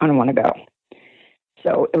event. I don't want to go.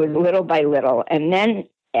 So it was little by little. And then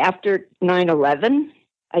after 9/11,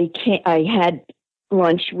 I had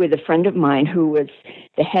lunch with a friend of mine who was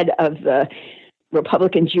the head of the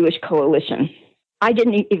Republican Jewish Coalition. I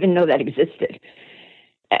didn't even know that existed.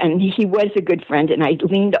 And he was a good friend. And I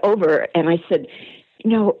leaned over and I said,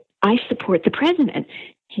 I support the president.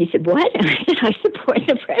 He said, what? And I said, I support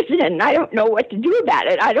the president, and I don't know what to do about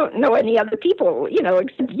it. I don't know any other people,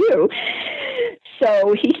 except you.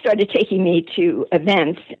 So he started taking me to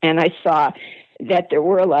events, and I saw that there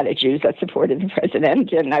were a lot of Jews that supported the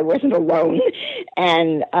president, and I wasn't alone.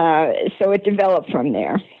 And so it developed from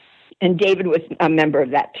there. And David was a member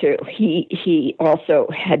of that, too. He also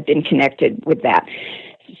had been connected with that.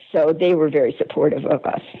 So they were very supportive of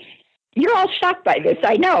us. You're all shocked by this.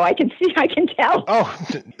 I know. I can tell. Oh,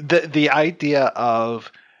 the idea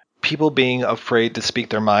of people being afraid to speak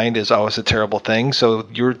their mind is always a terrible thing. So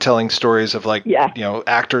you're telling stories of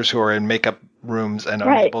actors who are in makeup rooms and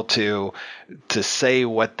are able to say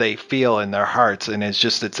what they feel in their hearts, and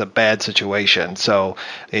it's a bad situation. So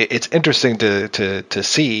it's interesting to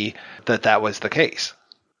see that was the case.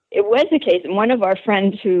 It was the case. And one of our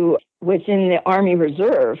friends who was in the Army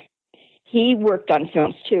Reserve, he worked on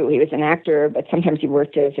films too. He was an actor, but sometimes he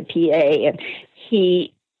worked as a PA, and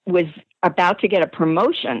he was about to get a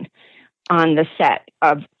promotion on the set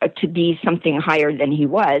to be something higher than he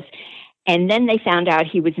was. And then they found out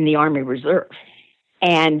he was in the Army Reserve,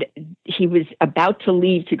 and he was about to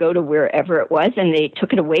leave to go to wherever it was, and they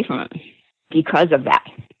took it away from him because of that.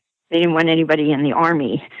 They didn't want anybody in the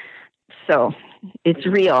Army. So it's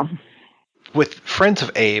real. With Friends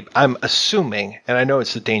of Abe, I'm assuming, and I know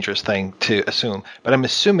it's a dangerous thing to assume, but I'm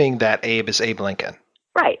assuming that Abe is Abe Lincoln.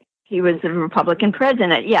 Right. He was a Republican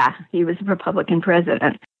president. Yeah, he was a Republican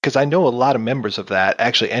president. Because I know a lot of members of that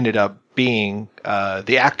actually ended up being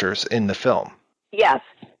the actors in the film. Yes.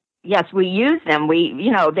 Yes, we used them.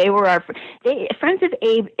 They were Friends of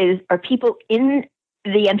Abe are people in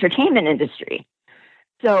the entertainment industry.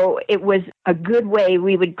 So it was a good way.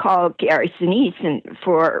 We would call Gary Sinise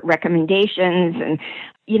for recommendations. And,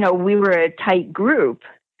 we were a tight group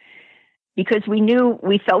because we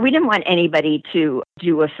felt we didn't want anybody to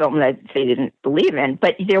do a film that they didn't believe in.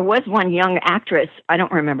 But there was one young actress, I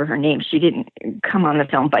don't remember her name. She didn't come on the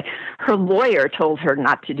film, but her lawyer told her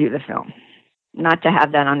not to do the film, not to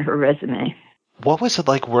have that on her resume. What was it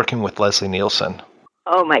like working with Leslie Nielsen?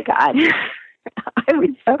 Oh, my God. I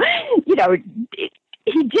was so,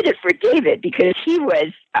 he did it for David because he was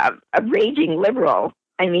a raging liberal.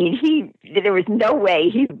 I mean, there was no way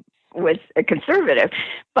he was a conservative,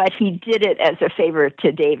 but he did it as a favor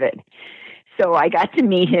to David. So I got to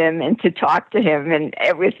meet him and to talk to him, and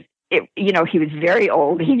he was very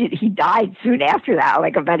old. He died soon after that,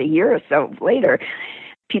 like about a year or so later.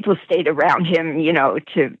 People stayed around him,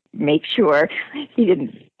 to make sure he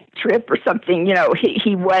didn't trip or something.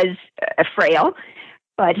 He was frail,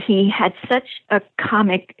 but he had such a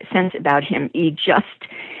comic sense about him. It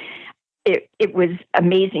was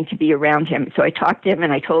amazing to be around him. So I talked to him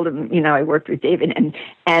and I told him, I worked with David,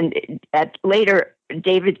 and later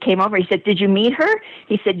David came over. He said, "Did you meet her?"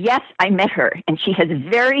 He said, "Yes, I met her, and she has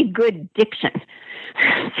very good diction."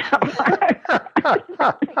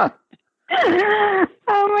 Oh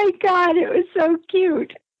my God, it was so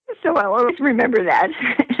cute. So I'll always remember that.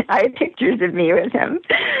 I have pictures of me with him.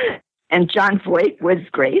 And John Voight was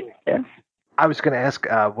great. I was going to ask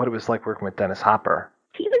what it was like working with Dennis Hopper.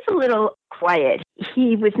 He was a little quiet.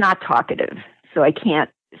 He was not talkative, so I can't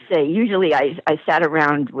say. Usually I sat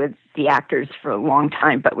around with the actors for a long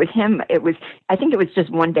time, but with him, I think it was just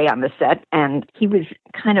one day on the set, and he was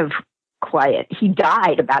kind of quiet. He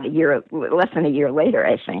died about less than a year later,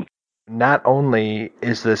 I think. Not only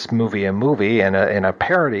is this movie a movie and a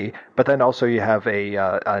parody, but then also you have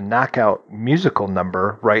a knockout musical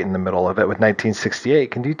number right in the middle of it with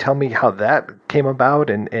 1968. Can you tell me how that came about?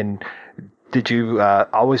 And did you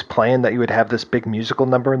always plan that you would have this big musical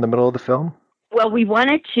number in the middle of the film? Well, we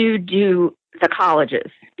wanted to do the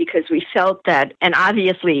colleges because we felt that, and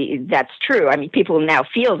obviously that's true. I mean, people now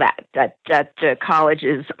feel that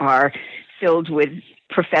colleges are filled with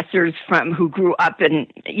professors who grew up in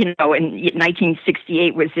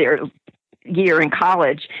 1968 was their year in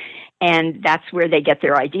college, and that's where they get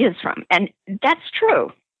their ideas from. And that's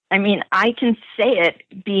true. I mean, I can say it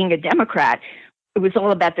being a Democrat. It was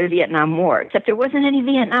all about the Vietnam War, except there wasn't any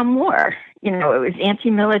Vietnam War. It was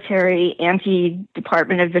anti-military,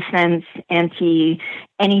 anti-Department of Defense,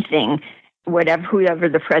 anti-anything, whoever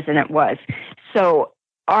the president was. So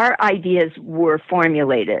our ideas were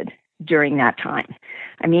formulated during that time.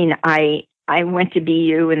 I mean, I went to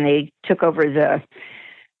BU and they took over the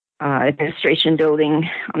administration building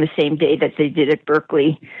on the same day that they did at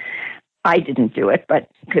Berkeley. I didn't do it, but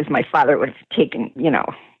because my father would have taken me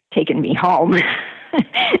home.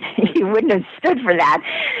 He wouldn't have stood for that.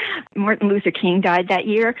 Martin Luther King died that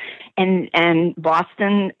year, and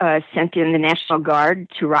Boston sent in the National Guard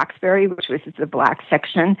to Roxbury, which was the black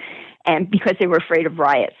section, and because they were afraid of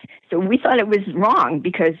riots. So we thought it was wrong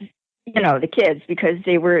because, the kids, because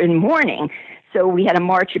they were in mourning. So we had a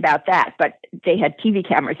march about that, but they had TV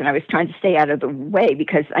cameras, and I was trying to stay out of the way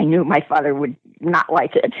because I knew my father would not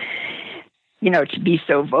like it, to be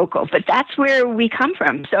so vocal. But that's where we come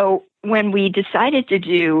from. So when we decided to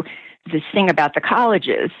do this thing about the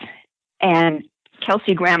colleges, and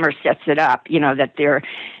Kelsey Grammer sets it up, that they're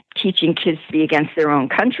teaching kids to be against their own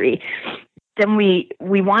country, then we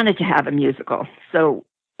wanted to have a musical. So,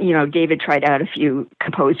 David tried out a few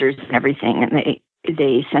composers and everything, and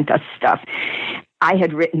they sent us stuff. I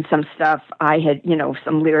had written some stuff. I had,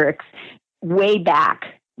 some lyrics way back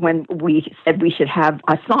when we said we should have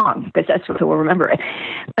a song, because that's what we'll remember it.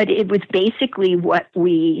 But it was basically what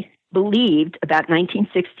we believed about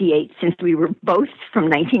 1968, since we were both from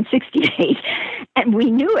 1968, and we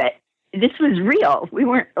knew it. This was real. We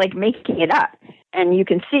weren't making it up. And you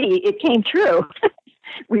can see it came true.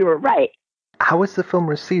 We were right. How was the film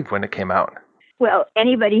received when it came out? Well,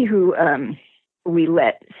 anybody who we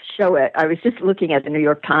let show it, I was just looking at the New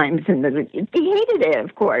York Times, and they hated it,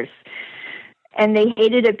 of course. And they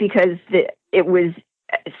hated it because it was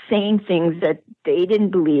saying things that they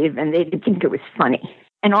didn't believe, and they didn't think it was funny.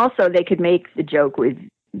 And also, they could make the joke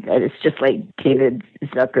that it's just like David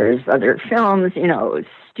Zucker's other films,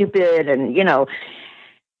 stupid, and,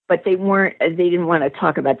 but they didn't want to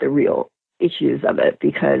talk about the real issues of it,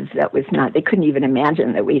 because that was not, they couldn't even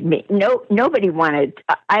imagine that we'd make, nobody wanted,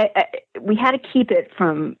 we had to keep it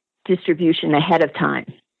from distribution ahead of time,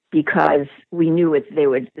 because we knew they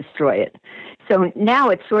would destroy it. So now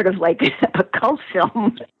it's sort of like a cult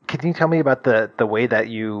film. Can you tell me about the way that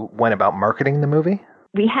you went about marketing the movie?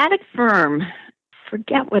 We had a firm,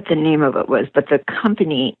 forget what the name of it was, but the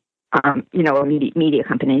company, a media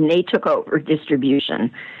company, and they took over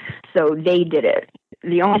distribution. So they did it.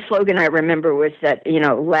 The only slogan I remember was that,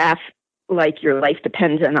 laugh like your life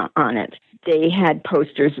depends on it. They had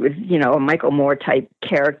posters with, a Michael Moore type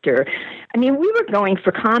character. I mean, we were going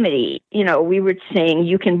for comedy. We were saying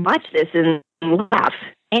you can watch this and laugh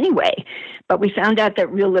anyway. But we found out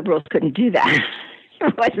that real liberals couldn't do that.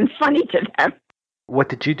 It wasn't funny to them. What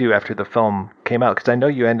did you do after the film came out? Because I know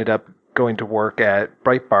you ended up going to work at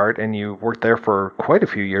Breitbart, and you worked there for quite a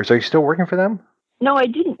few years. Are you still working for them? No, I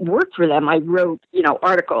didn't work for them. I wrote,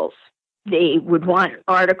 articles. They would want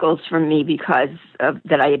articles from me because of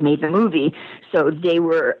that I had made the movie. So they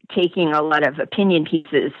were taking a lot of opinion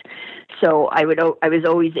pieces. So I was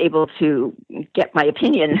always able to get my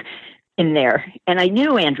opinion in there. And I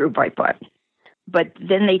knew Andrew Breitbart. But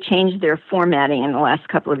then they changed their formatting in the last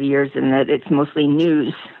couple of years in that it's mostly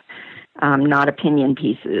news, not opinion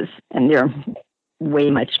pieces. And they're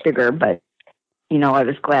way much bigger, but, you know, I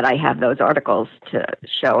was glad I have those articles to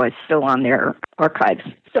show. It's still on their archives.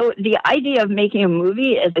 So the idea of making a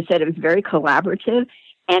movie, as I said, it was very collaborative.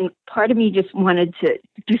 And part of me just wanted to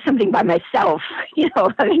do something by myself. You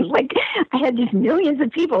know, I mean, like, I had these millions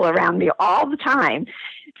of people around me all the time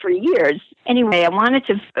for years. Anyway, I wanted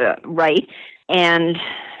to write, and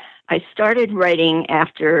I started writing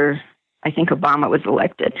after, I think, Obama was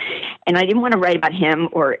elected. And I didn't want to write about him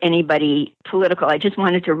or anybody political. I just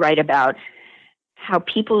wanted to write about how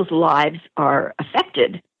people's lives are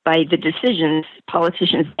affected by the decisions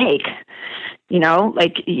politicians make. You know,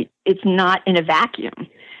 like, it's not in a vacuum.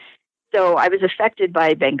 So I was affected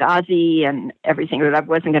by Benghazi and everything, but I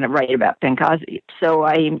wasn't going to write about Benghazi. So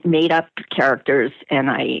I made up characters, and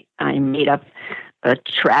I made up a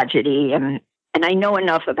tragedy, and I know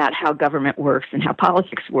enough about how government works and how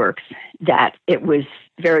politics works that it was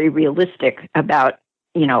very realistic about,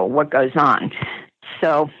 you know, what goes on.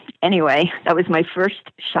 So anyway, that was my first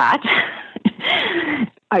shot.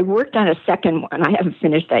 I worked on a second one. I haven't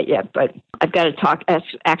finished that yet, but I've got to talk.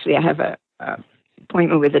 Actually, I have a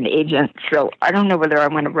appointment with an agent, so I don't know whether I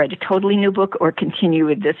want to write a totally new book or continue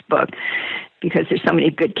with this book because there's so many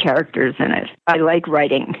good characters in it. I like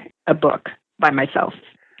writing a book by myself.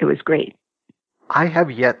 It was great. I have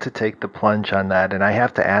yet to take the plunge on that, and I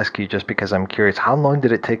have to ask you, just because I'm curious, how long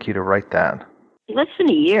did it take you to write that? Less than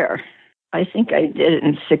a year. I think I did it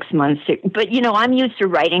in 6 months. But, you know, I'm used to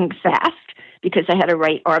writing fast because I had to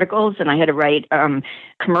write articles and I had to write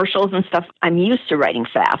commercials and stuff. I'm used to writing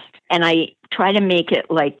fast. And I try to make it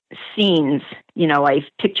like scenes. You know, I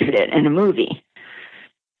pictured it in a movie.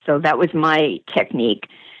 So that was my technique.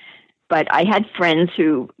 But I had friends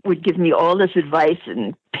who would give me all this advice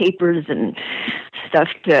and papers and stuff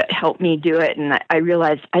to help me do it. And I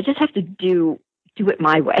realized I just have to do it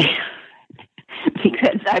my way.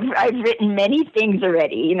 Because I've written many things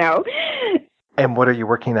already, you know. And what are you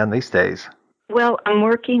working on these days? Well, I'm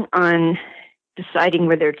working on deciding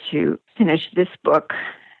whether to finish this book.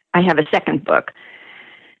 I have a second book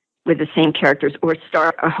with the same characters or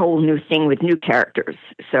start a whole new thing with new characters.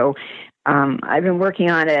 So I've been working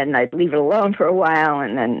on it, and I'd leave it alone for a while,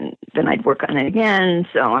 and then I'd work on it again.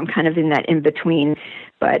 So I'm kind of in that in-between.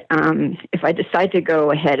 But if I decide to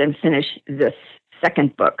go ahead and finish this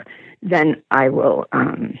second book, then I will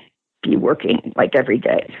be working like every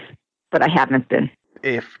day. But I haven't been.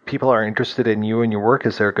 If people are interested in you and your work,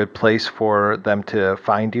 is there a good place for them to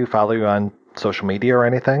find you, follow you on social media or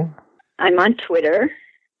anything? I'm on Twitter,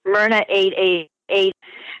 Myrna888,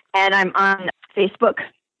 and I'm on Facebook,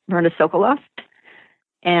 Myrna Sokoloff.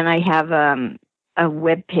 And I have a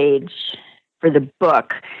web page for the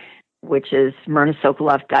book, which is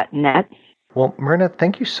myrnasokoloff.net. Well, Myrna,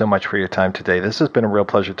 thank you so much for your time today. This has been a real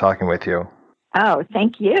pleasure talking with you. Oh,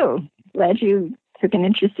 thank you. Glad you took an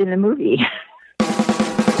interest in the movie.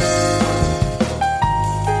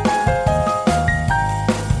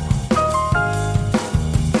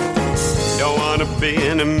 Don't want to be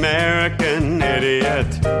an American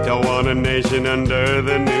idiot. Don't want a nation under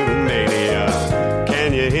the new mania.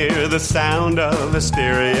 Can you hear the sound of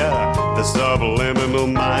hysteria? The subliminal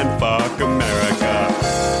mindfuck America.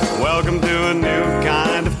 Welcome to a new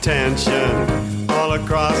kind of tension all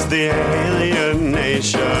across the alien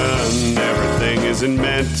nation. Everything isn't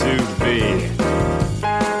meant to be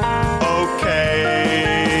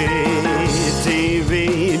okay.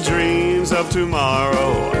 TV dreams of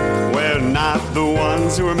tomorrow. We're not the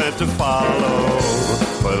ones who are meant to follow,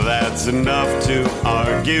 but that's enough to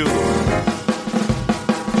argue.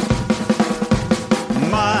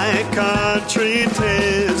 My country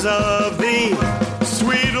 'tis of thee,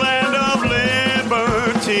 sweet land of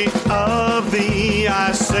liberty, of thee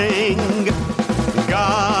I sing.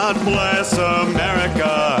 God bless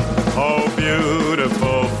America, oh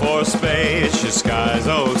beautiful for spacious skies.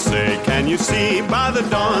 Oh say, can you see by the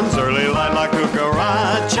dawn's early light la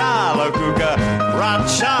cucaracha, la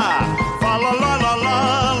cucaracha, fa la la la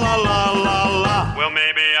la la la la la. Well,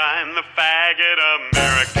 maybe I'm the faggot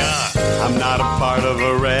America. I'm not a part of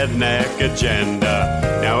a redneck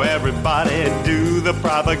agenda. Now everybody do the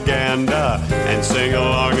propaganda and sing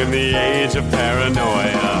along in the age of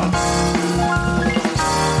paranoia.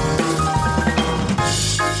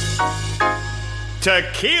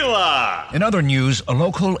 Tequila! In other news, a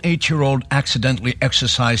local 8-year-old accidentally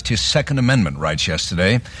exercised his Second Amendment rights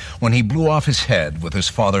yesterday when he blew off his head with his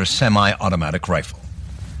father's semi-automatic rifle.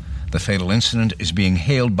 The fatal incident is being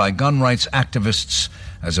hailed by gun rights activists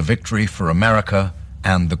as a victory for America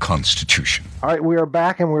and the Constitution. All right, we are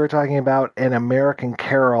back and we were talking about An American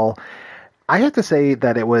Carol. I have to say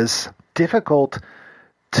that it was difficult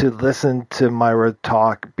to listen to Myra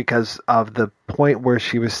talk because of the point where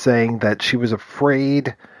she was saying that she was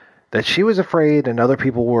afraid and other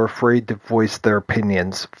people were afraid to voice their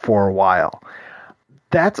opinions for a while.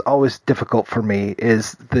 That's always difficult for me,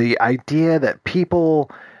 is the idea that people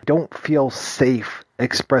don't feel safe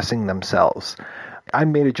expressing themselves. I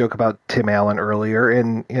made a joke about Tim Allen earlier,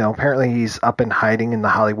 and apparently he's up and hiding in the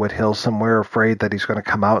Hollywood Hills somewhere, afraid that he's going to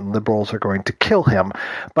come out and liberals are going to kill him.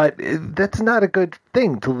 But that's not a good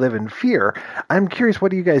thing to live in fear. I'm curious,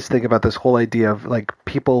 what do you guys think about this whole idea of like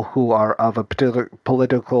people who are of a particular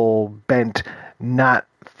political bent not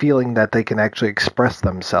feeling that they can actually express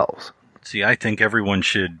themselves? See, I think everyone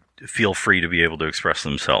should feel free to be able to express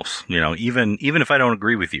themselves. Even if I don't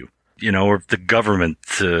agree with you. Or if the government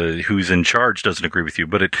who's in charge doesn't agree with you.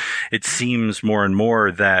 But it seems more and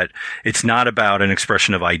more that it's not about an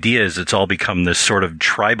expression of ideas. It's all become this sort of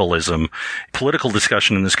tribalism. Political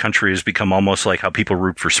discussion in this country has become almost like how people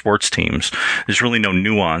root for sports teams. There's really no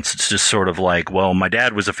nuance. It's just sort of like, well, my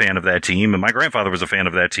dad was a fan of that team and my grandfather was a fan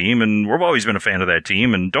of that team and we've always been a fan of that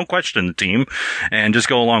team and don't question the team and just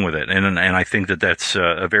go along with it. And I think that that's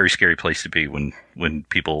a very scary place to be when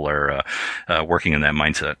people are working in that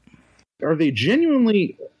mindset. Are they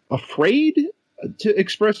genuinely afraid to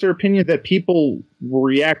express their opinion that people will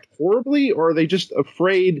react horribly, or are they just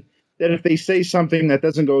afraid that if they say something that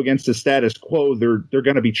doesn't go against the status quo, they're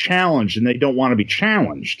going to be challenged and they don't want to be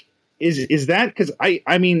challenged? Is that because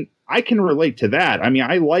I mean, I can relate to that. I mean,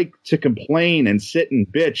 I like to complain and sit and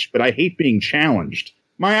bitch, but I hate being challenged.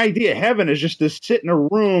 My idea of heaven is just to sit in a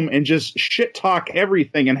room and just shit talk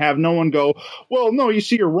everything and have no one go, well, no, you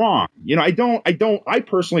see, you're wrong. I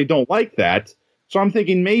personally don't like that. So I'm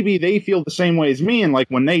thinking maybe they feel the same way as me. And like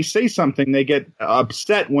when they say something, they get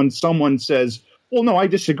upset when someone says, well, no, I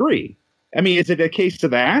disagree. I mean, is it a case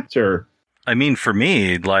of that or? I mean, for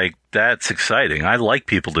me, like, that's exciting. I like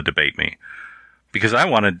people to debate me because I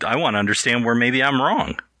want to understand where maybe I'm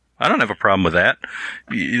wrong. I don't have a problem with that.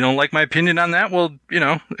 You don't like my opinion on that? Well,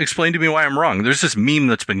 explain to me why I'm wrong. There's this meme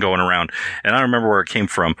that's been going around, and I don't remember where it came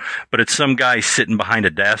from, but it's some guy sitting behind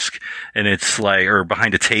a desk, and it's like, or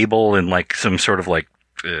behind a table in like some sort of like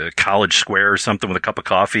college square or something with a cup of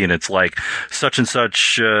coffee, and it's like such and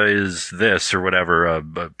such is this or whatever,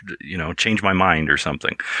 change my mind or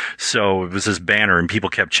something. So it was this banner, and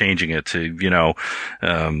people kept changing it to,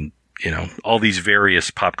 all these various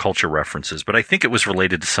pop culture references. But I think it was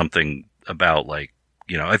related to something about like,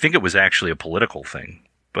 I think it was actually a political thing,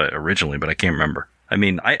 but I can't remember. I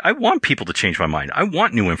mean, I want people to change my mind. I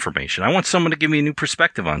want new information. I want someone to give me a new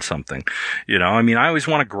perspective on something. I mean, I always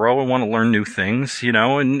want to grow and want to learn new things,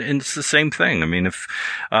 and it's the same thing. I mean, if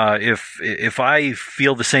I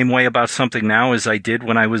feel the same way about something now as I did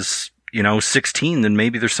when I was 16, then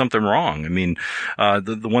maybe there's something wrong. I mean,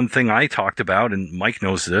 the one thing I talked about, and Mike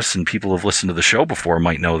knows this, and people who've listened to the show before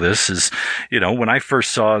might know this, is, when I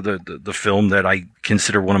first saw the film that I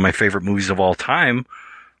consider one of my favorite movies of all time,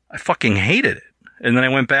 I fucking hated it. And then I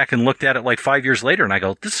went back and looked at it like 5 years later, and I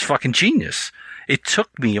go, this is fucking genius. It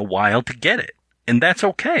took me a while to get it. And that's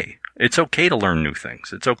okay. It's okay to learn new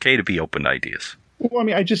things. It's okay to be open to ideas. Well, I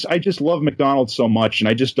mean, I just love McDonald's so much, and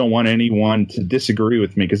I just don't want anyone to disagree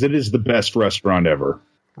with me because it is the best restaurant ever.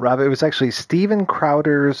 Rob, it was actually Steven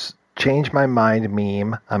Crowder's Change My Mind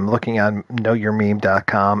meme. I'm looking on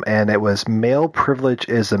knowyourmeme.com, and it was Male Privilege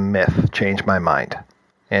is a Myth, Change My Mind.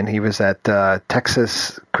 And he was at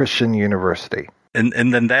Texas Christian University.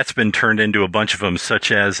 And then that's been turned into a bunch of them,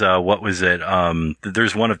 such as, what was it?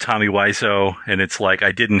 There's one of Tommy Wiseau, and it's like,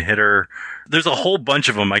 I didn't hit her. There's a whole bunch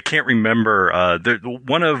of them. I can't remember.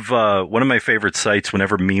 One of my favorite sites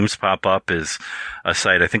whenever memes pop up is a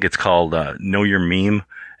site, I think it's called, Know Your Meme.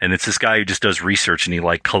 And it's this guy who just does research, and he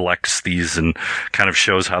like collects these and kind of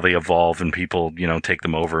shows how they evolve, and people, take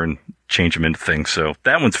them over and change them into things. So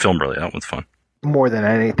that one's filmed really. That one's fun. More than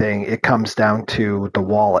anything, it comes down to the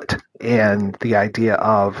wallet and the idea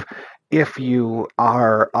of if you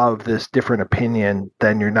are of this different opinion,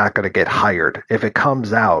 then you're not going to get hired. If it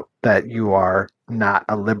comes out that you are not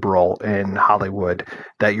a liberal in Hollywood,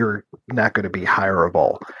 that you're not going to be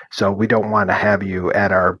hireable. So we don't want to have you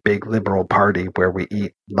at our big liberal party where we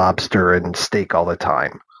eat lobster and steak all the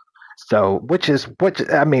time. So, which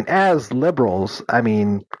I mean, as liberals, I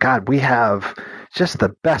mean, God, we have just the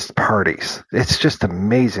best parties. It's just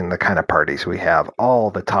amazing the kind of parties we have all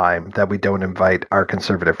the time that we don't invite our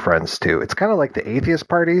conservative friends to. It's kind of like the atheist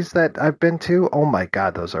parties that I've been to. Oh my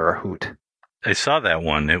God, those are a hoot. I saw that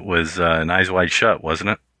one. It was an Eyes Wide Shut, wasn't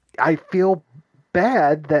it? I feel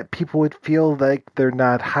bad that people would feel like they're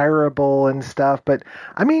not hireable and stuff. But,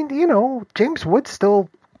 I mean, James Woods still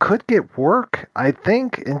could get work, I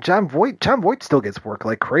think. And Jon Voight still gets work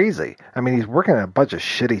like crazy. I mean, he's working on a bunch of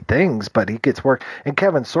shitty things, but he gets work. And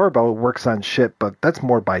Kevin Sorbo works on shit, but that's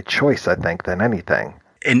more by choice, I think, than anything.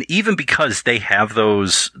 And even because they have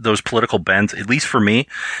those political bends, at least for me,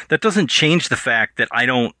 that doesn't change the fact that I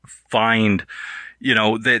don't find,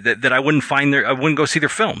 that I wouldn't go see their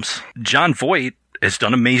films. Jon Voight has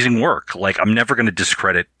done amazing work. Like, I'm never going to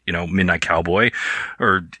discredit, Midnight Cowboy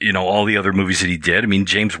or, all the other movies that he did. I mean,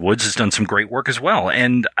 James Woods has done some great work as well.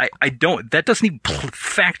 And that doesn't even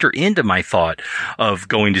factor into my thought of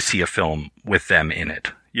going to see a film with them in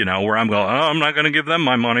it. Where I'm going, I'm not going to give them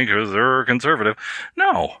my money because they're conservative.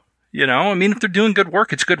 No. I mean, if they're doing good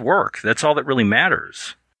work, it's good work. That's all that really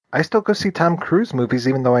matters. I still go see Tom Cruise movies,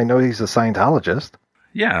 even though I know he's a Scientologist.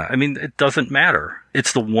 Yeah. I mean, it doesn't matter.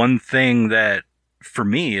 It's the one thing that, for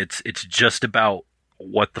me, it's just about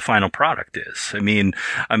what the final product is. I mean,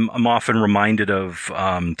 I'm often reminded of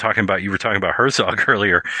you were talking about Herzog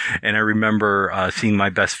earlier, and I remember seeing My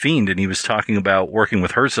Best Fiend, and he was talking about working with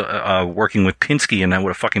Herzog, working with Kinski, and what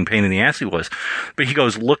a fucking pain in the ass he was. But he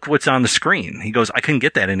goes, look what's on the screen. He goes, I couldn't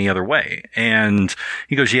get that any other way. And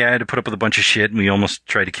he goes, yeah, I had to put up with a bunch of shit, and we almost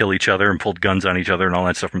tried to kill each other and pulled guns on each other and all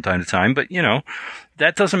that stuff from time to time. But,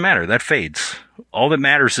 that doesn't matter. That fades. All that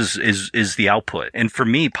matters is the output. And for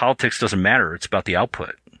me, politics doesn't matter. It's about the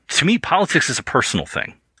output. To me, politics is a personal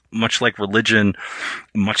thing. Much like religion,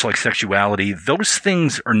 much like sexuality, those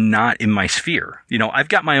things are not in my sphere. I've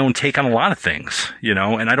got my own take on a lot of things, and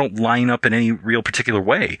I don't line up in any real particular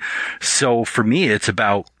way. So for me, it's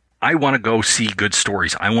about, I want to go see good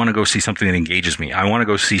stories. I want to go see something that engages me. I want to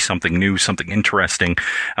go see something new, something interesting.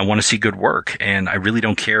 I want to see good work. And I really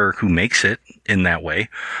don't care who makes it in that way.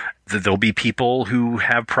 There'll be people who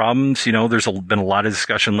have problems. There's been a lot of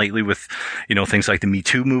discussion lately with, things like the Me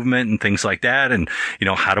Too movement and things like that. And,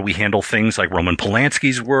 how do we handle things like Roman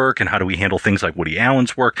Polanski's work, and how do we handle things like Woody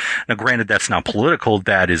Allen's work? Now, granted, that's not political.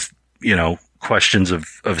 That is, questions of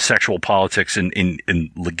sexual politics and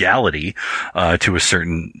legality, to a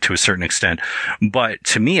certain extent. But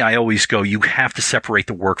to me, I always go, you have to separate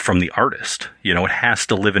the work from the artist. It has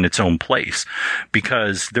to live in its own place,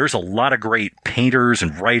 because there's a lot of great painters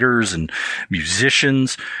and writers and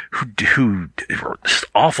musicians who are just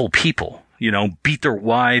awful people, beat their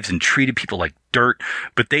wives and treated people like dirt,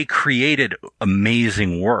 but they created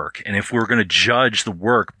amazing work. And if we're going to judge the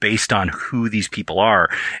work based on who these people are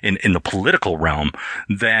in the political realm,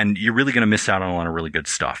 then you're really going to miss out on a lot of really good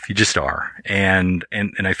stuff. You just are. And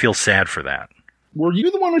I feel sad for that. Were you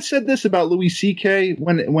the one who said this about Louis C.K.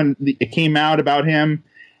 when it came out about him?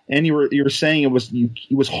 And you were saying it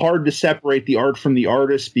was hard to separate the art from the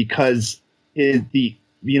artist because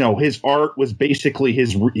his art was basically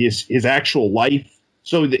his actual life.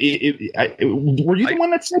 So were you the one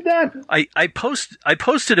that said that? I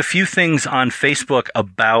posted a few things on Facebook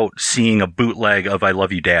about seeing a bootleg of I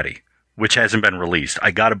Love You, Daddy, which hasn't been released. I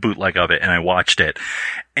got a bootleg of it and I watched it.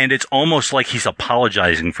 And it's almost like he's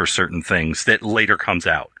apologizing for certain things that later comes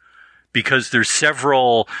out. Because there's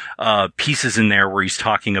several pieces in there where he's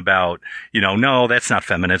talking about, no, that's not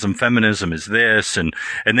feminism. Feminism is this. And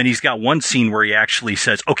then he's got one scene where he actually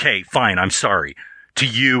says, okay, fine, I'm sorry to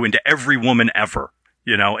you and to every woman ever.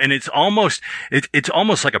 And it's almost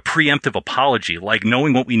like a preemptive apology, like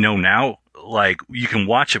knowing what we know now, like you can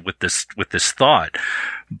watch it with this thought,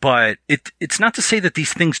 but it's not to say that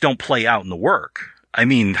these things don't play out in the work. I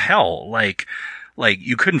mean, hell, like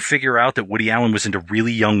you couldn't figure out that Woody Allen was into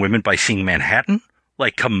really young women by seeing Manhattan.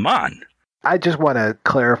 Like, come on. I just want to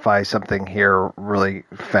clarify something here really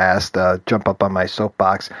fast, jump up on my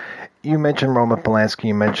soapbox. You mentioned Roman Polanski,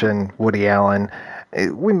 you mentioned Woody Allen.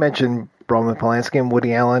 We mentioned Roman Polanski and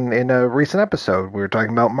Woody Allen in a recent episode. We were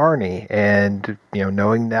talking about Marnie and,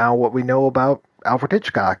 knowing now what we know about Alfred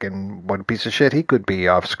Hitchcock and what a piece of shit he could be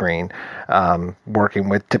off screen, working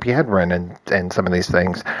with Tippi Hedren and some of these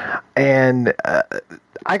things. And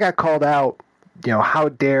I got called out, how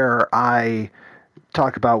dare I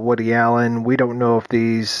talk about Woody Allen? We don't know if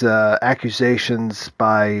these accusations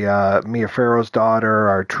by Mia Farrow's daughter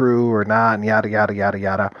are true or not, and yada, yada, yada,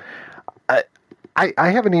 yada. I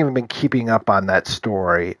haven't even been keeping up on that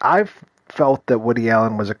story. I've felt that Woody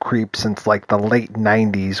Allen was a creep since like the late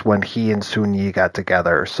 90s when he and Sun Yi got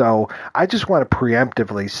together. So I just want to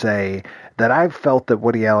preemptively say that I've felt that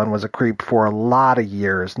Woody Allen was a creep for a lot of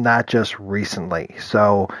years, not just recently.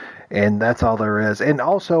 So, and that's all there is. And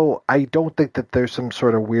also, I don't think that there's some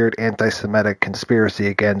sort of weird anti-Semitic conspiracy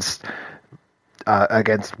against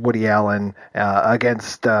against Woody Allen,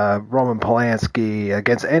 against Roman Polanski,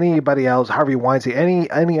 against anybody else, Harvey Weinstein,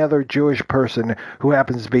 any other Jewish person who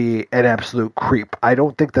happens to be an absolute creep. I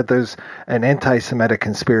don't think that there's an anti-Semitic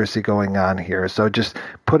conspiracy going on here. So just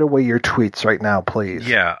put away your tweets right now, please.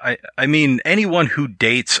 Yeah, I mean, anyone who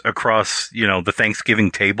dates across, the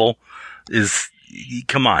Thanksgiving table is,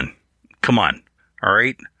 come on, all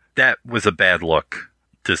right? That was a bad look,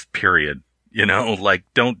 this period.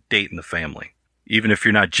 Don't date in the family, even if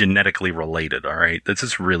you're not genetically related, all right? This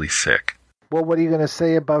is really sick. Well, what are you going to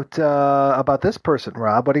say about this person,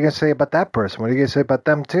 Rob? What are you going to say about that person? What are you going to say about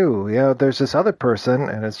them, too? There's this other person,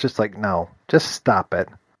 and it's just like, no, just stop it.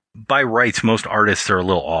 By rights, most artists are a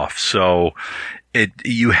little off, so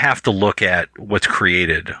you have to look at what's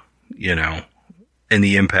created, and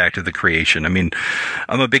the impact of the creation. I mean,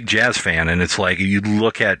 I'm a big jazz fan, and it's like you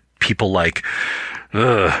look at people like,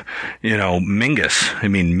 Mingus. I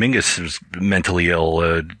mean, Mingus was mentally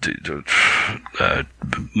ill.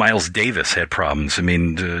 Miles Davis had problems. I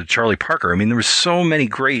mean, Charlie Parker. I mean, there were so many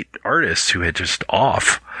great artists who had just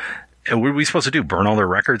off. And what are we supposed to do? Burn all their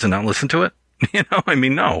records and not listen to it? I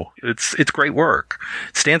mean, no. It's great work.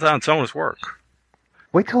 It stands on its own as work.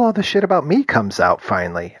 Wait till all the shit about me comes out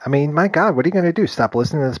finally. I mean, my God, what are you going to do? Stop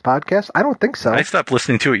listening to this podcast? I don't think so. I stopped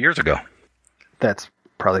listening to it years ago. That's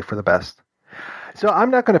probably for the best. So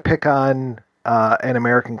I'm not going to pick on An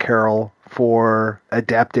American Carol for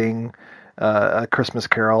adapting A Christmas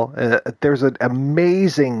Carol. There's an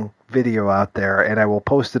amazing video out there, and I will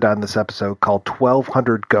post it on this episode, called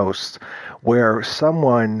 1200 Ghosts, where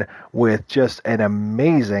someone with just an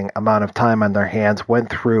amazing amount of time on their hands went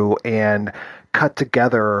through and cut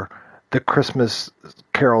together the Christmas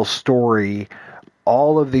Carol story,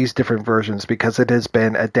 all of these different versions, because it has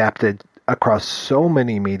been adapted across so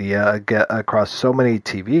many media, across so many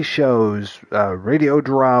TV shows, radio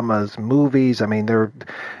dramas, movies. I mean, there are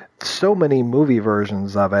so many movie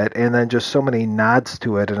versions of it, and then just so many nods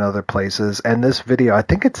to it in other places. And this video, I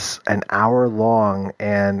think it's an hour long,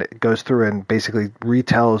 and it goes through and basically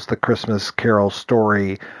retells the Christmas Carol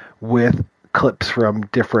story with clips from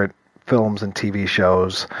different films and TV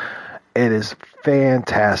shows. It is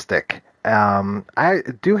fantastic. I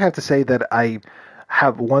do have to say that I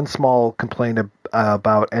have one small complaint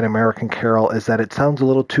about An American Carol, is that it sounds a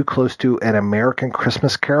little too close to An American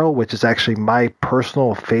Christmas Carol, which is actually my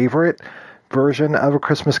personal favorite version of A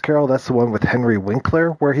Christmas Carol. That's the one with Henry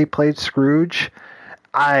Winkler, where he played Scrooge.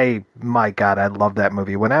 My God, I love that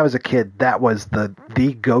movie. When I was a kid, that was the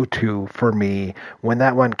go-to for me when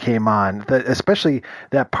that one came on. Especially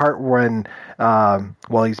that part when,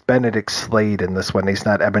 he's Benedict Slade in this one. He's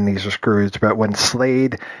not Ebenezer Scrooge, but when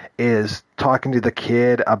Slade is talking to the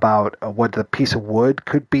kid about what the piece of wood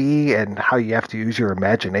could be and how you have to use your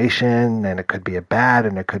imagination, and it could be a bat,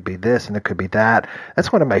 and it could be this, and it could be that.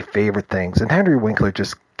 That's one of my favorite things. And Henry Winkler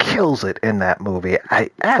just kills it in that movie. I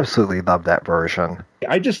absolutely love that version.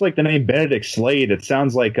 I just like the name Benedict Slade. It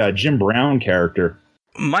sounds like a Jim Brown character.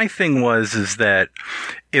 My thing is that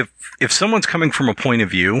if someone's coming from a point of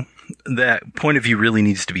view, that point of view really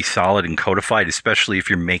needs to be solid and codified, especially if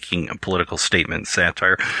you're making a political statement,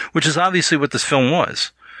 satire, which is obviously what this film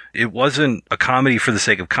was. It wasn't a comedy for the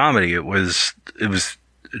sake of comedy. It was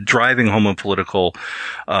driving home a political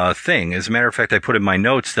thing. As a matter of fact, I put in my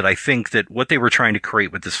notes that I think that what they were trying to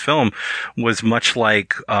create with this film was much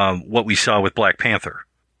like what we saw with Black Panther,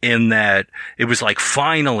 in that it was like,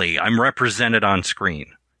 finally, I'm represented on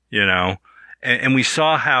screen, And we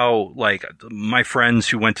saw how, like, my friends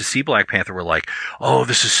who went to see Black Panther were like, oh,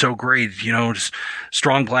 this is so great, just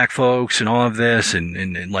strong black folks and all of this,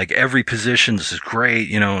 and like every position, this is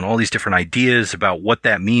great, and all these different ideas about what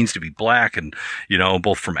that means to be black, and,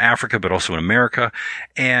 both from Africa, but also in America.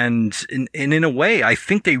 And in a way, I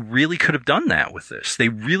think they really could have done that with this. They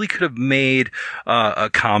really could have made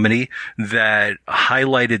a comedy that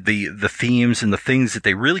highlighted the themes and the things that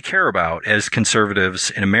they really care about as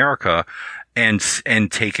conservatives in America, and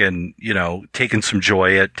taken some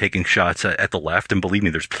joy at taking shots at the left. And believe me,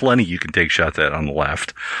 there's plenty you can take shots at on the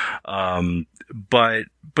left. But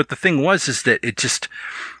the thing is that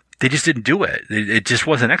they just didn't do it. It just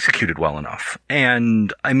wasn't executed well enough.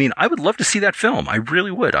 And I mean, I would love to see that film. I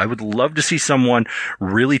really would. I would love to see someone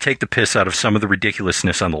really take the piss out of some of the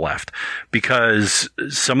ridiculousness on the left, because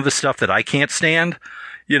some of the stuff that I can't stand,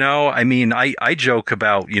 I mean, I joke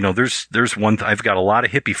about, there's one, I've got a lot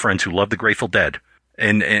of hippie friends who love the Grateful Dead.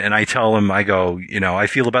 And I tell them, I go, I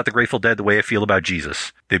feel about the Grateful Dead the way I feel about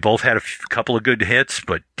Jesus. They both had a couple of good hits,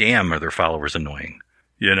 but damn, are their followers annoying.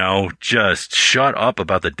 Just shut up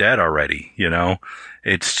about the Dead already,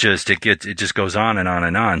 It's just, it just goes on and on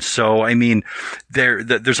and on. So, I mean,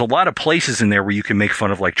 there's a lot of places in there where you can make fun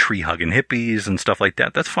of like tree hugging hippies and stuff like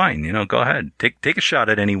that. That's fine. Go ahead. Take a shot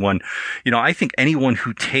at anyone. I think anyone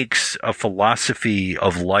who takes a philosophy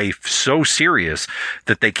of life so serious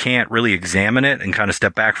that they can't really examine it and kind of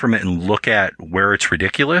step back from it and look at where it's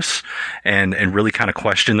ridiculous and really kind of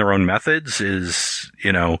question their own methods is,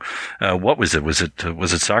 what was it? Was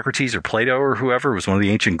it Socrates or Plato or whoever? It was one of the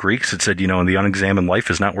ancient Greeks that said, the unexamined life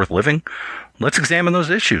is not worth living. Let's examine those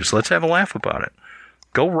issues. Let's have a laugh about it.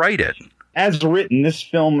 Go write it. As written, this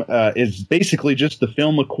film is basically just the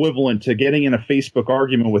film equivalent to getting in a Facebook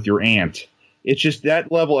argument with your aunt. It's just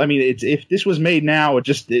that level. I mean, if this was made now,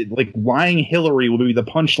 like lying Hillary would be the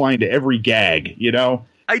punchline to every gag,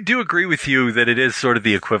 I do agree with you that it is sort of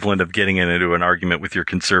the equivalent of getting into an argument with your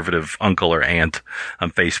conservative uncle or aunt on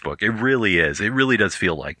Facebook. It really is. It really does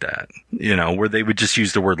feel like that, where they would just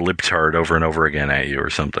use the word libtard over and over again at you or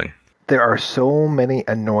something. There are so many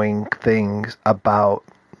annoying things about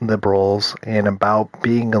liberals and about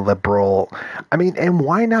being a liberal. I mean, and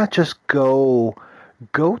why not just go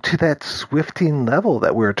to that Swifting level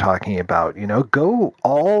that we were talking about, go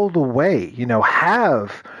all the way,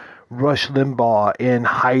 have Rush Limbaugh in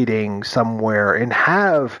hiding somewhere and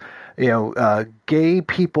have, gay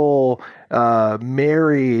people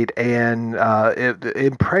married and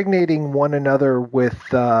impregnating one another with,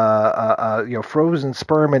 frozen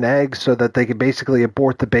sperm and eggs so that they could basically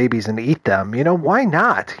abort the babies and eat them. Why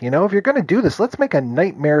not? If you're going to do this, let's make a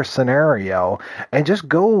nightmare scenario and just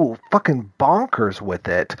go fucking bonkers with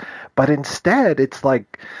it. But instead, it's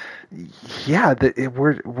like, yeah,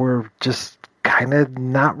 we're just kind of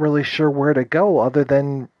not really sure where to go other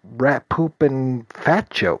than rat poop and fat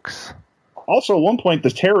jokes. Also, at one point,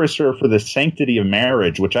 the terrorists are for the sanctity of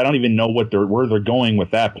marriage, which I don't even know where they're going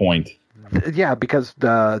with that point. Yeah, because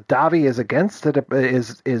Davi is against it,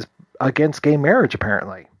 is against gay marriage,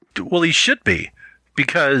 apparently. Well, he should be,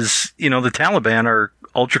 because the Taliban are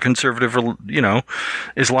ultra-conservative,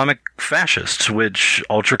 Islamic fascists, which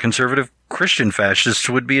ultra-conservative Christian fascists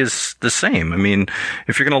would be as the same. I mean,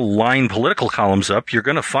 if you're going to line political columns up, you're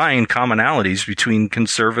going to find commonalities between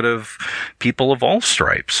conservative people of all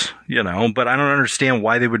stripes, but I don't understand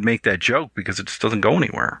why they would make that joke because it just doesn't go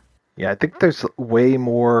anywhere. Yeah, I think there's way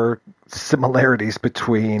more similarities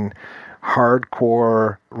between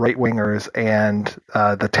hardcore right-wingers and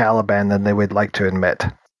the Taliban than they would like to admit.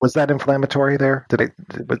 Was that inflammatory there?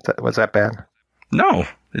 Was that bad? No,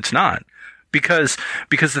 it's not. Because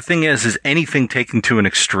the thing is anything taken to an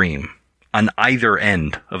extreme on either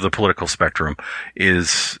end of the political spectrum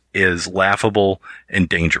is laughable and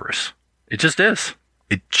dangerous. It just is.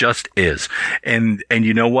 It just is. And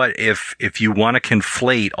you know what? If you want to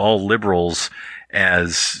conflate all liberals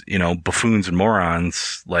as, buffoons and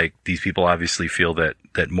morons, like these people obviously feel that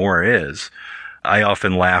more is, I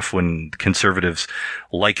often laugh when conservatives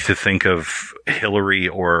like to think of Hillary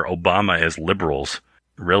or Obama as liberals.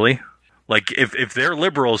 Really? Like, if they're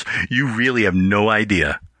liberals, you really have no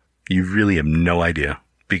idea. You really have no idea.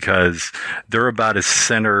 Because they're about as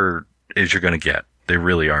center as you're going to get. They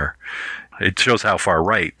really are. It shows how far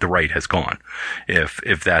right the right has gone,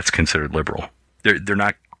 if that's considered liberal. They're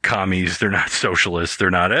not commies. They're not socialists. They're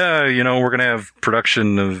not, we're going to have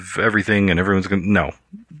production of everything and everyone's going to... No,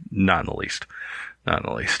 not in the least. Not in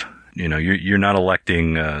the least. You're not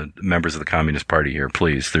electing members of the Communist Party here,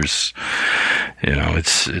 please. There's,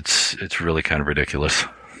 it's really kind of ridiculous.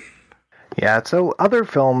 Yeah, so other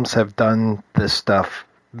films have done this stuff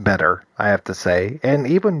better, I have to say. And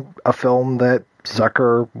even a film that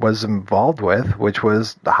Zucker was involved with, which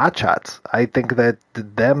was the Hot Shots. I think that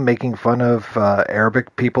them making fun of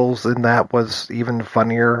Arabic peoples in that was even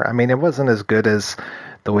funnier. I mean, it wasn't as good as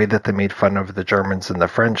the way that they made fun of the Germans and the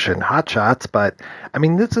French in Hot Shots, but I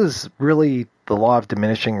mean, this is really the law of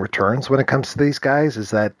diminishing returns when it comes to these guys,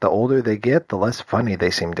 is that the older they get, the less funny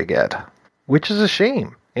they seem to get, which is a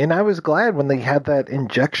shame. And I was glad when they had that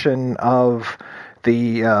injection of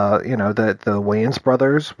the Wayans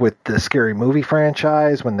brothers with the Scary Movie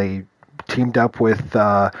franchise, when they teamed up with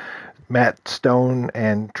Matt Stone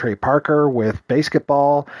and Trey Parker with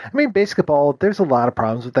Basketball. I mean, Basketball, there's a lot of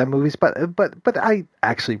problems with that movie, but I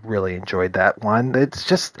actually really enjoyed that one. It's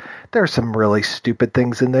just, there are some really stupid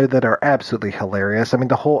things in there that are absolutely hilarious. I mean,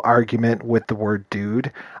 the whole argument with the word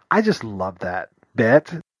dude, I just love that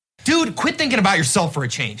bit. Dude, quit thinking about yourself for a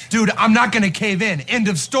change. Dude, I'm not going to cave in. End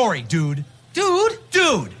of story, dude. Dude,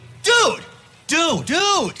 dude, dude, dude,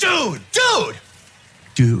 dude, dude, dude,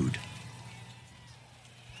 dude.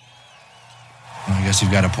 Well, I guess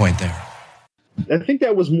you've got a point there. I think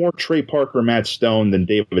that was more Trey Parker, Matt Stone than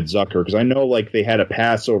David Zucker, because I know like they had a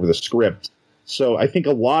pass over the script. So I think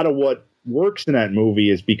a lot of what works in that movie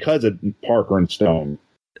is because of Parker and Stone.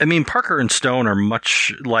 I mean, Parker and Stone are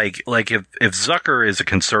much like if Zucker is a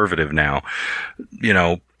conservative now, you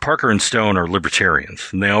know, Parker and Stone are libertarians,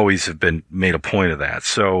 and they always have been made a point of that.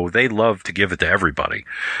 So they love to give it to everybody.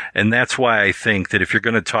 And that's why I think that if you're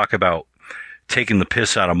going to talk about taking the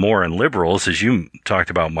piss out of Moore and liberals, as you talked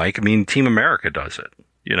about, Mike, I mean, Team America does it,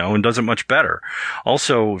 you know, and does it much better.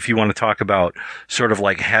 Also, if you want to talk about sort of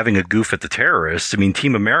like having a goof at the terrorists, I mean,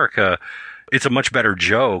 Team America, it's a much better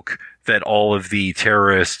joke that all of the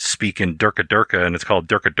terrorists speak in Durka Durka, and it's called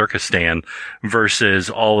Durka Durkistan, versus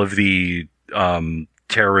all of the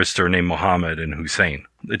terrorists are named Mohammed and Hussein.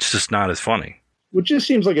 It's just not as funny. Which just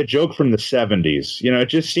seems like a joke from the 70s. You know, it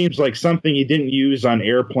just seems like something he didn't use on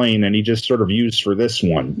Airplane and he just sort of used for this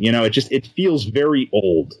one. You know, it feels very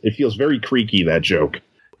old. It feels very creaky, that joke.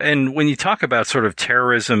 And when you talk about sort of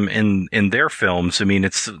terrorism in their films, I mean,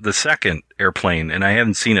 it's the second Airplane, and I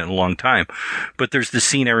haven't seen it in a long time. But there's the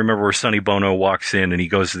scene I remember where Sonny Bono walks in and he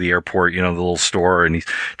goes to the airport, you know, the little store, and he's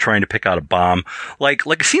trying to pick out a bomb. Like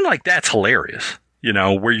a scene like that's hilarious. You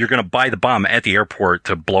know, where you're going to buy the bomb at the airport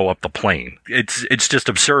to blow up the plane. It's just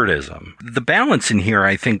absurdism. The balance in here,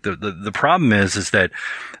 I think the problem is that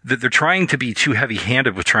they're trying to be too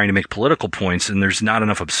heavy-handed with trying to make political points, and there's not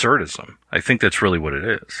enough absurdism. I think that's really what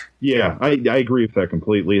it is. Yeah, I agree with that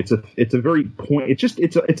completely. It's a very point.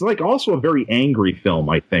 It's like also a very angry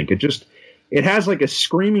film. I think it has like a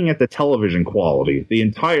screaming at the television quality. The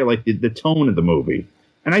entire the tone of the movie.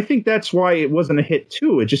 And I think that's why it wasn't a hit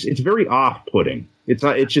too. It's very off-putting. It's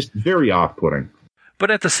just very off-putting.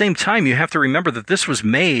 But at the same time, you have to remember that this was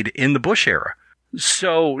made in the Bush era.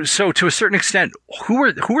 So to a certain extent, who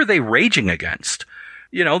are they raging against?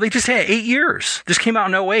 You know, they just had 8 years. This came out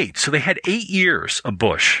in 2008, so they had 8 years of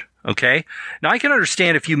Bush. Okay, now I can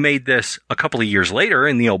understand if you made this a couple of years later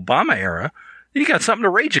in the Obama era, you got something to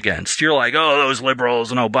rage against. You're like, oh, those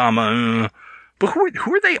liberals and Obama. But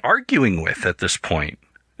who are they arguing with at this point?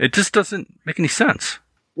 It just doesn't make any sense.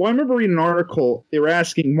 Well, I remember reading an article. They were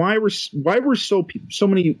asking why were so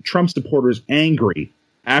many Trump supporters angry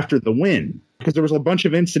after the win? Because there was a bunch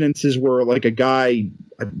of incidences where, like, a guy,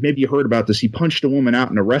 maybe you heard about this, he punched a woman out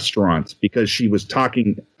in a restaurant because she was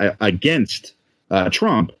talking against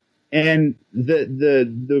Trump. And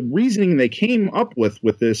the reasoning they came up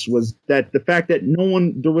with this was that the fact that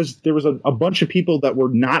there was a bunch of people that were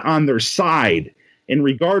not on their side in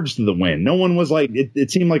regards to the win. No one was like,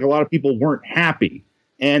 it seemed like a lot of people weren't happy.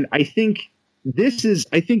 And I think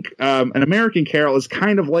An American Carol is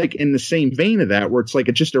kind of like in the same vein of that, where it's like,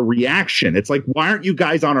 it's just a reaction. It's like, why aren't you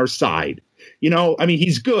guys on our side? You know, I mean,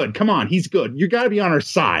 he's good. Come on, he's good. You got to be on our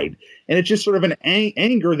side. And it's just sort of an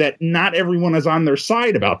anger that not everyone is on their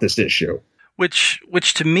side about this issue. Which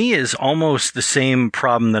to me is almost the same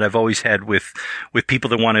problem that I've always had with people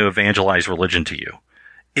that want to evangelize religion to you.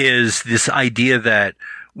 Is this idea that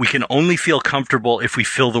we can only feel comfortable if we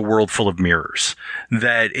fill the world full of mirrors.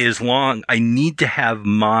 That I need to have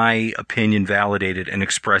my opinion validated and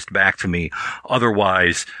expressed back to me.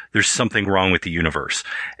 Otherwise, there's something wrong with the universe.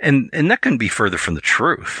 And that couldn't be further from the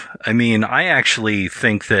truth. I mean, I actually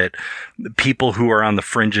think that people who are on the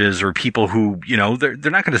fringes, or people who, you know, they're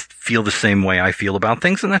not going to feel the same way I feel about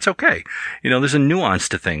things, and that's okay. You know, there's a nuance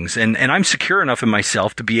to things, and I'm secure enough in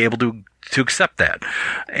myself to be able to accept that.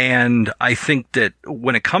 And I think that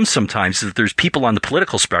when it comes sometimes that there's people on the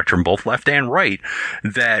political spectrum, both left and right,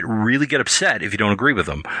 that really get upset if you don't agree with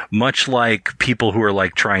them. Much like people who are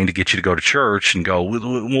like trying to get you to go to church and go,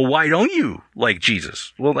 well, why don't you like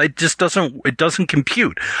Jesus? Well, it doesn't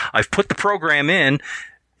compute. I've put the program in.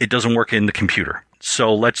 It doesn't work in the computer.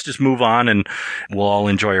 So let's just move on and we'll all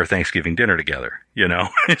enjoy our Thanksgiving dinner together. You know,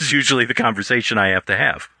 it's usually the conversation I have to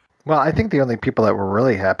have. Well, I think the only people that were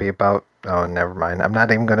really happy about... Oh, never mind. I'm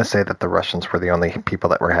not even going to say that the Russians were the only people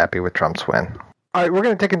that were happy with Trump's win. All right, we're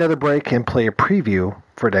going to take another break and play a preview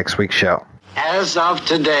for next week's show. As of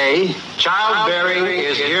today, childbearing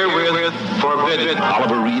is herewith forbidden.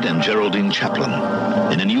 Oliver Reed and Geraldine Chaplin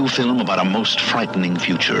in a new film about a most frightening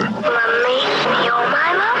future. Mommy, you're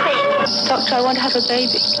my muffin. Doctor, I want to have a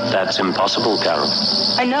baby. That's impossible, Carol.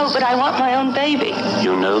 I know, but I want my own baby.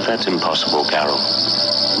 You know that's impossible, Carol.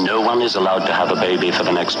 No one is allowed to have a baby for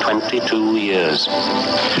the next 22 years.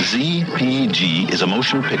 ZPG is a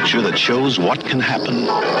motion picture that shows what can happen.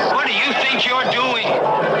 What do you think you're doing?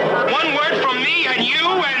 One word from me and you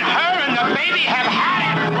and her and the baby have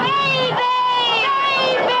had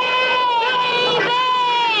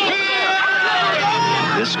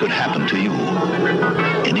it. This could happen to you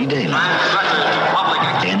any day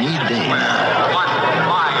now. Any day now.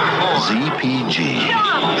 ZPG.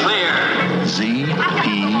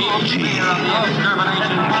 ZPG.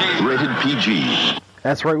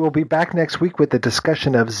 That's right. We'll be back next week with a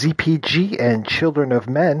discussion of ZPG and Children of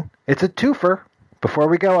Men. It's a twofer. Before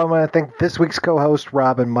we go, I want to thank this week's co-host,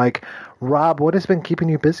 Rob and Mike. Rob, what has been keeping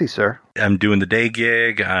you busy, sir? I'm doing the day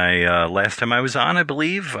gig. Last time I was on, I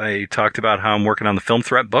believe, I talked about how I'm working on the Film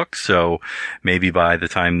Threat book. So maybe by the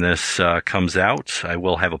time this comes out, I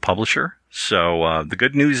will have a publisher. So the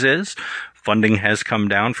good news is funding has come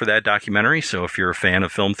down for that documentary. So if you're a fan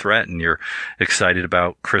of Film Threat and you're excited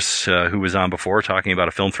about Chris, who was on before, talking about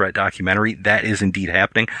a Film Threat documentary, that is indeed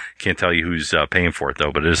happening. Can't tell you who's paying for it,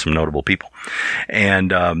 though, but it is some notable people. And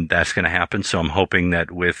that's going to happen. So I'm hoping that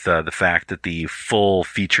with the fact that the full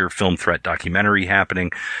feature Film Threat documentary happening,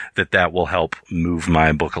 that will help move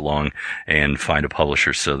my book along and find a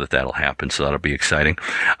publisher so that'll happen. So that'll be exciting.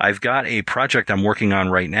 I've got a project I'm working on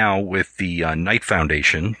right now with the Knight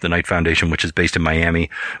Foundation. The Knight Foundation, which is based in Miami,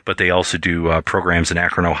 but they also do programs in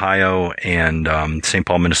Akron, Ohio, and St.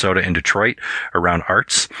 Paul, Minnesota, and Detroit around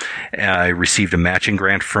arts. I received a matching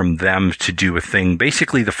grant from them to do a thing,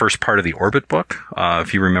 basically the first part of the Orbit book,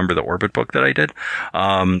 if you remember the Orbit book that I did,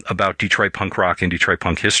 about Detroit punk rock and Detroit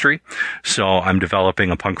punk history. So I'm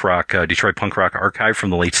developing a Detroit punk rock archive from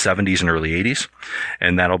the late 70s and early 80s,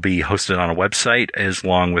 and that'll be hosted on a website, as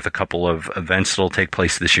long with a couple of events that'll take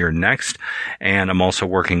place this year and next. And I'm also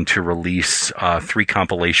working to release 3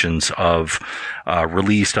 compilations of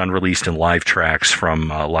released, unreleased, and live tracks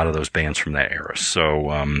from a lot of those bands from that era.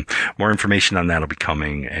 So more information on that will be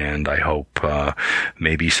coming, and I hope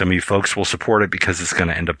maybe some of you folks will support it, because it's going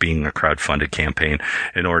to end up being a crowdfunded campaign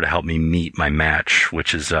in order to help me meet my match,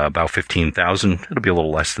 which is about $15,000. It'll be a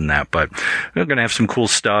little less than that, but we're going to have some cool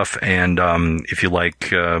stuff. And if you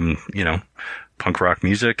like, punk rock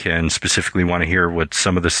music and specifically want to hear what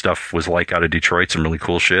some of the stuff was like out of Detroit, some really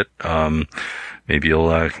cool shit, maybe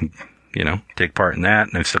you'll take part in that.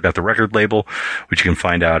 And I've still got the record label, which you can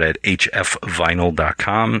find out at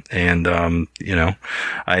hfvinyl.com. And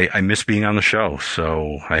I miss being on the show,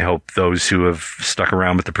 so I hope those who have stuck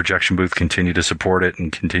around with the projection booth continue to support it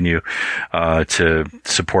and continue to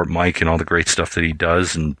support Mike and all the great stuff that he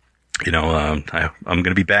does. And I'm going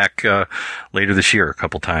to be back later this year a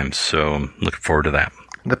couple times, so I'm looking forward to that.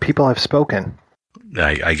 The people have spoken.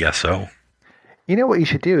 I guess so. You know what you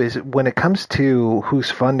should do is, when it comes to who's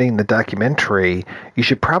funding the documentary, you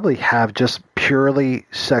should probably have just purely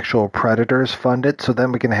sexual predators fund it, so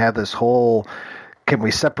then we can have this whole, can we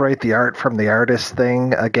separate the art from the artist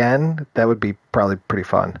thing again? That would be probably pretty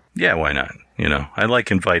fun. Yeah, why not? I like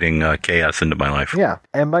inviting chaos into my life. Yeah.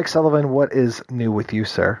 And Mike Sullivan, what is new with you,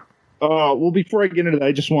 sir? Well, before I get into that,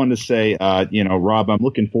 I just wanted to say, Rob, I'm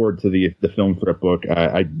looking forward to the Film Threat book.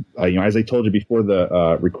 I as I told you before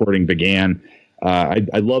the recording began, I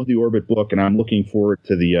love the Orbit book, and I'm looking forward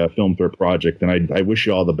to the Film Threat project, and I wish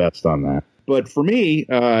you all the best on that. But for me,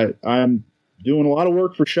 I'm doing a lot of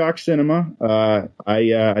work for Shock Cinema.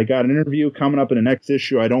 I got an interview coming up in the next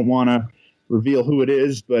issue. I don't want to reveal who it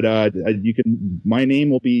is, but my name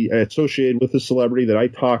will be associated with a celebrity that I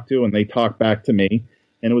talked to, and they talk back to me.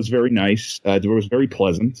 And it was very nice. It was very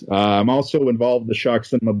pleasant. I'm also involved in the Shock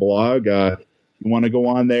Cinema blog. You want to go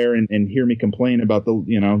on there and hear me complain about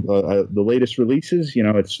the latest releases?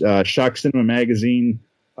 It's Shock Cinema Magazine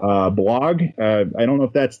blog. I don't know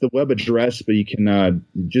if that's the web address, but you can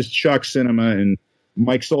just Shock Cinema, and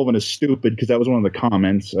Mike Sullivan is stupid, because that was one of the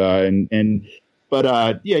comments.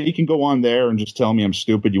 But you can go on there and just tell me I'm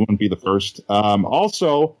stupid. You wouldn't be the first.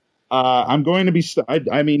 Also, I'm going to be.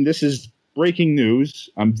 This is breaking news.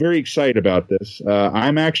 I'm very excited about this.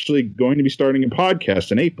 I'm actually going to be starting a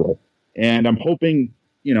podcast in April, and I'm hoping,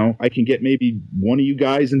 I can get maybe one of you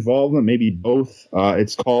guys involved, and maybe both.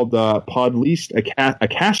 It's called Podleast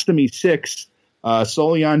Academy 6,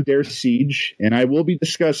 solely on Der Siege, and I will be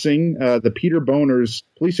discussing the Peter Boner's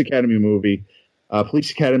Police Academy movie,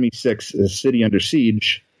 Police Academy 6, City Under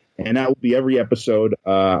Siege, and that will be every episode.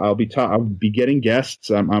 I'll be getting guests.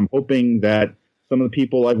 I'm hoping that some of the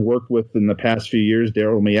people I've worked with in the past few years,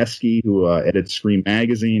 Daryl Majewski, who edits Scream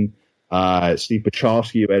Magazine, Steve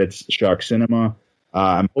Pachalski, who edits Shock Cinema.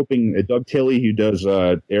 I'm hoping Doug Tilley, who does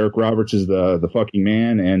Eric Roberts is the fucking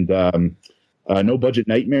man, and No Budget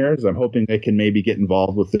Nightmares. I'm hoping they can maybe get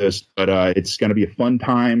involved with this, but it's going to be a fun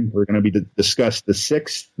time. We're going to be discuss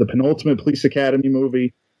the penultimate Police Academy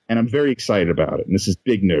movie, and I'm very excited about it. And this is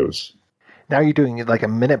big news. Now you're doing it like a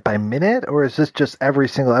minute by minute, or is this just every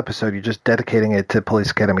single episode you're just dedicating it to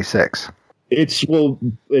Police Academy 6? It's a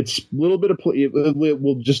little bit of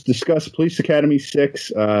we'll just discuss Police Academy 6.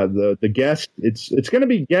 The guest, it's going to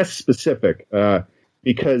be guest specific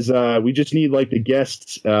because we just need like the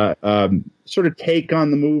guests sort of take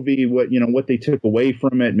on the movie, what they took away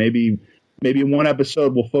from it, maybe Maybe one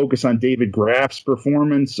episode will focus on David Graff's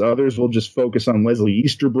performance. Others will just focus on Leslie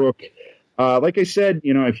Easterbrook. Like I said,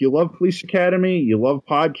 if you love Police Academy, you love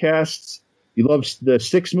podcasts, you love the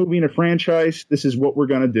Six movie in a franchise, this is what we're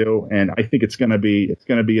going to do. And I think it's going to be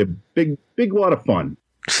a big lot of fun.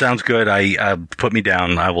 Sounds good. I put me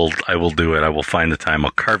down. I will do it. I will find the time.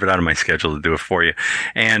 I'll carve it out of my schedule to do it for you.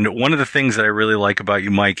 And one of the things that I really like about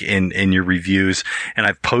you, Mike, in your reviews, and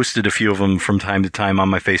I've posted a few of them from time to time on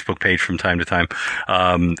my Facebook page from time to time,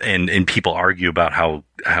 and people argue about how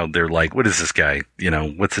they're like, what is this guy?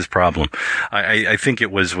 What's his problem? I think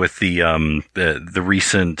it was with the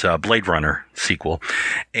recent Blade Runner sequel,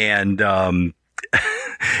 and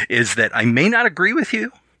is that I may not agree with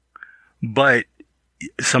you, but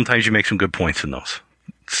sometimes you make some good points in those.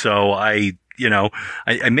 So I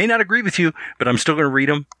may not agree with you, but I'm still going to read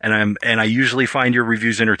them, and I usually find your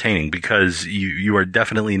reviews entertaining because you are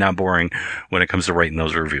definitely not boring when it comes to writing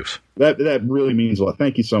those reviews. That really means a lot.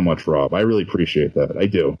 Thank you so much, Rob. I really appreciate that. I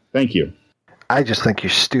do. Thank you. I just think you're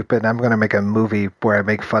stupid. I'm going to make a movie where I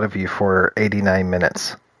make fun of you for 89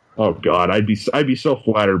 minutes. Oh God, I'd be so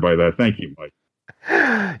flattered by that. Thank you, Mike.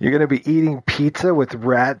 You're going to be eating pizza with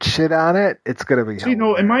rat shit on it? It's going to be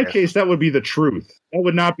hilarious. In my case, that would be the truth. That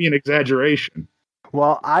would not be an exaggeration.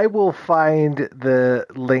 Well, I will find the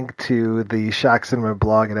link to the Shock Cinema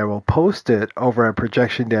blog, and I will post it over at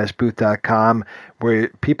projection-booth.com, where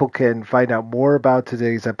people can find out more about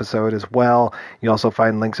today's episode as well. You also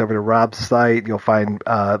find links over to Rob's site. You'll find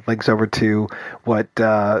links over to what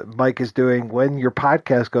Mike is doing. When your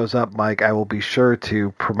podcast goes up, Mike, I will be sure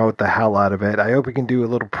to promote the hell out of it. I hope you can do a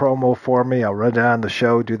little promo for me. I'll run it on the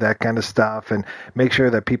show, do that kind of stuff, and make sure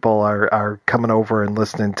that people are coming over and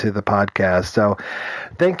listening to the podcast. So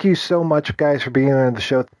thank you so much, guys, for being on the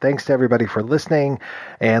show. Thanks to everybody for listening.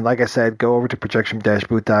 And like I said, go over to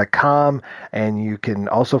projection-booth.com, and you can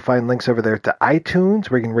also find links over there to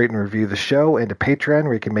iTunes, where you can rate and review the show, and to Patreon,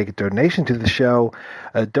 where you can make a donation to the show.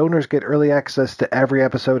 Donors get early access to every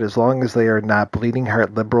episode as long as they are not bleeding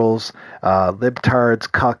heart liberals, libtards,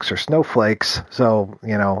 cucks, or snowflakes. So,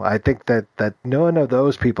 I think that none of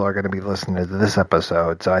those people are going to be listening to this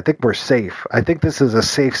episode. So I think we're safe. I think this is a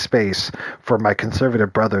safe space for my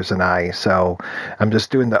conservative brothers and I. So I'm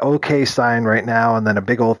just doing the okay sign right now, and then a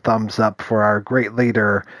big old thumbs up for our great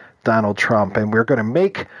leader, Donald Trump. And we're going to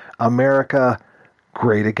make America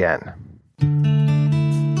great again.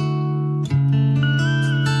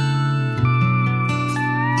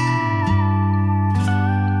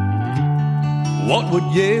 What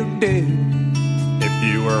would you do if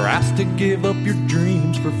you were asked to give up your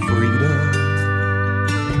dreams for freedom?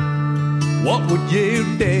 What would you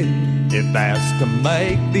do if asked to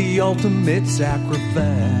make the ultimate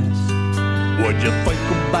sacrifice? Would you think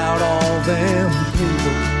about all them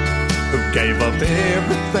people who gave up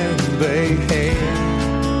everything they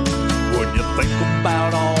had? Would you think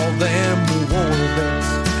about all them war vets,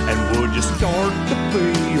 and would you start to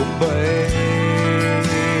feel bad?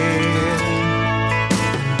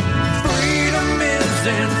 Freedom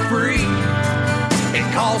isn't free. It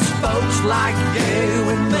costs folks like you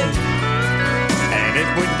and me. And if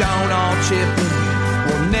we don't all chip in,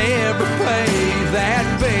 we'll never pay that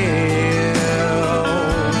bill.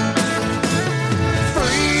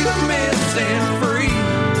 Freedom isn't free.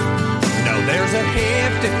 No, there's a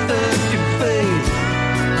hefty fucking fee.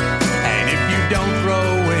 And if you don't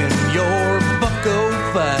throw in your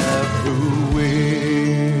 $1.05, who will?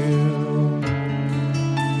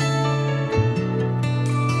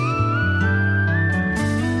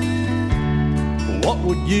 What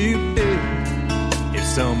would you do if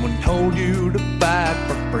someone told you to fight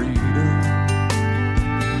for freedom?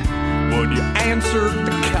 Would you answer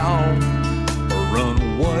the call or run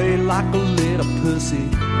away like a little pussy?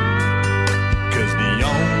 'Cause the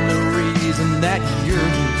only reason that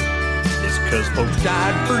you're here is 'cause folks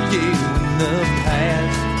died for you in the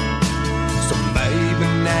past. So maybe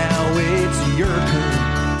now it's your turn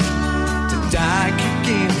to die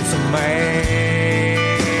kicking some ass.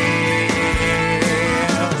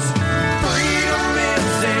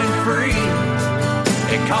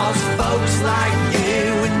 It costs folks like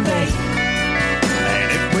you and me.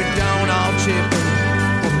 And if we don't all chip in,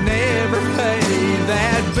 we'll never pay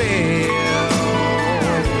that bill.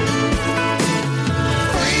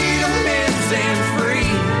 Freedom isn't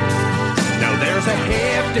free. No, there's a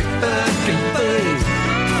hefty fucking fee.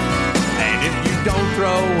 And if you don't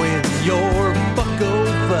throw in your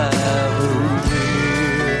 $1.05, who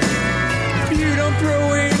will? If you don't throw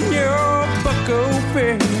in your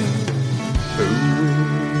 $1.05, who will?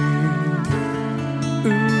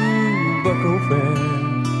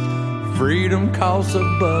 $1.05. Freedom costs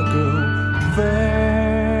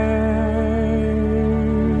 $1.05.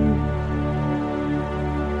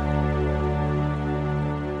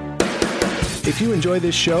 If you enjoy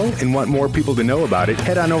this show and want more people to know about it,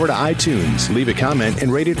 head on over to iTunes, leave a comment,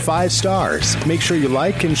 and rate it 5 stars. Make sure you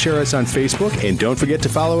like and share us on Facebook, and don't forget to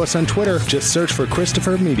follow us on Twitter. Just search for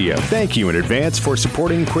Christopher Media. Thank you in advance for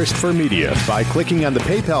supporting Christopher Media by clicking on the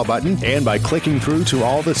PayPal button and by clicking through to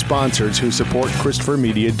all the sponsors who support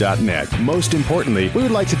ChristopherMedia.net. Most importantly, we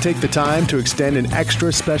would like to take the time to extend an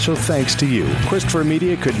extra special thanks to you. Christopher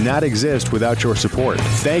Media could not exist without your support.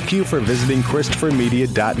 Thank you for visiting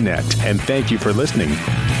ChristopherMedia.net, and thank you for listening.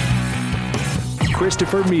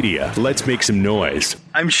 Christopher Media. Let's make some noise.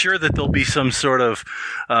 I'm sure that there'll be some sort of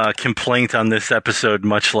complaint on this episode,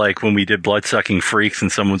 much like when we did Bloodsucking Freaks,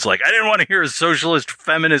 and someone's like, I didn't want to hear a socialist,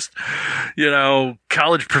 feminist,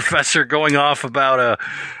 college professor going off about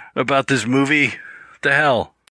this movie. What the hell?